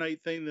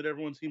Fortnite thing that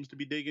everyone seems to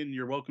be digging,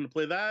 you're welcome to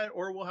play that,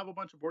 or we'll have a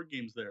bunch of board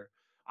games there.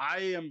 I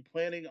am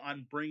planning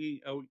on bringing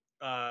out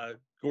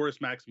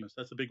Goris Maximus.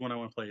 That's the big one I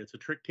want to play. It's a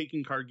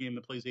trick-taking card game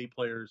that plays 8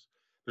 players.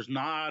 There's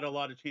not a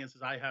lot of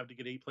chances I have to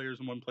get 8 players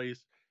in one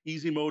place.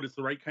 Easy mode, it's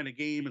the right kind of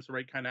game. It's the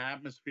right kind of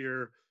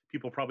atmosphere.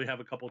 People probably have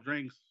a couple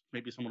drinks.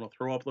 Maybe someone will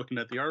throw up looking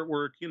at the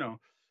artwork.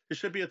 It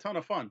should be a ton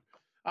of fun.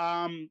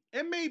 And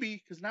maybe,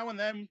 because now and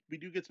then we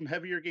do get some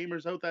heavier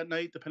gamers out that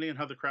night, depending on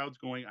how the crowd's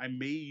going. I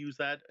may use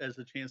that as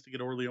a chance to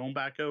get Orleans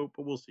back out,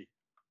 but we'll see.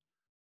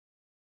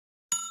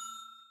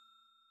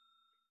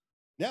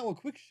 Now, a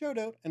quick shout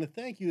out and a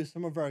thank you to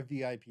some of our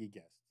VIP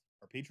guests.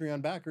 Our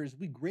Patreon backers,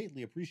 we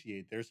greatly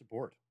appreciate their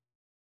support.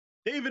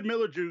 David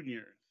Miller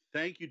Jr.,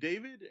 thank you,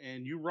 David,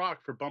 and you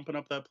rock for bumping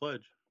up that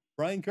pledge.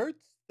 Brian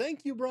Kurtz,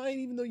 thank you, Brian,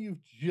 even though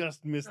you've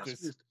just missed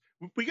this.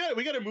 We got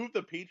to move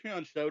the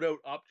Patreon shout out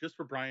up just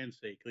for Brian's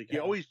sake. Like, he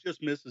always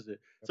just misses it.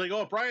 It's like,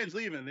 oh, Brian's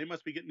leaving. They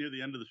must be getting near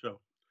the end of the show.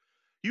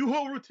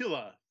 Yuho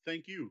Rutila,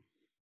 thank you.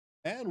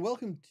 And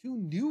welcome 2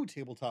 new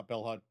Tabletop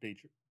Bellhop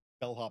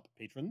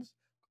patrons.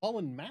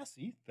 Colin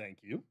Massey, thank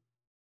you.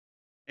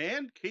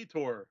 And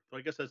Kator. So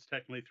I guess that's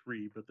technically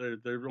 3, but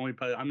they're only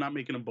pay. I'm not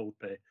making them both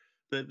pay.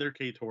 They're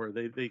Kator.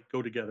 They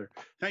go together.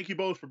 Thank you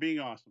both for being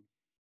awesome.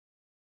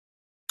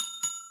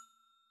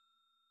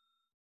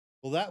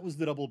 Well, that was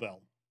the double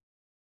bell.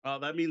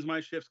 That means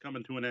my shift's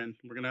coming to an end.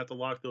 We're going to have to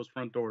lock those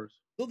front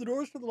doors. Though the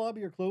doors to the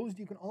lobby are closed,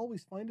 you can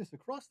always find us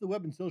across the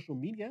web and social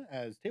media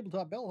as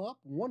Tabletop Bellhop,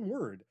 one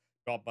word.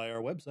 Drop by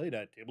our website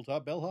at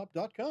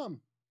tabletopbellhop.com.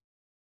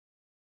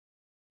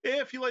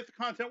 If you like the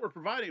content we're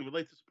providing and would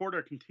like to support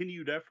our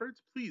continued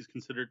efforts, please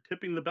consider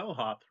tipping the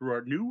Bellhop through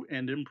our new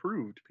and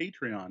improved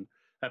Patreon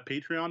at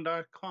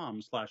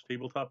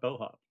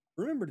patreon.com/tabletopbellhop.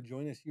 Remember to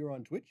join us here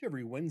on Twitch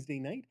every Wednesday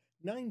night,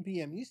 9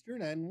 p.m.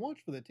 Eastern, and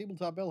watch for the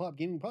Tabletop Bellhop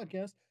Gaming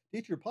Podcast to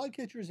hit your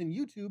podcatchers and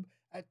YouTube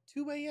at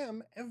 2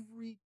 a.m.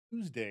 every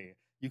Tuesday.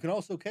 You can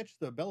also catch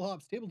the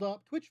Bellhop's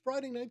Tabletop Twitch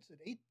Friday nights at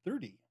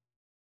 8:30.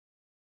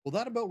 Well,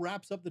 that about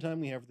wraps up the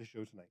time we have for the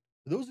show tonight.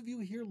 For those of you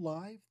here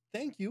live,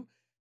 thank you.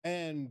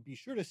 And be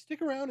sure to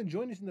stick around and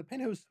join us in the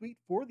penthouse suite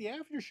for the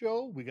after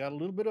show. We got a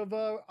little bit of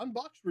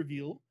unbox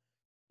reveal.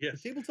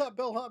 Yes. The Tabletop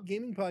Bellhop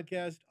Gaming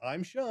Podcast.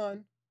 I'm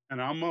Sean.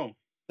 And I'm Mo.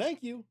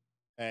 Thank you.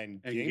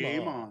 And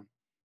game on.